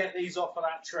got to get these off of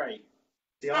that tray.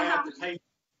 See, I have the paper.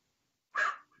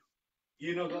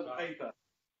 You not got the paper.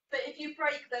 But if you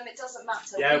break them, it doesn't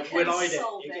matter. Yeah, we we'll can hide it.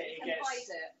 solve You it. get- We it can gets- hide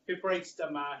it. If it breaks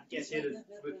them, gets hidden.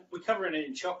 We're covering it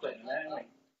in chocolate in a minute, aren't we?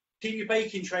 Keep your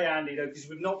baking tray handy though, because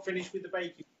we've not finished with the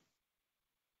baking.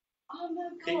 Oh no,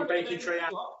 God. Keep your baking tray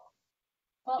handy.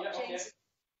 Hot Yeah, okay. cheese,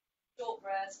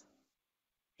 shortbread.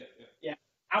 Yeah.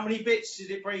 How many bits did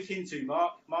it break into,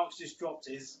 Mark? Mark's just dropped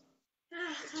his.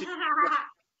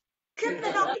 Couldn't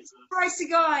have helped to price a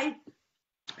guy.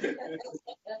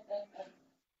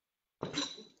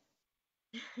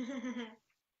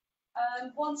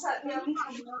 Once out the oven.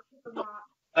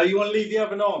 Oh, you want to leave the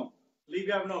oven on? Leave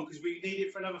the oven on because we need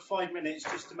it for another 5 minutes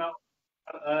just to melt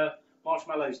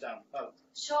marshmallows down. Oh,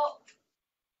 Shot.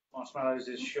 marshmallows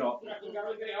is shot. Get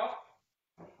it off.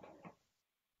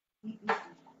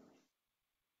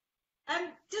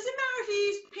 Does it matter if you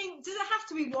use pink? Does it have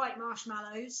to be white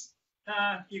marshmallows?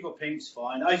 Nah, you got pink's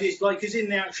fine. It's like, because in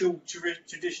the actual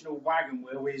traditional wagon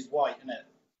wheel is white, isn't it?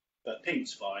 But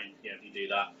pink's fine. Yeah, if you do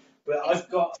that. But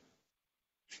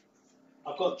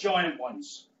I've got giant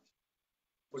ones.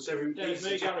 What's every? There's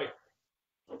me, Gary.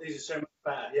 These are so much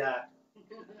better. Yeah.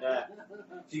 Yeah.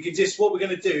 So you can just, what we're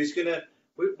going to do is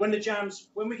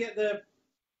when we get the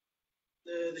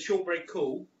shortbread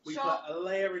cool, we put a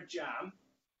layer of jam.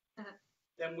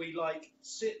 Then we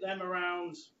sit them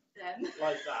around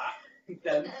like that.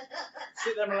 Then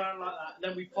sit them around like that.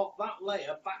 Then we pop that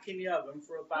layer back in the oven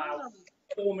for about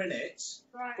 4 minutes.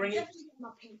 Right. Bring it. My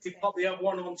pink We then. pop the other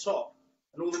one on top,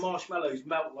 and all the marshmallows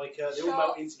melt they all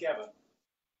melt in together.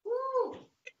 Woo!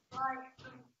 Right.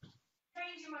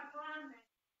 Changing my plan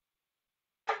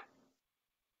then.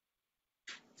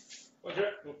 What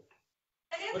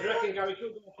do you reckon, Gary?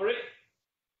 Should we go for it?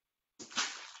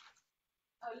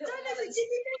 I don't know if it's in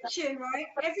the picture, right?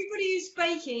 Everybody who's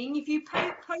baking, if you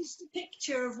post a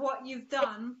picture of what you've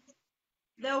done,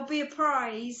 there'll be a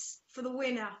prize for the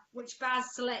winner, which Baz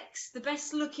selects. The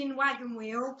best looking wagon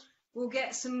wheel will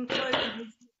get some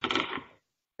clothing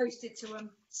posted to them.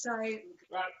 So,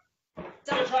 Right.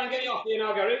 Don't try and get it off here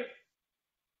now, Gary.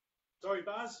 Sorry,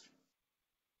 Baz.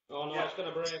 Oh no, Yeah. it's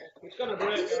gonna break. It's gonna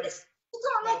break, Gary. you've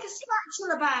got like a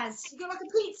spatula, Baz. You've got like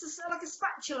a pizza, like a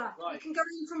spatula. Right. You can go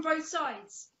in from both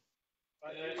sides.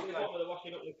 Right, It's in the bottom of the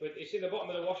washing up liquid. It's in the bottom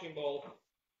of the washing bowl.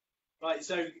 Right,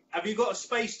 so have you got a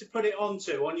space to put it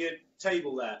onto on your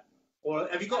table there? Or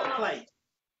have you got a plate?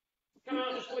 Can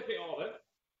I just flip it over?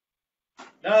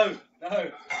 No.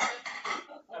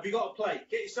 Have you got a plate?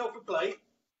 Get yourself a plate.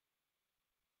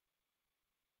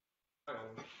 Hang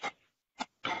on.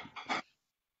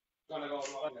 Gonna go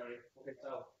wrong, Gary. I can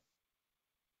tell.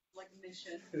 Like a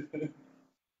mission.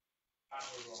 That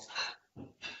was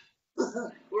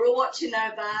wrong. We're all watching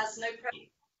now, Baz. No pressure.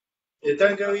 Yeah,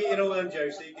 don't go eating all them,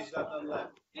 Josie, because you've had none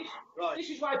left. Right. This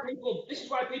is why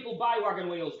people buy wagon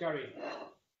wheels, Gary.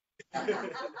 Yeah, but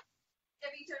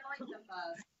you don't like them,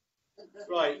 Baz.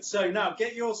 Right, so now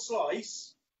get your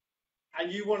slice,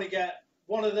 and you want to get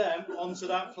one of them onto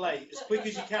that plate as quick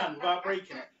as you can without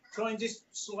breaking it. Try and just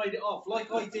slide it off,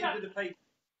 like I did with the paper.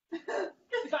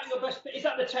 Is that your best? Is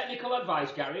that the technical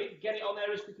advice, Gary? Get it on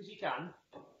there as quick as you can.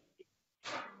 Oh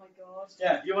my God.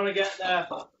 Yeah, you want to get there.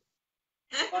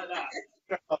 like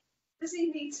that. Does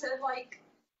he need to like?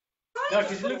 No, Try because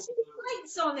to it put looks. 2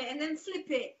 plates on it and then flip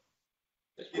it.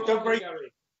 It's You broken, don't break.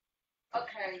 Gary.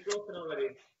 Okay. It's broken already.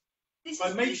 This Right,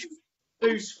 is make sure you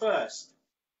loose first.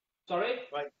 Sorry?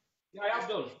 Right. Yeah, I have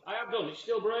done. I have done. It's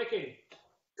still breaking.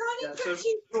 try Yeah, to so put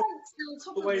 2 plates on the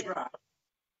top of way it. round.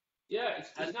 Yeah, it's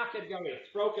knackered, Gary. It's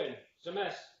broken. It's a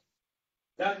mess.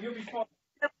 Yeah, you'll be fine.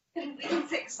 We can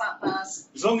fix that, Baz.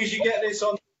 As long as you get this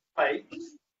on the plate.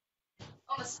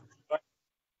 Honestly,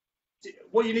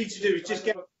 What you need to do is just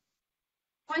get.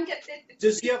 try and get the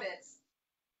Does the other, bits.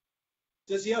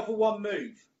 does the other one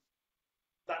move?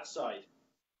 That side.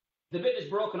 The bit that's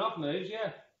broken off moves,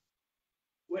 yeah.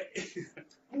 Wait.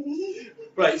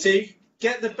 Right, so you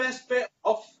get the best bit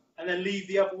off and then leave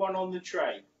the other one on the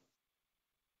tray.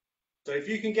 So if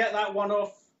you can get that one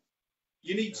off,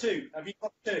 you need 2. Have you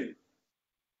got 2?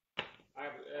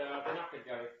 I've been knackered,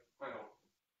 Gary. Hang on.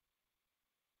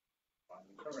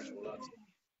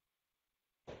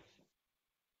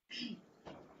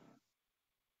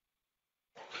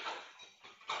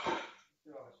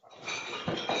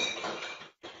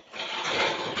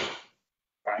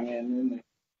 Banging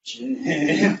in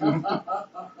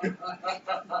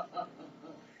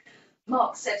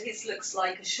Mark said his looks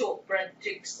like a shortbread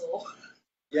jigsaw.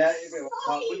 Yeah, it will.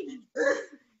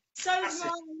 So's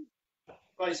mine.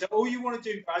 Right, so all you want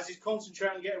to do, Baz, is concentrate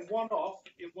on getting one off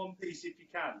in one piece if you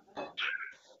can.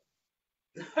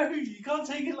 No, you can't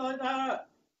take it like that.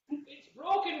 It's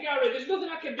broken, Gary. There's nothing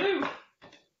I can do.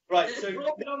 Right, It's so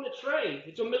broken on the tray.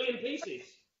 It's a million pieces.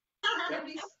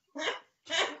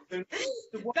 the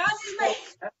one Baz is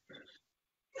making.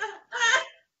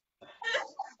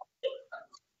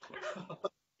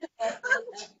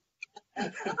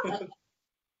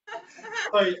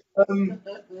 right,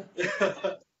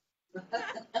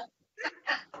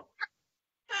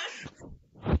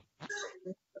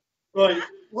 right,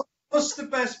 what's the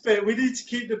best bit? We need to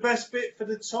keep the best bit for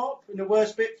the top and the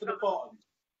worst bit for the bottom.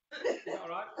 Is that all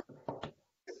right?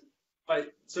 Right,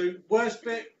 so worst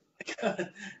bit.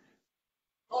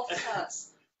 Off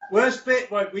cuts. Worst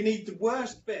bit, right, we need the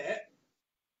worst bit.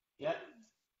 Yeah.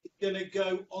 It's going to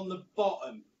go on the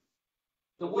bottom.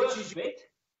 The Which worst is- bit?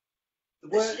 The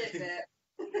The worst, shit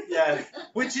bit. yeah.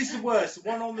 Which is the worst, the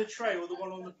one on the tray or the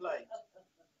one on the plate?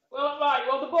 Well, right.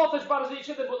 Well, they're both as bad as each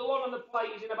other, but the one on the plate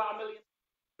is in about a million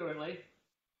currently.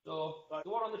 So Right. the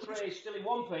one on the tray is still in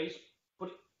one piece, but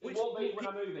it Which won't be one- when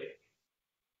I move it.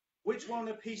 Which one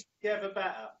are pieced together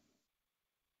better?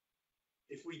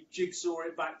 If we jigsaw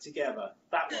it back together,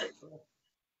 that one.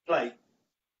 Plate.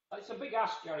 It's a big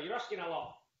ask, Gary. You're asking a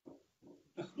lot.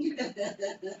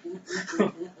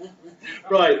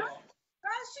 Right.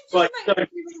 Baz should just Right, make so- it round.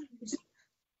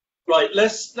 Right,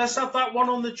 let's have that one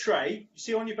on the tray. You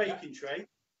see on your baking tray?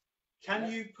 Can Yeah.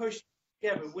 you push it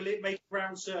together? Will it make a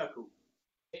round circle?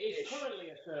 It is currently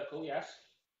a circle, yes.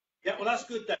 Yeah, well that's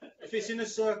good then. If it's in a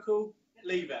circle,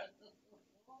 leave it.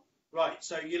 Right,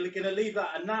 so you're going to leave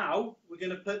that, and now we're going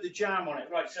to put the jam on it.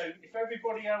 Right, so if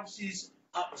everybody else is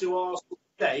up to our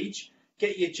stage,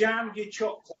 get your jam, your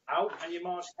chocolate out, and your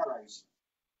marshmallows.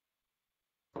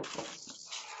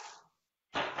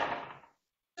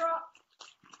 Drop.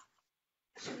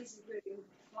 Actually, this is really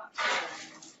flat.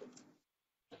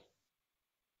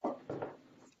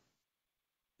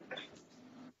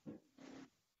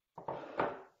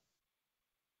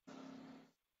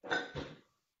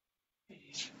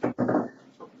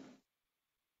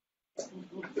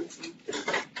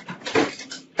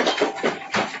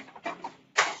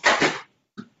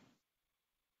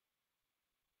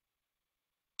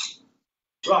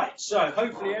 Right, so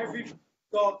hopefully everybody's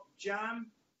got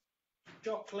jam,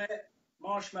 chocolate,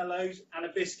 marshmallows, and a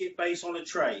biscuit base on a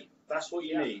tray. That's what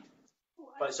you Yeah. need.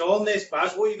 Right, so on this,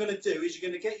 Baz, what you're going to do is you're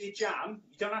going to get your jam.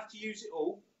 You don't have to use it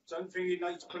all. Don't think you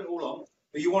need to put it all on.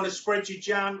 But you want to spread your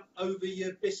jam over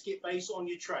your biscuit base on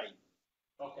your tray.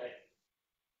 Okay.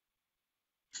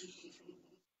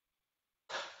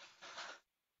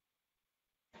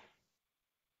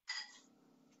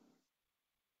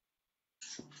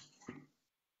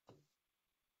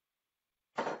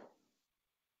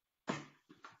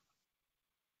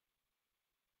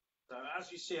 So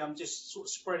as you see, I'm just sort of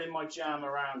spreading my jam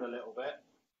around a little bit.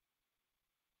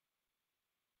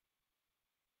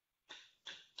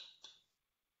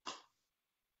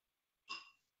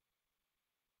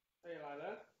 Hey, like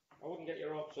that. I wouldn't get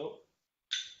your hopes up.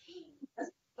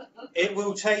 It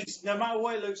will taste, no matter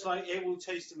what it looks like, it will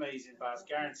taste amazing, Baz,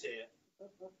 guarantee it.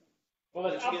 Well,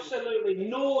 there's Don't you get- absolutely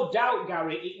no doubt,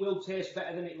 Gary, it will taste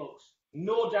better than it looks.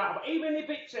 No doubt. But even if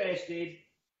it tasted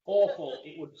awful,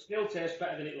 it would still taste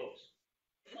better than it looks.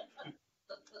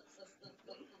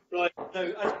 Right,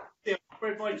 so I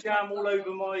spread my jam all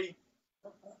over my...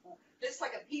 It's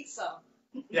like a pizza.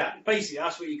 Yeah, basically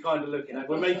that's what you're kind of looking at.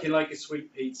 We're making like a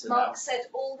sweet pizza now. Mark said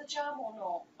all the jam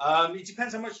or not? It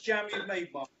depends how much jam you've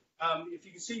made, Mark. If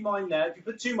you can see mine there, if you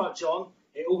put too much on,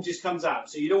 it all just comes out.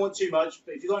 So you don't want too much,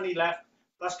 but if you've got any left,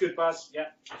 that's good, Baz. Yeah.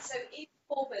 So Ian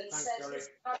Corbin Thanks, said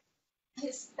Gary.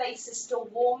 his base is still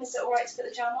warm. Is it all right to put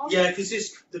the jam on? Yeah, because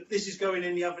this is going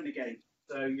in the oven again,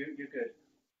 so you're good.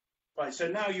 Right, so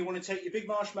now you want to take your big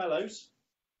marshmallows,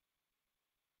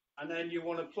 and then you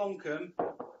want to plonk them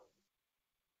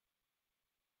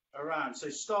around. So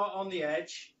start on the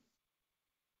edge,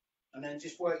 and then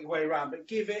just work your way around. But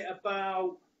give it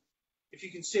about, if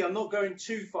you can see, I'm not going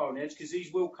too far on the edge because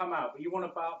these will come out, but you want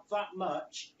about that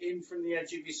much in from the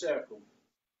edge of your circle.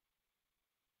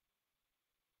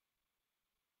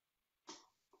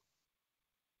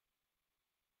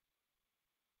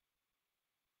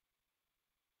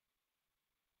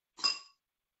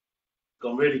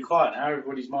 Gone really quiet now.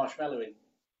 Everybody's marshmallowing.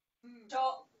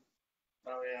 Stop.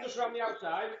 Oh yeah. Just around the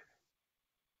outside.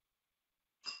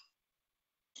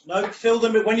 No, fill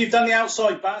them when you've done the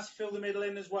outside, Baz. Fill the middle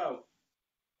in as well.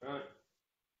 Right.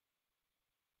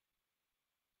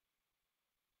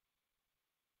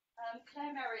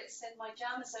 Claire Merritt said my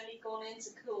jam has only gone in to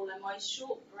cool and my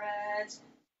shortbread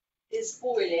is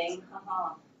boiling.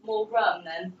 More rum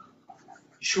then.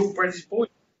 Shortbread is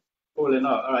boiling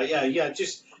up. All right, yeah.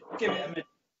 Just give it a minute.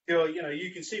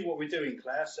 You can see what we're doing,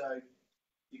 Claire. So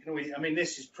you can always. I mean,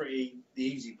 this is pretty the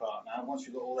easy part now. Once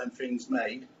we've got all them things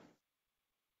made.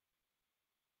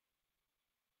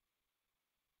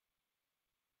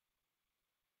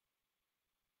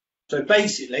 So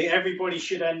basically, everybody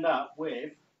should end up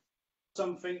with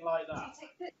something like that.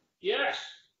 Yes,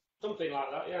 something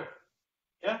like that, yeah.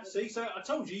 Yeah, see, so I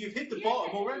told you, you've hit the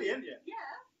bottom already, haven't you? Yeah.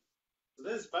 So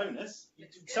there's a bonus.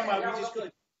 Somehow we just got...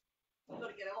 Got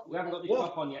to get it off. We haven't got the What?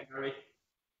 top on yet, Harry.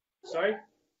 Sorry?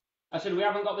 I said we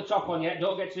haven't got the top on yet.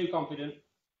 Don't get too confident.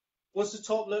 What's the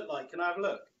top look like? Can I have a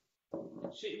look?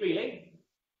 See, really?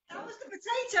 That was the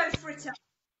potato fritter.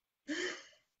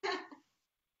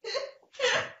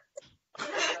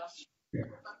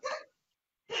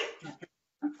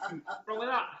 What's wrong with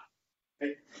that?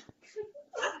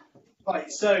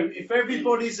 Right, so if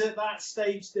everybody's at that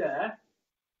stage there,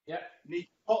 Yep. you need to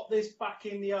pop this back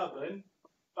in the oven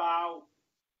about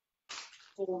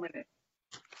 4 minutes.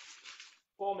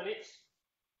 4 minutes.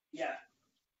 Yeah.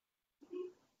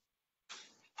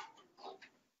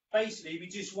 Basically, we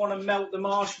just want to melt the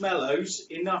marshmallows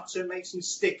enough to make them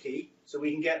sticky so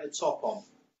we can get the top on.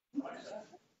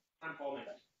 And 4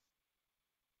 minutes.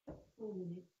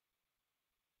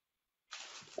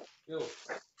 Cool.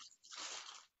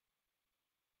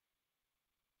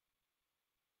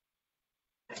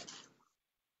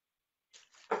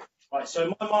 Right,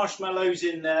 so my marshmallows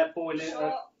in there, boiling,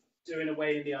 doing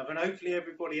away in the oven. Hopefully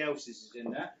everybody else's is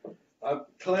in there.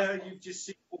 Claire, you've just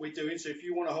seen what we're doing, so if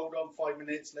you want to hold on 5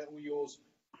 minutes, let all yours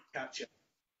catch up.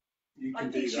 You can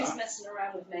I think do she's that. messing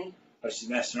around with me. Oh, she's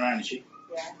messing around, is she?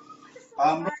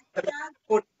 Yeah.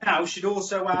 Now should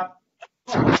also have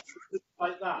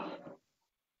like that.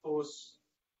 Of course,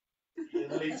 the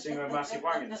lead singer of Massive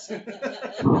Wagons.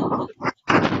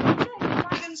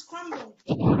 Wagons crumble.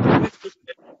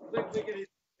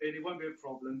 It won't be a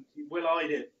problem. We'll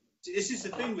hide it. This is the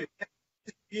thing with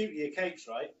the beauty of cakes,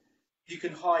 right? You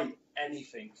can hide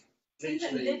anything. Even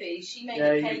Literally. Libby, she made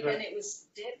Yeah, a you cake put- and it was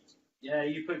dipped. Yeah,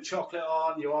 you put chocolate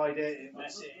on, you hide it,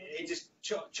 it just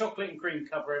chocolate and cream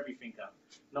cover everything up.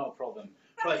 Not a problem.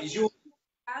 Right, is your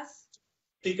As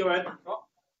go ahead.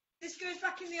 this goes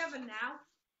back in the oven now.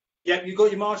 Yep, you've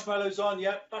got your marshmallows on.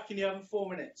 Yep, back in the oven 4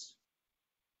 minutes.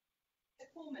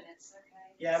 4 minutes,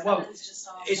 okay. Yeah, well, Seven's just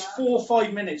after. it's 4 or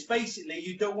 5 minutes. Basically,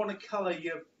 you don't want to colour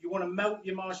you want to melt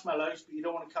your marshmallows, but you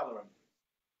don't want to colour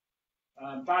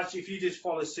them. Baz, if you just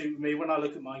follow suit with me when I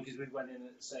look at mine, because we went in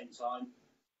at the same time.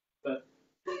 But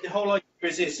the whole idea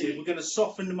is this: we're going to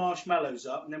soften the marshmallows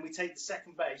up, and then we take the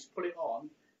second base, put it on,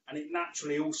 and it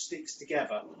naturally all sticks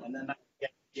together, and then that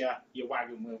gets your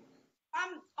wagon wheel. I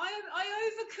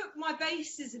overcook my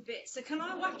bases a bit, so can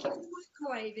I whack it in the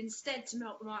microwave instead to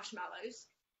melt the marshmallows?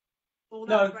 Or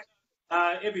No.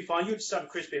 that It'll be fine. You'll just have a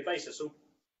crispier base, that's all.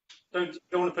 Don't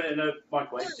want to put it in a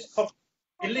microwave. Just pop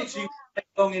it literally take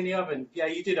long in the oven. Yeah,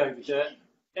 you did overdo it.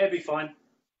 It'll be fine.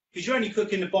 Because you're only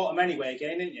cooking the bottom anyway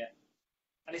again, aren't you?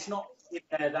 And it's not in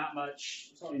there that much.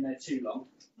 It's not in there too long.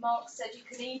 Mark said you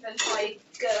can even hide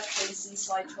gherkins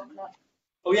inside chocolate.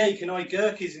 Oh yeah, you can hide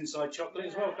gherkins inside chocolate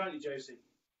as well, can't you, Josie?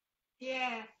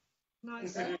 Yeah,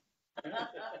 nice. That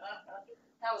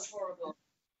was horrible.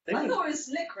 They I were, thought it was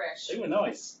licorice. they were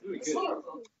nice. They were It's good.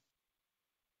 horrible.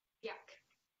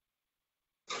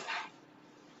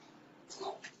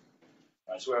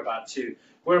 Right, so we're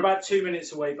about 2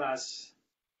 minutes away, Baz.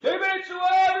 2 minutes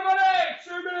away, everybody!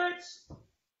 2 minutes!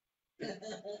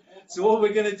 So what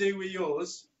we're going to do with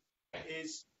yours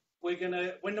is when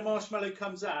the marshmallow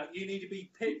comes out, you need to be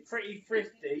pretty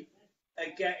thrifty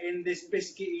at getting this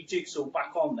biscuity jigsaw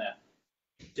back on there.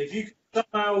 So if you can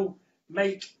somehow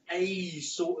make a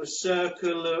sort of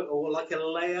circle or like a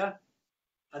layer,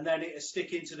 and then it'll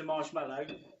stick into the marshmallow.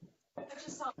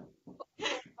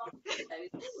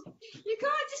 You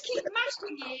can't just keep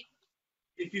mashing it.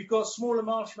 If you've got smaller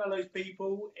marshmallows,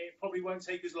 people, it probably won't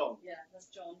take as long. Yeah, that's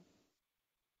John.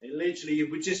 It literally,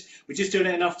 we're just doing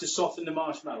it enough to soften the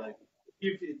marshmallow.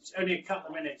 It's only a couple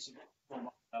of minutes.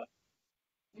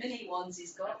 Mini ones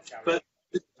he's got. But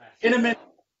in a minute,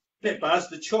 Baz,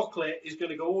 the chocolate is going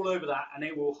to go all over that, and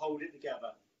it will hold it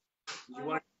together. You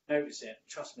won't notice it.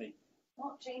 Trust me.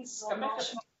 What James on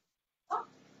marshmallow?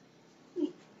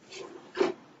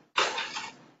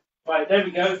 Right, there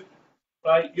we go.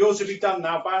 Right, yours will be done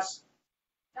now, Baz.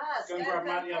 Baz, Go and grab him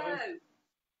out of the oven.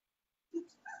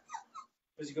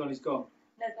 Where's he gone? He's gone.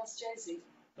 No, that's Josie.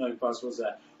 No, Baz was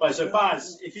there. Right, so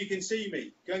Baz, if you can see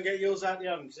me, go and get yours out of the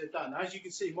oven because they're done. As you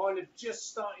can see, mine have just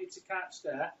started to catch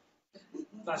there.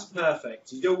 That's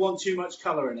perfect. You don't want too much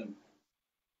colour in them.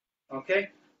 Okay?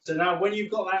 So now when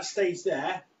you've got that stage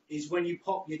there, is when you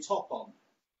pop your top on.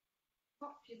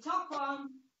 Pop your top on.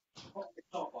 Pop your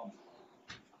top on.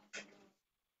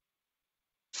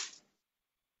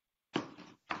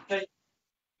 Okay,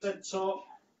 the top.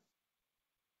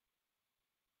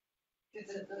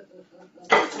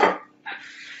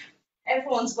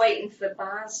 Everyone's waiting for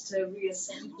Baz to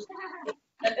reassemble.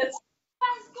 Baz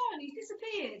gone. He's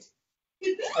disappeared.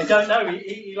 I don't know.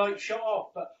 He like shot off,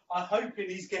 but I'm hoping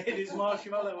he's getting his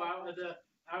marshmallow out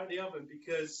of the oven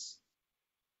because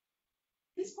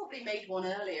He's probably made one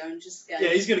earlier and just go. yeah,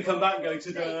 he's going to come back and go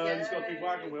to There you he's got a big go.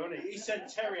 wagon wheel, hasn't he? He sent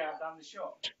Terry out down the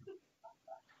shop.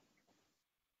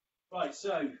 Right,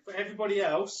 so for everybody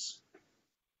else,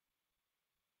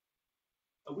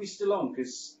 are we still on?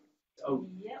 Because Yep,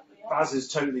 we are. Baz is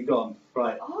totally gone.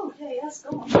 Right, Oh, okay, that's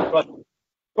gone. right.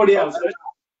 Everybody else, let's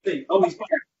see. Oh, he's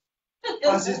back.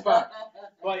 Baz is back.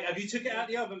 Right, have you took it out of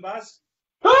the oven, Baz?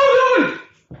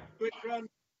 Quick run.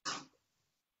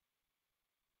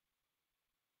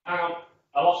 Hang on,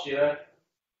 I lost you there.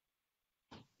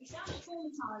 He sounds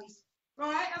traumatised.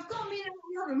 Right, I've got me in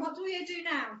the oven. What do we do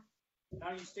now?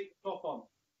 Now you stick the top on.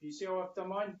 You see how I've done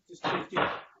mine? Just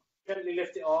gently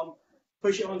lift it on,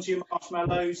 push it onto your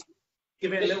marshmallows,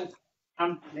 give it a little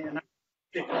and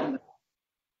stick it on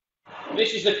there.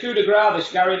 This is the coup de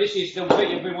grace, Gary. This is the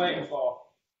bit you've been waiting for.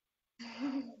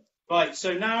 Right,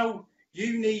 so now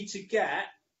you need to get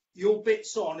your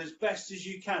bits on as best as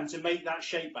you can to make that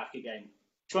shape back again.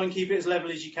 Try and keep it as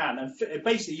level as you can. And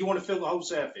basically, you want to fill the whole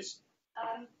surface.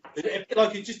 A bit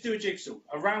like you just do a jigsaw,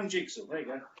 a round jigsaw. There you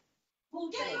go.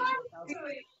 The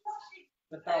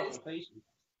 1,000 pieces.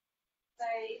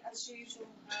 Say, as usual,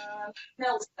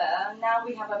 melt there. Now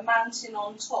we have a mountain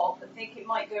on top. I think it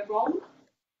might go wrong.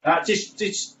 Just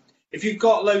if you've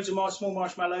got loads of small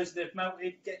marshmallows, they've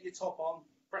melted, get your top on,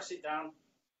 press it down.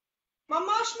 My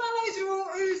marshmallows are all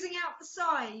oozing out the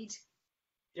side.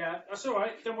 Yeah, that's all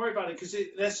right. Don't worry about it because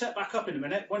they're set back up in a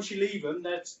minute. Once you leave them,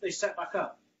 they set back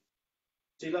up.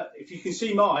 See, look, if you can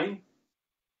see mine.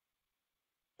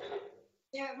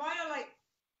 Yeah, mine are like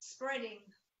spreading.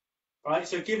 Right,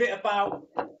 so give it about,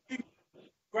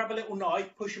 grab a little knife,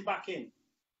 push them back in.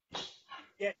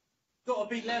 Yeah, got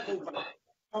to be level, but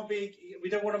can't be, we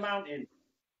don't want a mountain.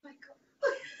 Oh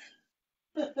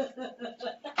my God.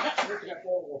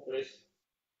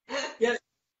 Yeah,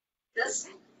 That's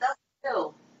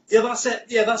hill. yeah, that's it.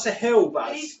 Yeah, that's a hill,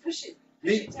 Baz. You need to push it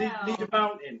Need down. a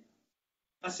mountain.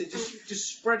 That's it.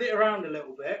 Just spread it around a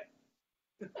little bit.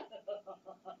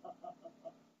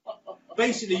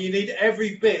 Basically, you need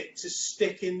every bit to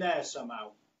stick in there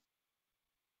somehow.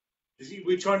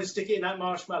 We're trying to stick it in that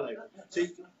marshmallow. So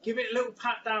give it a little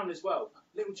pat down as well.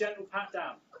 Little gentle pat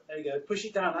down. There you go. Push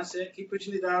it down. That's it. Keep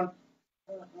pushing it down.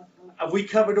 Have we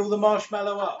covered all the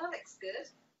marshmallow up? That looks good.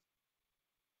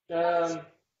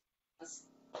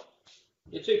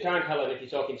 You're too kind, Helen, if you're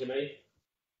talking to me.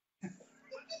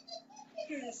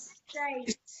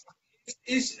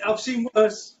 I've seen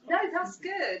worse. No, that's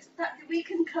good. We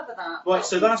can cover that. Right,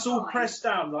 so that's all fine. pressed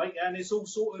down, right, and it's all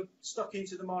sort of stuck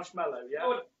into the marshmallow,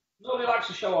 yeah? Nobody likes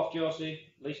to show off, Josie,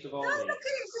 least of all No, me. look at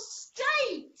it, it's a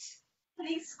state. Can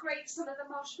he scrape some of the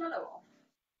marshmallow off?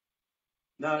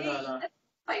 No.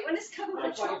 Wait, when it's covered with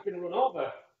That's why you chocolate. can run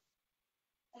over.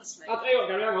 Honestly, I'll tell you what,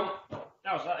 Gary, hang on.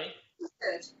 That was that, eh? good.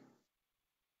 Let's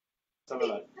have a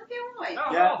look. That'll be alright.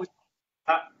 Oh, Yeah.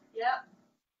 Yeah.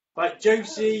 Right,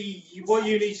 Josie, what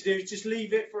you need to do is just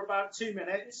leave it for about 2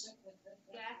 minutes,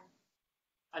 Yeah.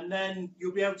 and then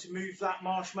you'll be able to move that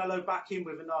marshmallow back in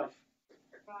with a knife.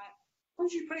 Right. What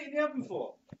did you put it in the oven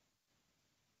for?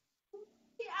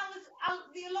 Yeah, I was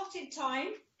the allotted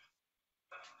time.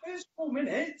 It was 4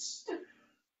 minutes.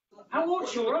 How What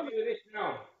hot's do you your want oven? to do with this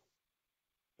now?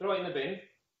 Throw it in the bin.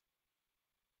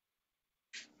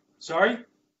 Sorry?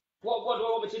 What do I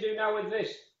want me to do now with this?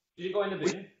 Does it go in the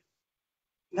bin?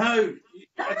 No. No,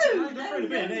 Don't no, throw it in the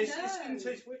bin. no, It's no. going to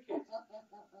taste wicked.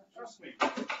 Trust me.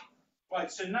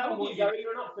 Right, so now How what you, you... Gary?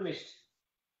 You're an optimist.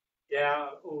 Yeah,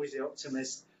 always the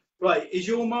optimist. Right, is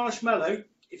your marshmallow,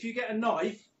 if you get a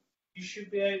knife, you should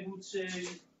be able to...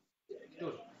 Should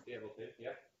be able to, yeah.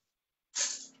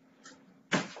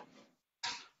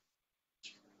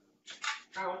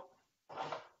 Ow.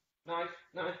 Knife,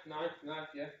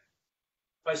 yeah.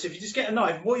 Right, so if you just get a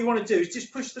knife, what you want to do is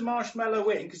just push the marshmallow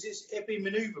in, because it'll be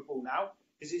manoeuvrable now,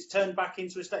 because it's turned back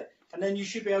into a state. And then you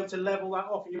should be able to level that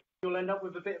off, and you'll end up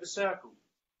with a bit of a circle.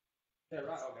 Yeah,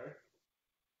 right, Gary.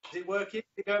 Is it working? Is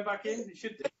it going back in? It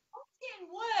should do. It's getting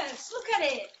worse. Look at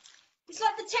it. It's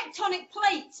like the tectonic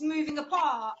plates moving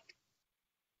apart.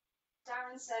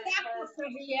 Darren said The Africa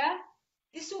here.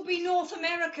 This will be North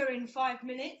America in 5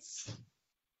 minutes.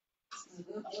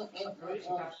 It's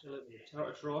absolutely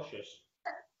atrocious.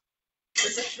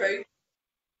 Is it true?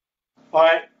 All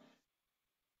right.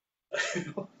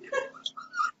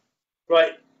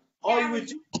 Right. I would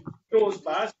do yours,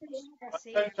 Baz.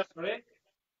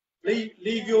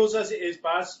 Leave yours as it is,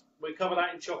 Baz. We'll cover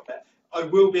that in chocolate. I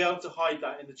will be able to hide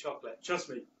that in the chocolate. Trust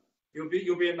me. You'll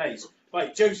be amazed.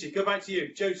 Right, Josie, go back to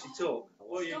you. Josie, talk.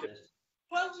 What are you doing?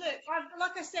 Well, look,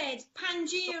 like I said,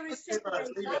 Pangea is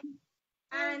separated,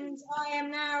 and I am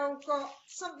now got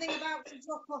something about to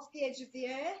drop off the edge of the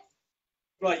earth.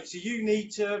 Right, so you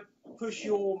need to push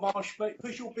your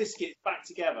biscuits back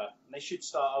together, and they should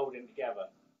start holding together.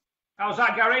 How's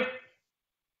that, Gary?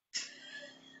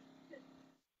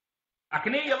 I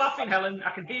can hear you laughing, Helen.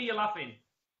 I can hear you laughing.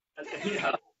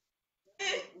 Yeah.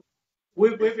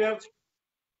 We'll be able to.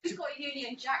 We've got a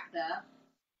Union Jack there.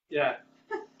 Yeah.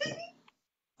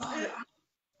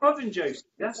 Oven, Josie.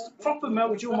 That's proper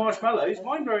melt your marshmallows.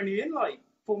 Mine were only in like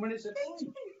 4 minutes at a time. Mine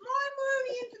were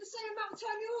only in for the same amount of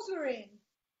time yours were in.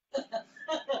 I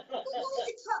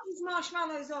need to cut these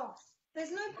marshmallows off.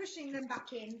 There's no pushing them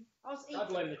back in. I was I eating.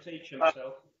 blame the teacher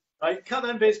myself. Right, cut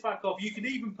them bits back off. You can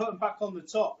even put them back on the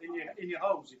top in your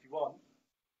holes if you want.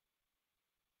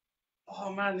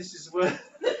 Oh man, this is worth.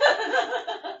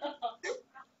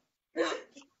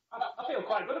 I feel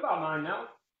quite good about mine now.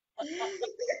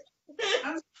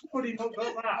 How's somebody not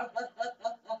got that?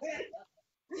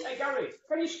 Hey Gary,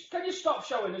 can you stop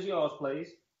showing us yours, please?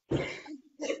 If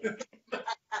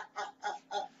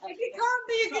you can't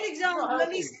be a good example, at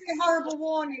least be a horrible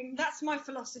warning. That's my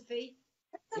philosophy.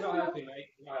 You're not helping, mate.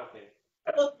 You're not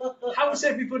helping. How's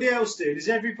everybody else doing? Is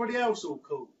everybody else all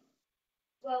cool?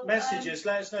 Well, Message us,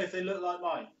 let us know if they look like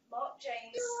mine. Mark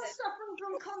James You're said suffering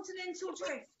from continental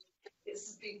drift.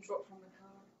 it's been dropped from the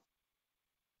car.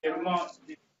 Yeah, Mark,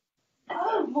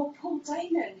 Oh, well, Paul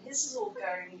Damon, his is all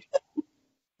going.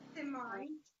 In mine.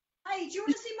 Hey, do you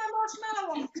want to see my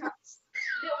marshmallow offcuts?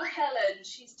 Little Helen,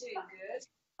 she's doing good.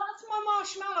 That's my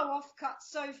marshmallow offcuts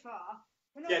so far.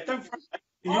 We're not yeah, don't throw that.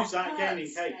 You use that again in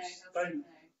case. No, Don't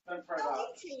throw Don't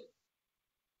that. eat it.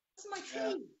 That's my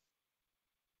tea.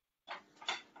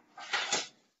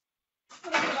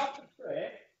 Put it off the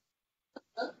tray.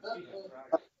 Jesus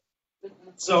Christ.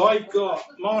 So I've got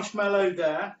marshmallow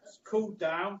there, it's cooled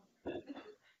down, and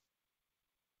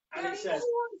Gary, it says, no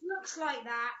one looks like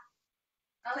that.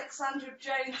 Alexandra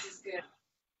Jones is good.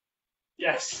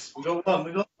 yes, we've got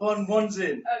one's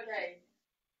in. Okay.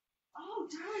 Oh,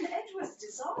 Darren Edwards,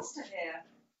 disaster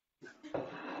here.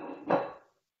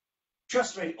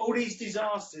 Trust me, all these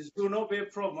disasters will not be a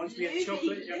problem once we get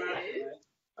chocolate in your mouth.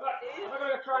 Am I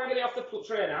going to try and get it off the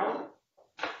tray now?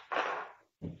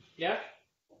 Yeah?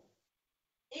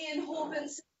 Ian Horgan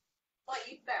said like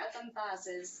you better than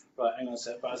Baz's. Right, hang on a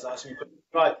sec, Baz, ask me a question.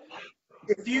 Right,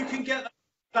 if you can get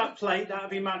that plate, that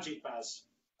would be magic, Baz.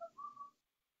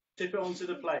 Tip it onto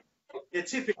the plate. Yeah,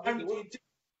 tip it.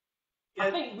 I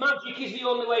think magic is the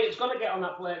only way it's going to get on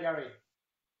that plate, Gary.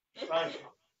 Right.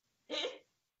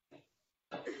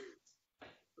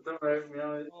 Don't know, you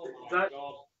know, Oh my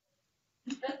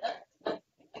God.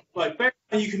 right, bear in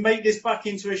mind you can make this back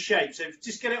into a shape. So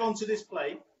just get it onto this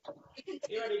plate.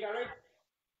 You ready, Gary?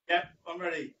 Yep, I'm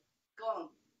ready. Go on.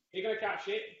 You're going to catch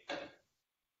it.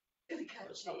 Gonna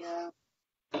catch it, yeah.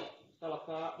 Fell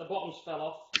apart. The bottoms fell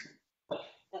off.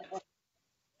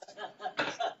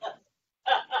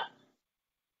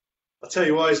 tell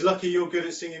you what, it's lucky you're good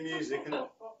at singing music. And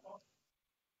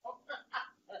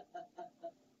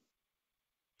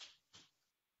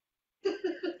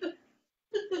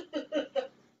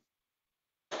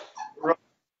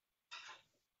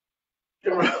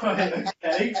right,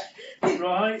 okay.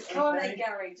 Right, Come on okay. then,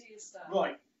 Gary, do your stuff.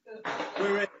 Right,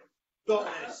 we're in. Got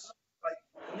this.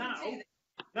 Right,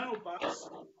 now, Baz,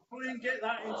 try and get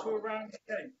that into a round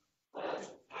shape.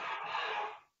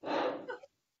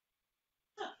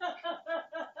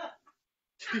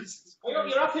 Jesus I hope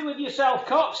you're happy with yourself,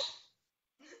 Cox.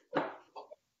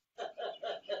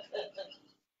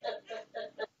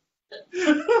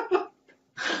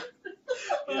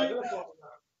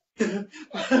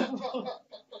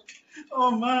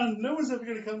 Oh man, no one's ever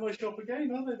going to come to my shop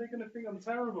again, are they? They're going to think I'm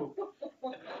terrible.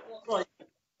 Right,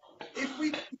 if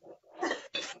we.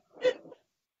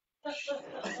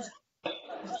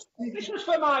 This was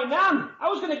for my nan. I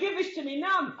was going to give this to me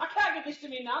nan. I can't give this to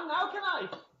me nan now, can I?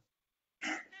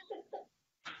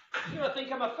 You're going to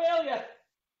think I'm a failure.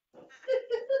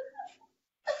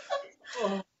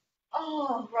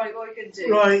 Oh, right, what are you going to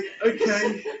do? Right,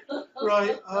 okay.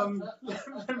 Right,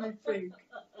 let me think.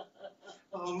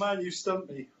 Oh man, you stumped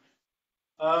me.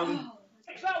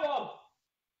 Fix that one.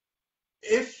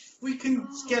 If we can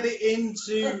get it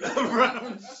into a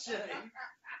round shape,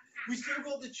 we still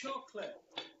got the chocolate.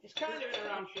 It's kind of in a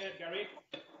round shape, Gary.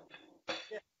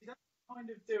 Yeah, that's kind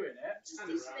of doing it.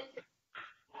 Kind of round.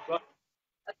 Right,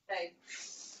 Okay.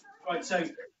 right, so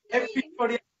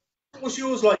everybody, what's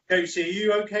yours like, Josie? Are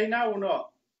you okay now or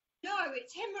not? No,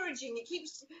 it's hemorrhaging.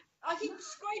 I keep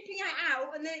scraping it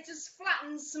out, and then it just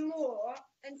flattens some more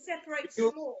and separates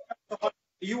some more.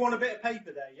 You want a bit of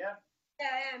paper there, yeah?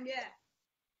 Yeah, I am. Yeah.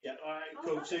 Yeah, all right,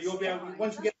 cool. So you'll be able,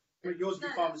 once we get yours will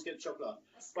be fine, let's get the chocolate on.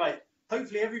 Right,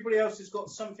 hopefully everybody else has got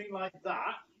something like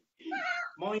that.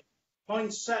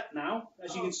 Mine's set now.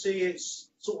 As you can see,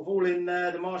 it's sort of all in there,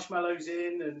 the marshmallows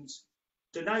in, and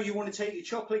so now you want to take the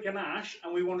chocolate ganache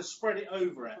and we want to spread it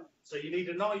over it. So you need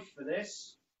a knife for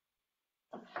this.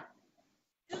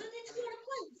 Doesn't it need to be on a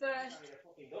plate first?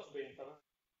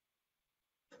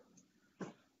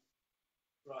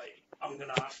 Right, I'm going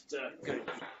to have to go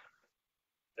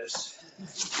this.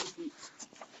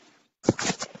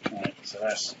 Right, so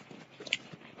that's...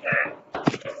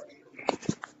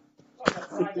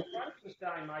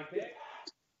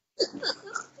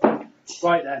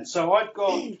 Right then, so I've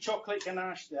got chocolate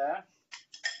ganache there.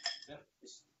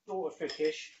 It's sort of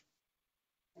thickish.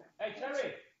 Hey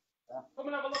Terry, come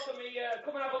and have a look at me.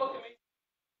 Come and have a look at me.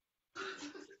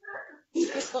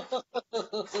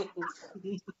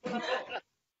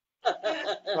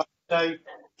 Right, so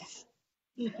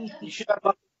you should have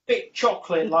like thick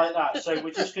chocolate like that. So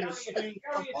we're just going to spoon.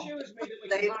 Gary assures me that we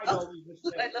can hide all these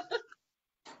mistakes.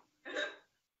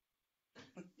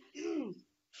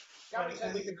 Gary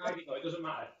said we can hide it though, it doesn't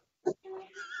matter.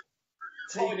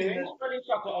 Spreading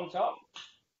chocolate on top.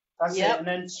 That's it, and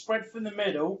then spread from the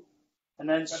middle, and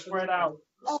then spread out.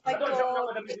 Oh my God.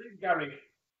 Gary.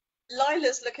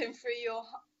 Lila's looking through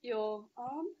your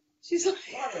arm. She's like...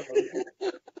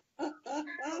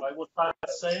 Right, what's that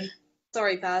saying?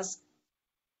 Sorry, Baz.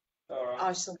 All right.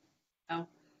 I saw. Oh.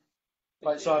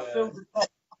 Right, so I filled the top.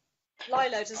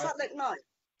 Lila, does that look nice?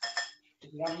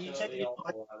 You take it.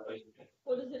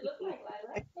 What does it look like,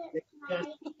 Lila?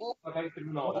 Okay,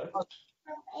 good order.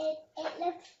 It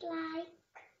looks like...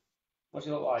 What's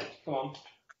it look like? Come on.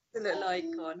 Does it look like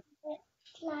one?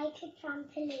 It's like a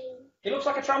trampoline. It looks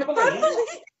like a trampoline.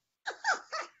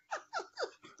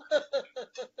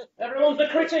 Everyone's a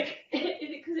critic. Is it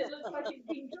because it looks like it's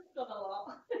been jumped on a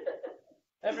lot?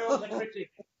 Everyone's a critic.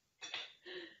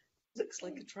 Looks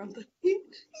like a trampoline.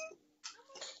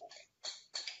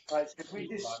 Right, so if we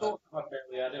just sort, I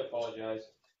do apologise.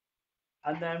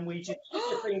 and then we just Put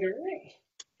your finger in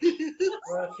it.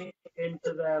 work it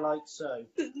into there like so.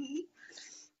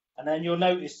 And then you'll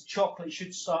notice the chocolate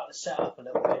should start to set up a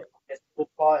little bit. It's more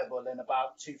viable in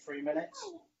about 2-3 minutes.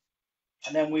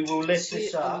 And then we will lift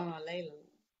this up. Oh, Layla.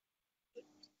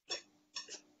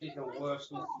 This is the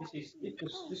worst.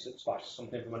 This looks like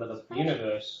something from another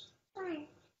universe. Try it.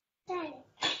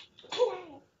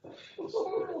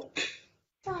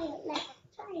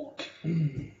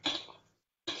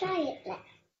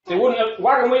 They wouldn't have,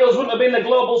 wagon wheels wouldn't have been the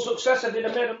global success if they'd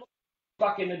have made them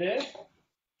back in the day.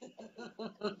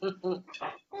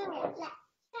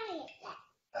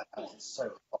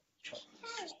 So hot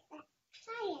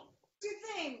What do you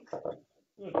think?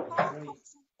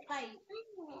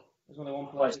 There's only one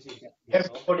place.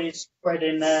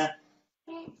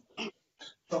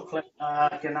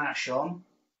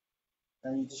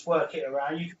 and you just work it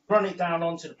around. You can run it down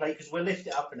onto the plate because we'll lift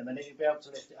it up in a minute. You'll be able to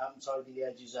lift it up and tidy the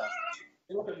edges up.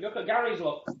 Look at Gary's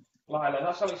look, Lila.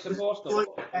 That's how it's supposed to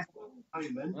look.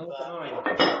 Moment, Look but at mine.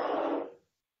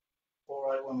 all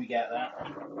right when we get there.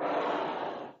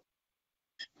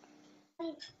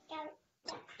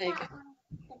 There you go.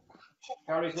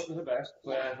 Gary's looking the best.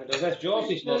 There's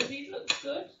Josie's look. Rosie's looks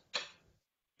good.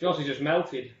 Josie's just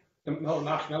melted. The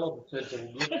marshmallow to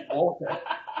water.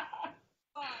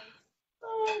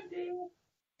 Oh dear.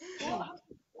 What?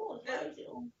 Why is it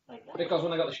all like that? Because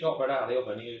when I got the shortbread out of the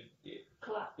oven,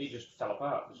 Collapse. he just fell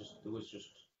apart. There was just.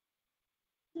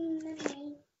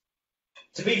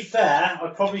 To be fair, I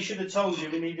probably should have told you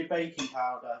we needed baking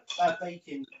powder,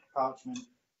 baking parchment.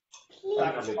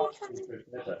 That Please, was can it.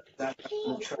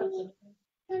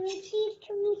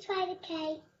 we try the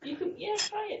cake? You can,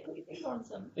 try it. Put your finger on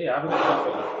some. Yeah, have a bit of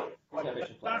chocolate. Yeah, a bit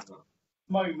of chocolate.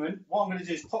 Moment, what I'm going to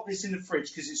do is pop this in the fridge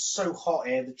because it's so hot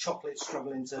here. The chocolate's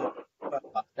struggling to. I'll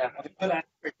put that in the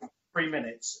fridge for 3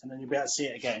 minutes, and then you'll be able to see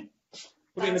it again.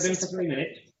 Put it in the bin for 3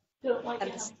 minutes. Don't like your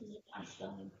hands in the cast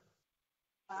iron.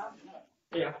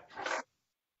 Yeah.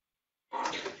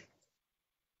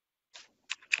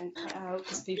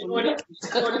 Because people. Put it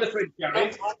in the fridge,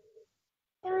 Gary.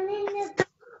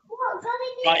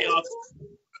 Right,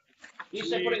 You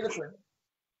said put it in the fridge.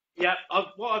 yeah,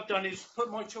 what I've done is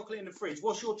put my chocolate in the fridge.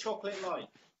 What's your chocolate like?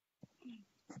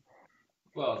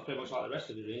 Well, it's pretty much like the rest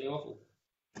of it, really awful.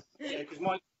 Yeah, because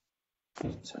my.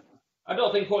 I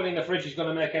don't think putting it in the fridge is going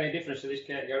to make any difference to this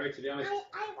cake, Gary. To be honest,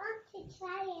 I want to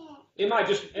try it. it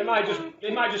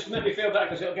might just make me feel better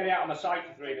because it'll get it out on my side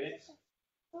for 3 minutes.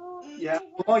 Yeah,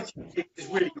 my chocolate is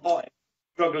really hot.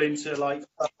 Struggling to like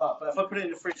puff up, but if I put it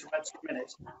in the fridge for about 2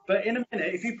 minutes, but in a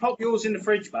minute, if you pop yours in the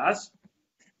fridge, Baz,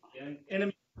 in a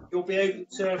minute you'll be able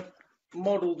to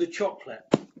model the chocolate.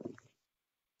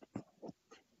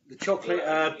 The chocolate,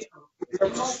 you'll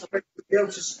be able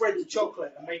to spread the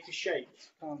chocolate and make a shape.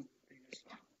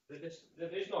 There's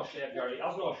no shape, Gary. It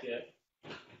has no shape.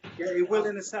 Yeah, it will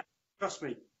in a second. Trust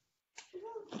me.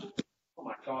 Oh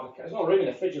my God! There's no room in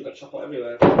the fridge. You've got chocolate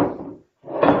everywhere.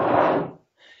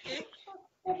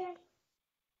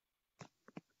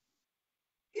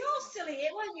 You'll still eat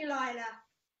it, won't you, Lila?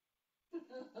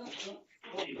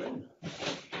 What are you doing?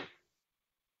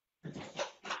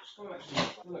 Just go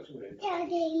next to me.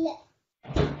 Jodie, look.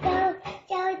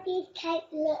 Jodie's cake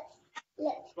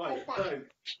looks Right, like so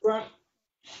grab.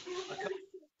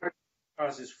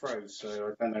 Ours is froze, so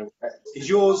I don't know. Is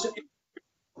yours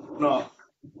not?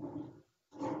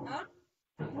 Huh?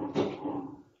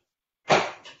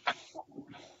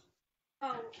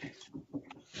 Oh.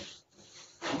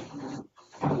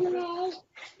 Mummy, want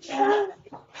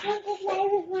to play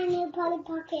with my new Polly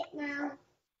Pocket now?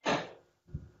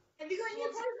 Have you got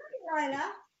your Polly Pocket, Lila?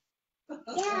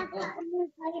 Yeah, I've got a new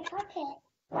Polly Pocket.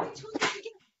 Which one did you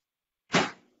get?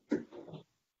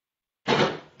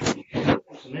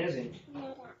 It's amazing.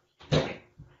 That one.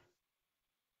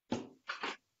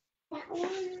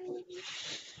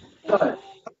 So,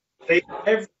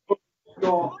 everybody's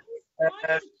got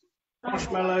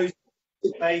marshmallows,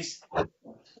 base,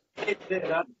 hit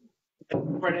it up,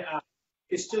 and spread it out.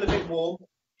 It's still a bit warm.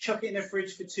 Chuck it in the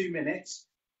fridge for 2 minutes.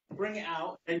 Bring it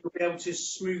out, and you'll be able to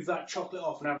smooth that chocolate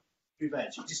off and have a smooth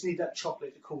edge. You just need that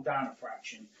chocolate to cool down a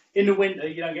fraction. In the winter,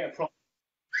 you don't get a problem,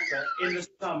 but in the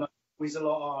summer, it's a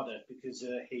lot harder because of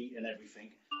heat and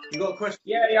everything. You got a question?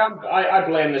 Yeah. I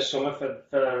blame this summer for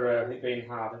it being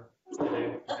harder to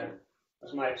do. Yeah.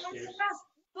 That's my excuse.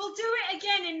 We'll do it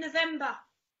again in November.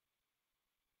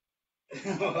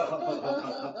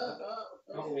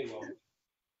 Not we won't.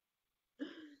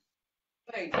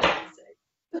 Very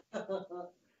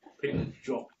Pin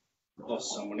drop,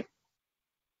 lost someone.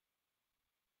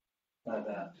 Like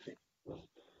that.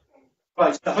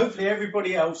 Right, so hopefully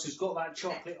everybody else has got that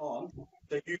chocolate on,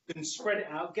 so you can spread it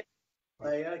out, get the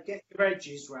layer, get your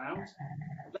edges round,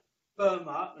 let it firm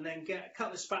up, and then get a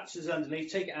couple of spatulas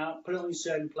underneath, take it out, put it on your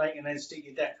serving plate, and then stick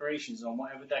your decorations on,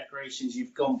 whatever decorations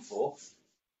you've gone for.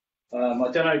 I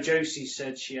don't know, Josie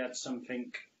said she had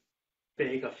something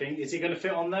big, I think. Is it going to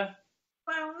fit on there?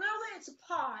 Well, now that it's a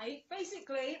pie,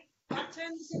 basically, I've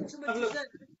turned this into a Have a look. dessert,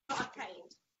 not a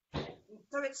cake.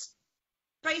 So it's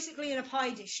basically in a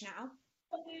pie dish now.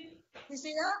 You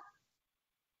see that?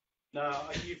 No,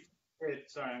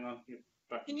 sorry, hang on. You're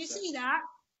back Can a you sec. see that?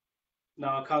 No,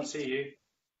 I can't see you.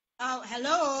 Oh,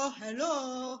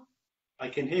 hello. I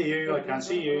can hear you, I can't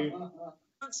see you.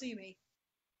 Can't see me.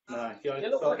 No, It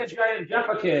looks like a giant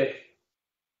Jaffa cake.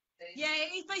 Yeah,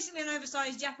 it's basically an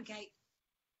oversized Jaffa cake.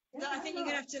 That I think you're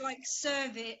gonna have to like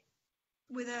serve it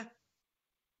with a.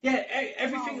 Yeah,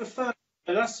 everything the first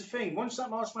But that's the thing. Once that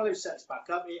marshmallow sets back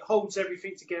up, it holds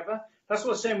everything together. That's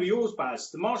what I'm saying with yours,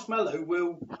 Baz. The marshmallow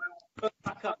will put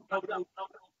back up.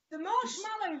 The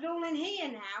marshmallow's all in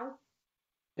here now.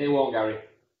 It won't, Gary.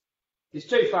 It's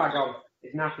too far gone.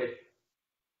 It's knackered.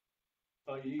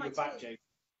 Oh, you're back, Jake.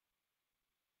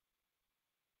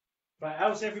 Right,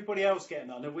 how's everybody else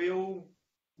getting on? Are we all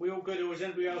good, or has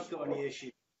anybody else got any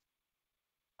issues?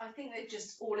 I think they've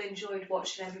just all enjoyed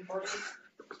watching everybody.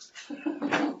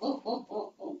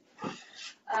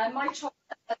 My chocolate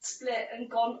had split and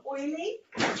gone oily.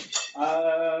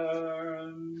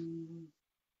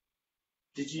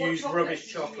 Did you What use chocolate rubbish did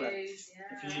you chocolate? use?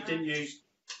 If Yeah. you didn't use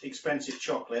expensive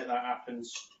chocolate, that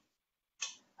happens.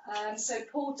 So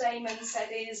Paul Damon said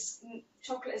his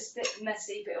chocolate is a bit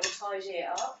messy, but it'll tidy it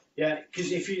up. Yeah,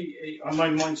 because if you, I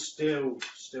mean, mine's still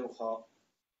hot.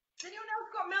 Has anyone else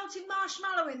got melted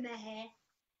marshmallow in their hair?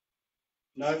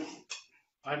 No,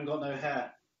 I haven't got no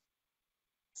hair.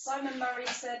 Simon Murray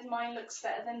said mine looks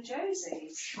better than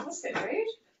Josie's. That's a bit rude.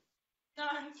 No,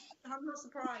 I'm not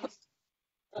surprised.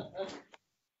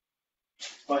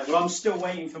 Right, well, I'm still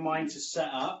waiting for mine to set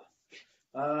up.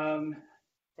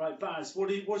 Right, Baz,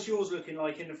 what's yours looking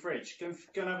like in the fridge? Go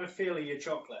and have a feel of your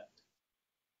chocolate.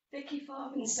 Vicky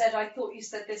Farman said, I thought you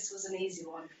said this was an easy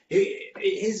one. It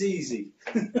is easy.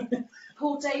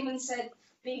 Paul Damon said,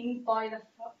 being by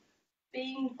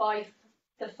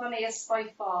the funniest by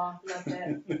far. Loved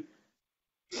it.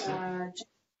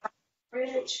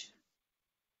 Fridge.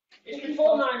 It's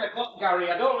before 9 o'clock,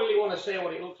 Gary. I don't really want to say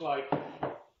what it looks like.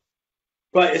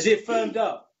 Right, is it firmed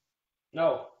up?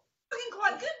 No. Looking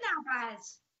quite good now,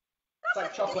 Baz. It's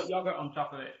like chocolate yogurt on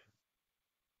top of it.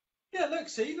 Yeah, look,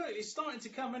 it's starting to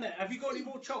come in it. Have you got any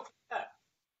more chocolate left?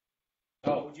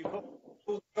 Oh. Would you put all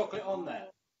the chocolate on there?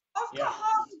 I've got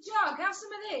half a jug. Have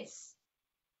some of this.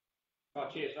 Oh,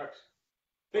 cheers, thanks.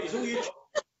 But is all your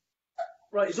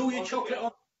right? Is all your chocolate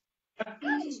on?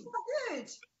 It's quite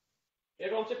good. Yeah,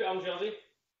 go on, tip it on, Josie.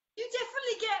 You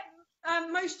definitely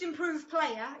get most improved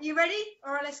player. You ready?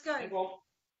 All right, let's go. Hang on.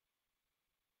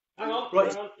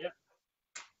 Right. Hang on. Yeah.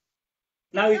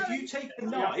 Now, if you take a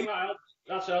knife, Yeah,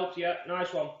 that's helped. Yeah,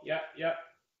 nice one. Yeah.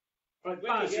 right,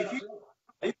 Baz, Yeah,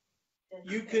 if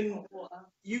you can, no,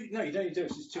 you don't do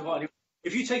it. It's too hard.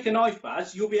 If you take a knife,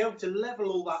 Baz, you'll be able to level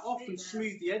all that off and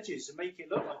smooth the edges and make it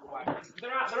look like a wagon.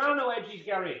 There are no edges,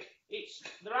 Gary.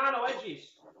 There are no edges.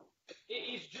 It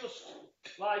is just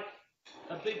like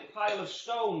a big pile of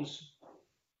stones.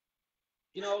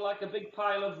 You know, like a big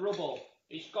pile of rubble.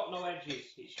 It's got no edges.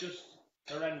 It's just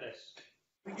horrendous.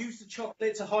 We use the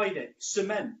chocolate to hide it.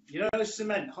 Cement. You know,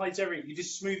 cement hides everything. You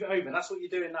just smooth it over. That's what you're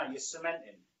doing now. You're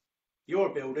cementing. You're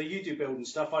a builder. You do building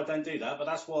stuff. I don't do that. But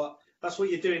that's what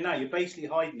you're doing now. You're basically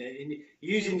hiding it. And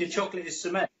you're using your chocolate as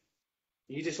cement.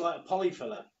 You just like a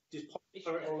polyfiller. Just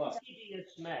polyfiller it all up.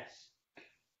 It's a mess.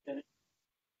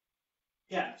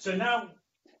 Yeah. So now,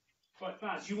 right,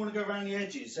 Baz, you want to go around the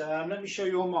edges. Let me show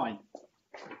you on mine.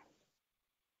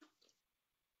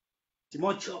 See,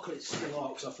 my chocolate's still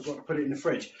hot because I forgot to put it in the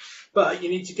fridge. But you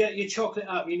need to get your chocolate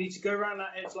up. You need to go around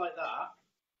that edge like that.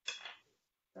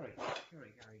 Sorry.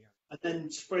 And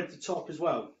then spread the top as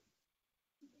well.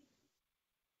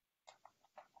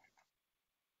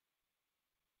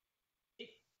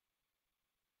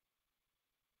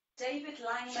 David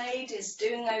Langmaid is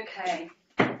doing okay.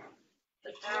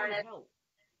 But Darren,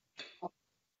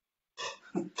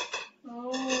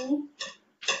 oh.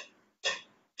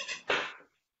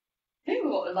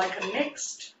 Ooh, like a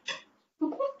mixed.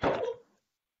 Looking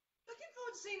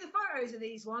forward to seeing the photos of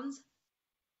these ones.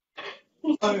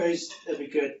 Photos, that'd be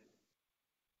good.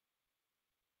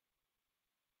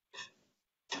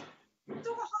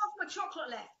 Still got half my chocolate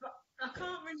left, but I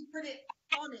can't really put it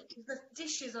on it because the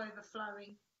dish is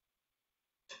overflowing.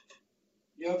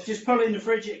 Yeah, just put it in the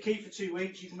fridge. It'll keep for 2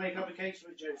 weeks. You can make other cakes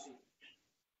with it, Josie.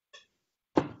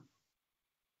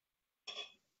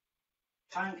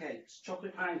 Pancakes,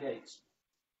 chocolate pancakes.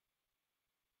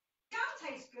 That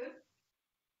tastes good.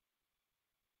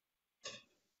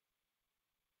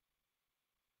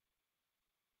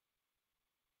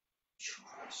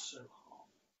 It's so hot.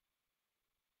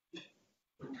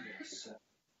 Yes.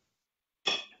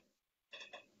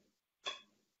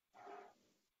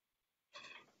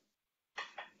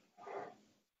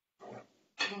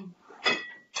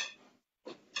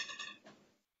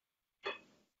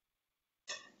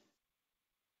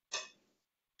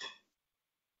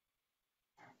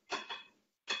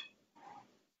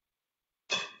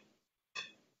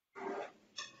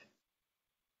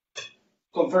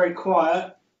 Got very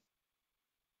quiet.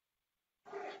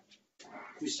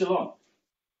 We're still on.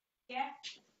 Yeah.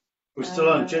 We're still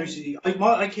on. Josie,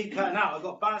 I keep cutting out. I've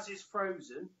got Baz's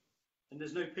frozen. And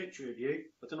there's no picture of you.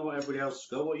 I don't know what everybody else has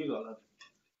got. What you got, love?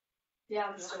 Yeah,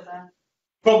 I'm still there.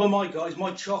 Problem, guys,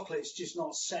 my chocolate's just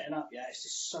not setting up yet. It's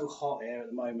just so hot here at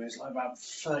the moment. It's like about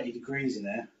 30 degrees in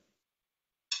there.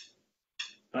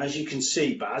 As you can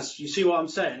see, Baz, you see what I'm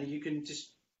saying? You can just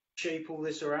shape all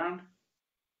this around.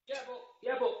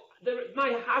 Yeah, but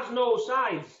mine has no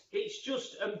sides. It's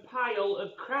just a pile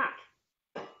of crack.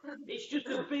 It's just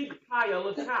a big pile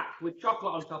of crack with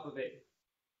chocolate on top of it.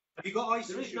 Have you got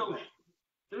icing?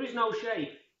 There is no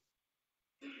shape.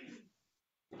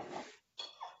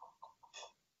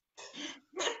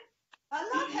 I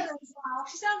love Helen's laugh.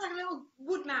 She sounds like a little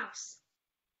wood mouse.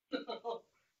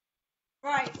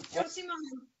 Right, go see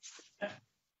mine.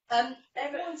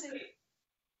 Everyone's in.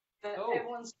 Oh.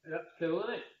 Everyone's. That's cool,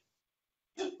 isn't it?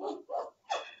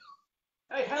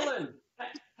 Hey, Helen.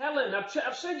 Helen,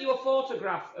 I've sent you a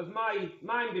photograph of mine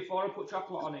before I put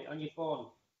chocolate on it on your phone.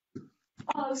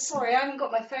 Oh, sorry, I haven't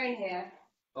got my phone here.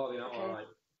 Oh, you're not all right.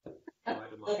 All right,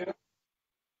 don't mind.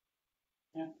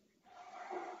 Yeah.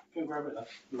 Go grab it, love.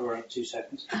 We'll around 2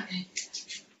 seconds. Okay.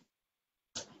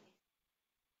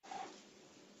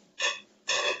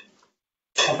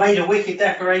 I've made a wicked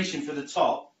decoration for the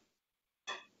top.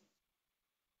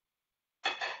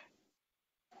 Jam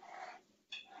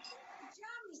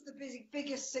is the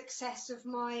biggest success of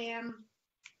my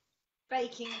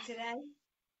baking today.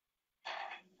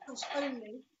 Not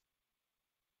only.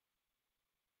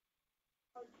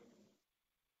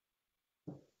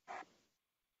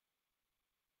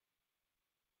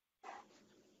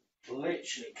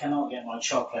 Literally cannot get my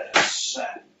chocolate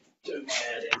set. Doing my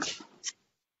head in.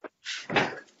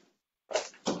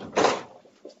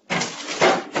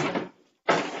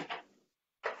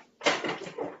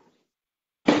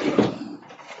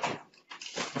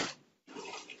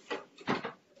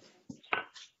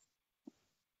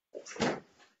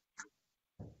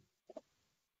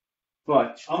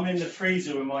 Right, I'm in the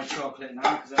freezer with my chocolate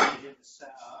now because I need it to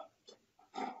set up.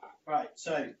 Right,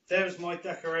 so there's my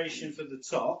decoration for the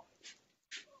top.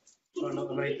 Try not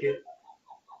to make it.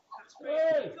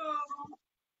 Hey!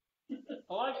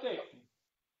 I like it.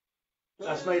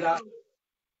 That's made out.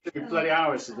 Took bloody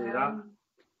hours to do that.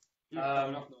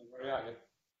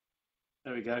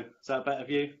 There we go. Is that a better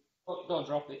view? Oh, don't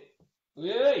drop it.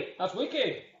 Yay! That's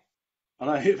wicked. I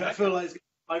know. I feel like it's.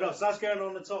 I know. So that's going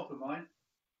on the top of mine.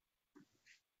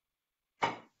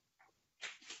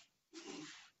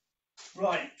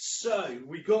 Right, so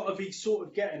we've got to be sort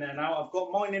of getting there now. I've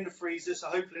got mine in the freezer, so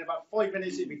hopefully in about 5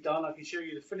 minutes it'll be done. I can show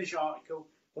you the finished article.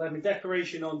 We'll have my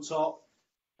decoration on top,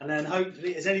 and then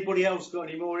hopefully, has anybody else got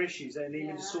any more issues they need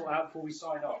me to sort out before we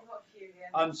sign off?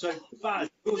 So Baz,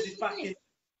 yours is back in.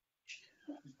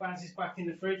 Baz is back in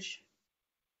the fridge.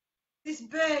 This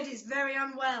bird is very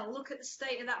unwell. Look at the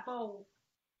state of that bowl.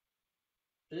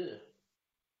 Ew.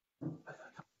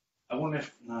 I wonder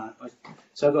if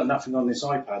so I've got nothing on this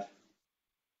iPad.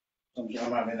 I'm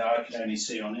having that I can only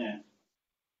see on here.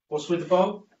 What's with the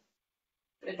bowl?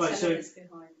 It's Right, 10 so- minutes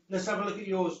behind. Let's have a look at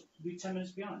yours. Be 10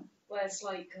 minutes behind. Well, it's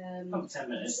like. Come 10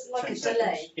 minutes. It's like 10 a seconds.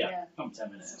 delay. Yeah, come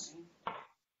 10 minutes.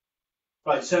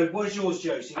 Right, so what's yours,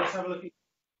 Josie? Let's have a look at.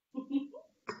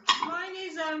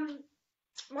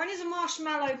 Mine is a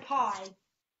marshmallow pie,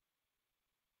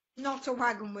 not a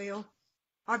wagon wheel.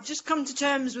 I've just come to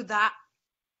terms with that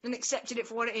and accepted it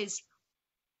for what it is.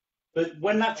 But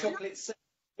when that chocolate's set,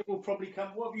 it will probably come.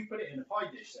 What have you put it in? A pie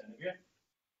dish then, have you?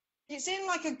 It's in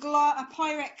like a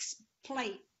Pyrex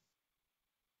plate.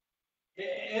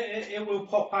 It will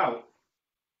pop out.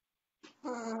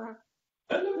 I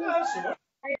That's all right.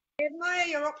 admire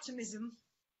your optimism.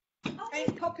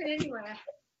 Ain't popping anywhere.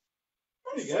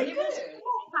 There you go. It will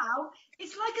pop out.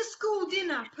 It's like a school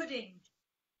dinner pudding.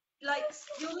 Like,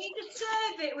 you'll need to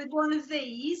serve it with one of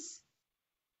these,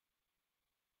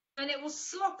 and it will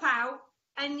slop out,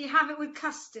 and you have it with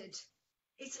custard.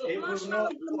 It's It will marshmallow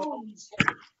not- blonde.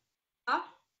 Huh?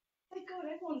 Oh my god,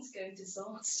 everyone's going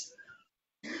disaster.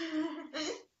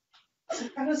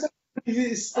 How does that?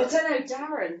 I don't know,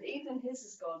 Darren, even his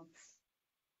is gone.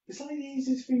 It's like the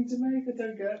easiest thing to make. I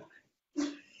don't get.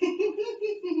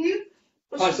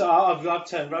 What's I've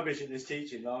turned rubbish at this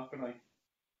teaching now, haven't I?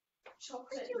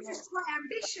 chocolate? It was just quite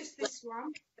ambitious, this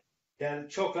one. Yeah, the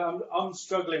chocolate. I'm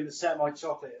struggling to set my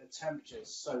chocolate at a temperature.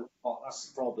 It's so hot. That's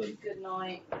the problem. Good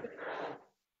night.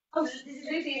 Oh,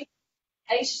 Luby,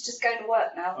 Aisha's just going to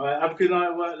work now. All right, have a good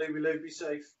night at work, Luby. Be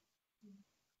safe.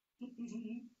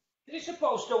 It's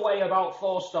supposed to weigh about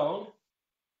 4 stone.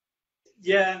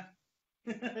 Yeah.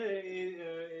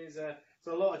 It's a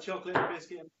lot of chocolate and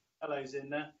biscuit and marshmallows in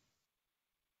there.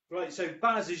 Right, so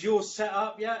Baz, is yours set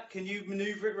up yet? Can you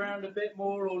manoeuvre it around a bit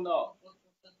more or not?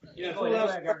 Yeah, All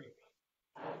else- Gary.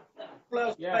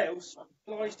 Yeah. Fails.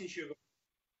 Icing sugar.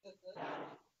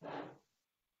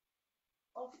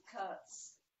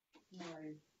 Offcuts. No.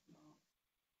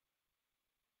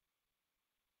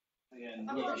 Again.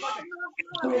 Oh, Yeah.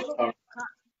 well,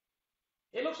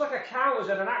 It looks like a cow has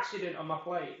had an accident on my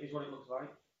plate, is what it looks like.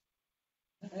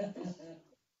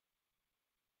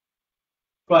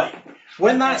 Right.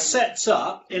 When that sets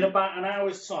up in about an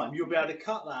hour's time, you'll be able to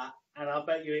cut that, and I'll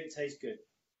bet you it tastes good.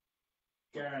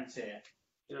 Guarantee it.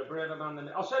 You're a braver man than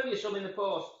me. I'll send you some in the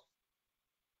post.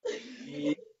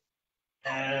 Maybe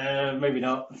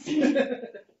not.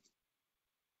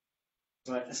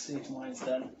 Right, let's see if mine's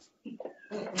done.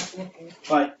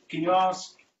 Right, can you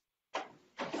ask? I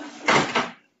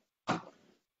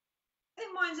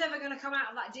think mine's ever going to come out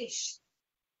of that dish.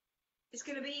 It's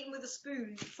going to be eaten with a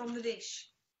spoon from the dish.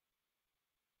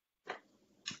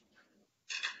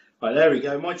 Right, there we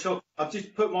go. My chocolate. I've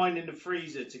just put mine in the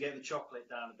freezer to get the chocolate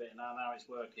down a bit. Now it's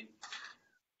working.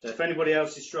 So if anybody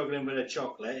else is struggling with a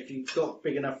chocolate, if you've got a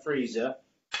big enough freezer,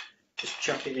 just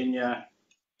chuck it in there.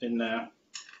 I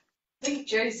think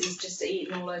Josie's just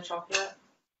eaten all her chocolate.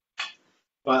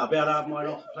 Right, I'll be able to have mine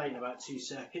off the plate in about 2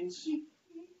 seconds.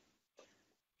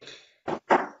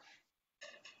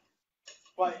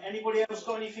 Right, anybody else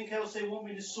got anything else they want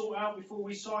me to sort out before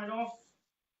we sign off?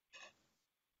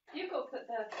 You've got to put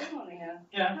the thing on here.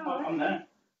 Yeah, I'm there.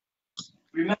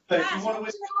 Remember, if you want to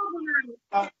win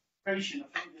celebration,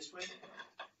 I think this week.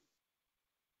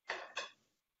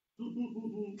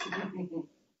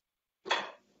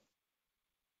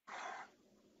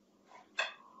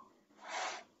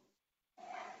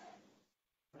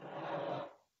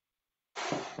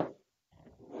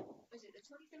 Is it the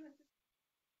 27th?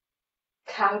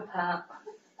 Cowpat.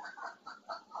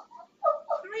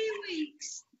 3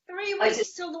 weeks. 3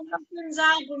 weeks till the Woodman's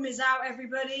album is out,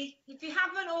 everybody. If you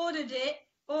haven't ordered it,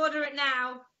 order it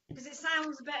now, because it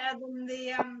sounds better than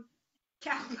the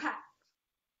Cowpat.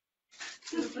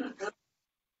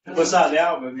 What's that, the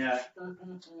album? Yeah.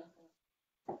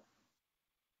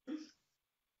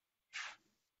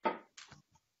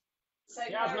 So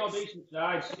It has no decent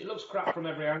sides. It looks crap from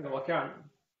every angle. I can't.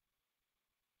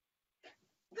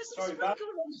 Put some Sorry, sprinkles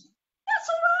on. That's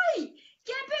all right.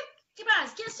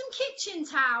 Get some kitchen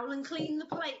towel and clean the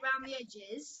plate round the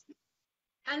edges,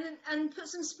 and put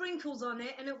some sprinkles on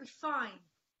it, and it'll be fine.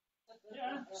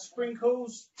 Yeah,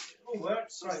 sprinkles, all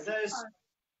works. Right,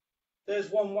 there's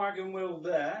one wagon wheel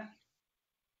there.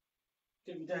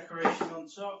 Give me decoration on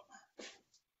top.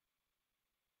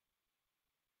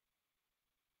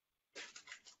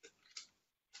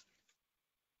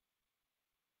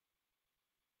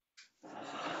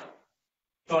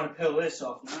 Trying to peel this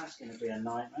off now, that's going to be a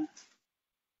nightmare.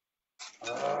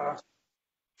 I'm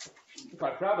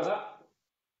quite proud of that.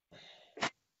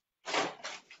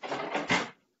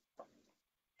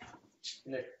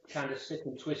 In a kind of sick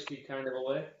and twisty kind of a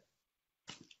way.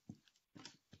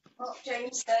 Mark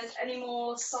James says, any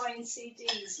more signed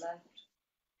CDs left?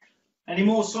 Any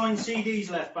more signed CDs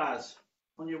left, Baz,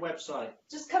 on your website?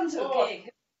 Just come to a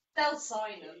gig. They'll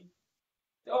sign them.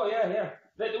 Oh yeah.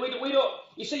 We don't.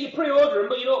 You say you pre-order them,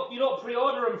 but you don't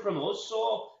pre-order them from us.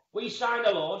 So we sign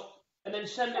a load and then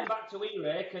send them back to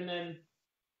E-Rake, and then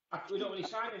we don't really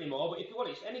sign anymore. But if you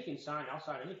want anything signed, I'll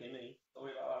sign anything. Me, don't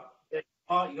worry about that.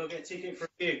 Oh, you got to get a ticket for a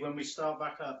gig when we start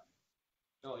back up.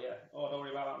 Oh yeah. Oh, don't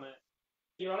worry about that, mate.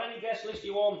 You're on any guest list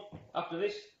you want after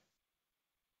this.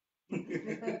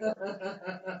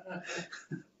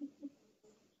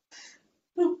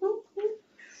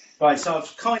 Right, so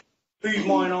I've kind of moved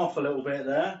mine off a little bit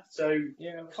there. So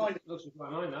Yeah, kind of looks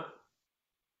like mine that.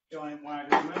 giant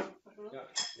wagon wheel.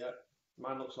 Yeah.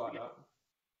 Mine looks like that.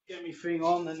 Get me thing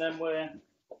on, and then we're.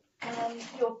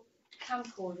 Your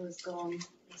camcorder's gone.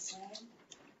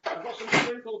 I've got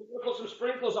some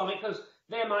sprinkles on it because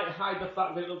they might hide the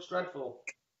fact that it looks dreadful.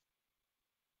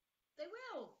 They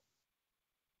will.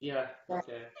 Yeah.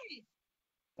 Okay.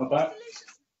 What about?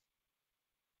 Delicious.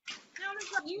 Now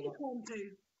it's like unicorn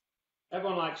poo.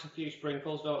 Everyone likes a few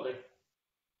sprinkles, don't they?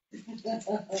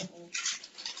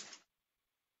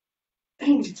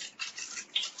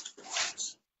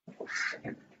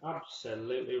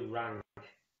 Absolutely rank.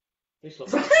 This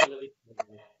looks absolutely.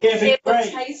 It'll be It will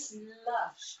great taste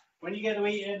lush. when you get to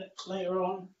eat it later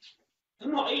on.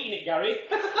 I'm not eating it, Gary.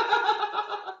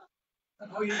 Oh,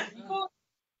 you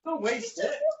don't waste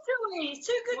it. It's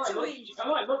too good to eat. I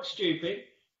might look stupid.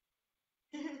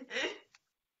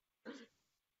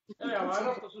 There we are,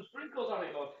 I've put some sprinkles on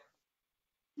it, look.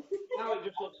 Now it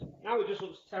just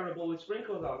looks terrible with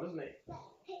sprinkles on, doesn't it?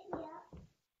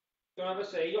 Go and have a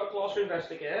see. You got a closer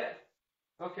investigate.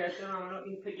 Okay, turn around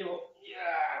and pick you up.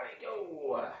 Yeah, there we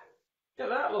go. Look at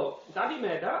that, look. Daddy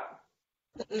made that.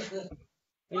 What do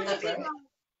you think?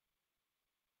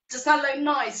 Does that look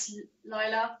nice,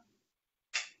 Lila?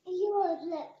 Yours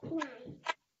looks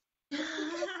nice.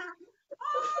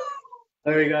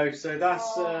 There we go. So that's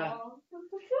Aw.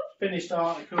 finished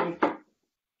article.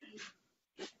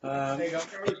 There you go.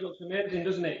 Gary's looks amazing,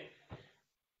 doesn't it?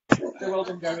 So well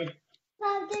done, Gary.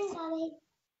 Well done, Gary.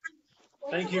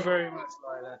 Thank you very much,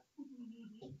 Lila.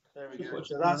 There we go.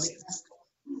 So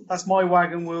that's my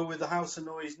wagon wheel with the House of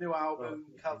Noise new album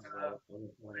cover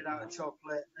made out of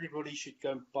chocolate. Everybody should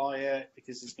go and buy it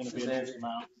because it's going to be an awesome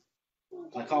album.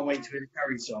 I can't wait to hear the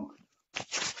Carrie song.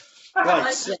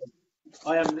 Right, so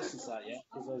I haven't listened to that yet.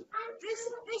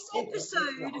 This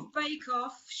episode of Bake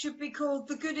Off should be called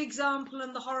The Good Example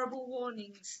and the Horrible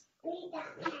Warnings.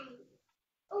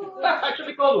 That should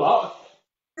be called what?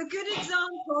 The Good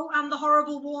Example and the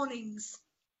Horrible Warnings.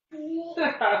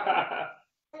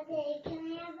 Okay, can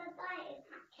I have a bite of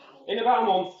that cake? In about a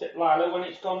month, Lila, when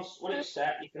it's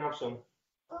set, you can have some.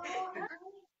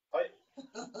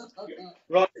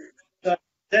 Right. So,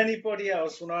 does anybody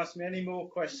else want to ask me any more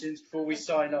questions before we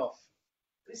sign off?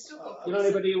 You know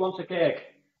anybody who wants a cake?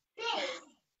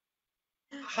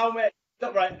 How many?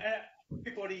 Right.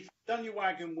 Everybody, if you've done your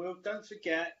wagon wheel, don't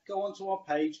forget, go onto our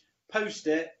page, post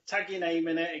it, tag your name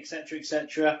in it, etc.,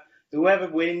 etc. Whoever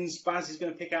wins, Baz is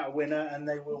going to pick out a winner, and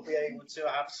they will be able to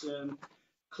have some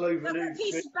Cloven A Hoof.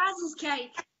 piece of Baz's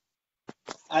cake.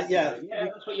 Yeah,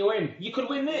 That's what you win. You could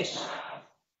win this.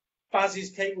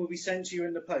 Baz's cake will be sent to you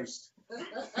in the post.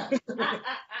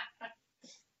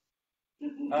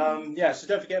 Yeah, so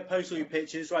don't forget, post all your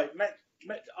pictures. Right,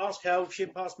 ask help, she'll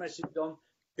pass message on,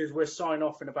 because we'll sign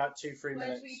off in about 2-3 Where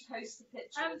minutes. do we post the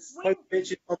pictures? Post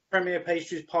pictures on Premier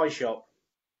Pastries Pie Shop,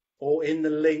 or in the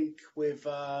link with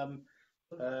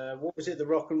what was it, the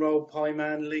Rock and Roll Pie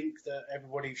Man link that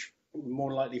everybody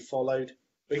more likely followed.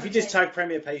 But if you just tag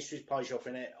Premier Pastries Pie Shop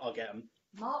in it, I'll get them.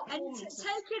 Mark And Warner. take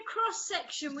a cross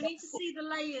section. We need to see the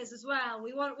layers as well.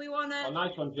 We want Oh, to.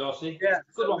 nice one, Josie. Yeah,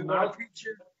 Good so one, we want Mark. a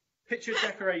picture of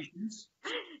decorations,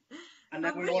 and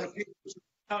then we want a picture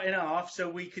cut in half so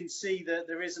we can see that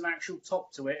there is an actual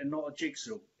top to it and not a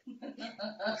jigsaw.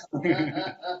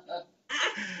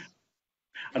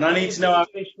 And I need to know how.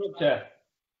 Instructor,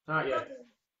 aren't you?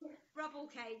 Rubble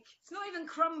cake. It's not even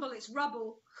crumble. It's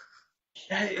rubble.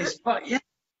 Yeah, yeah.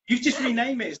 You've just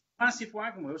renamed it. It's Massive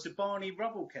Wagon Wheel. It's a Barney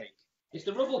Rubble Cake. It's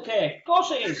the rubble cake. Of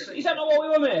course it is. Is that not what we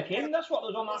were making? That's what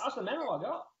was on that. That's the memo I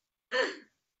got.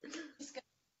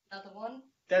 Another one.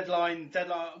 Deadline.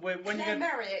 When you Claire going?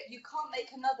 Merritt, you can't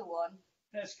make another one.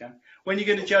 Yes, can. When are you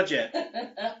going to judge it?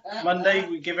 Monday.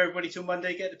 We give everybody till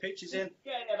Monday. Get the pictures in.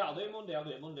 Yeah, that'll do. Monday, I'll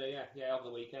do it Monday. Yeah, over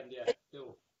the weekend. Yeah,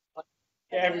 cool.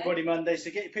 Get everybody Monday. So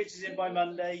get your pictures in by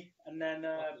Monday, and then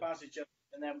Baz will judge,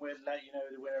 and then we'll let you know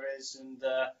who the winner is, and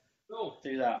Cool.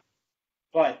 do that.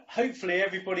 Right. Hopefully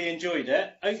everybody enjoyed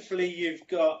it. Hopefully you've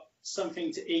got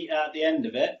something to eat at the end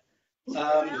of it. If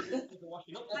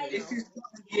you've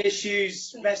got any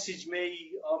issues, message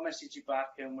me. I'll message you back,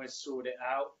 and we'll sort it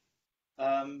out.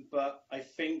 But I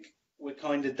think we're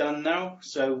kind of done now,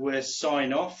 so we'll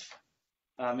sign off.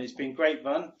 It's been great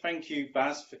fun. Thank you,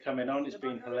 Baz, for coming on. It's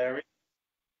been hilarious.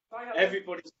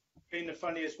 Everybody's been the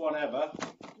funniest one ever.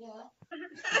 Yeah.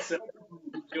 So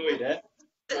enjoyed it.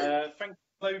 Thank you,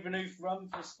 Cloven Hoof Rum,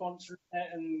 for sponsoring it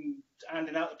and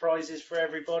handing out the prizes for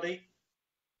everybody,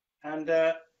 and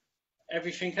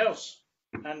everything else,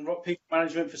 and Rock People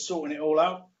Management for sorting it all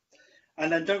out.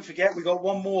 And then don't forget, we've got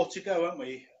one more to go, haven't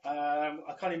we? I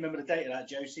can't even remember the date of that,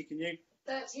 Josie. Can you?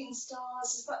 13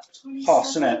 stars. Is that 27? Hoss,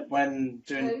 isn't it? When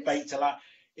doing Close. Baked Alaska.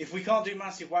 If we can't do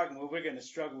Massive Wagon, well, we're going to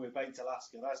struggle with Baked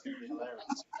Alaska. That's going to be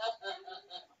hilarious.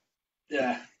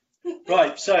 Yeah.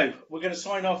 Right, so we're going to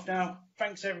sign off now.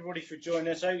 Thanks everybody for joining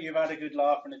us. I hope you've had a good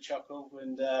laugh and a chuckle,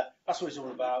 and that's what it's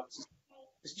all about.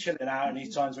 Just chilling out in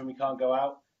these times when we can't go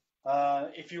out.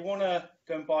 If you want to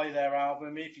go and buy their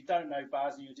album, if you don't know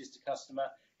Baz and you're just a customer,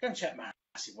 go and check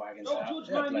Massive Wagons out. Don't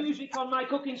judge my music on my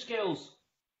cooking skills.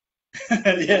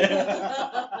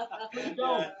 Yeah. Please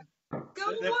don't. Go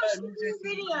and watch the new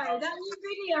video. That new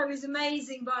video is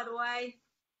amazing, by the way.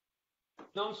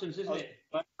 Nonsense, isn't it?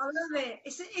 I love it.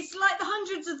 It's like the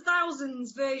hundreds of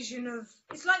thousands version of.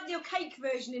 It's like your cake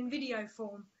version in video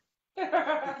form.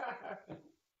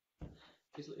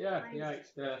 It's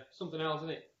something else,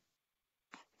 isn't it?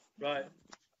 Right,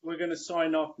 we're going to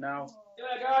sign off now.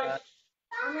 Yeah, guys.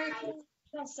 I'm going to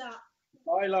press that.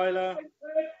 Bye, Lila.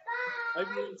 Hope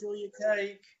you enjoy your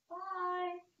cake.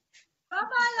 Bye.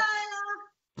 Bye,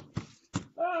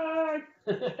 Lila.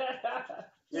 Bye.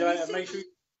 Yeah,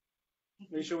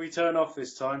 make sure we turn off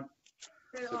this time.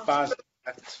 Turn it So off. Baz,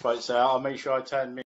 right, so I'll make sure I turn me.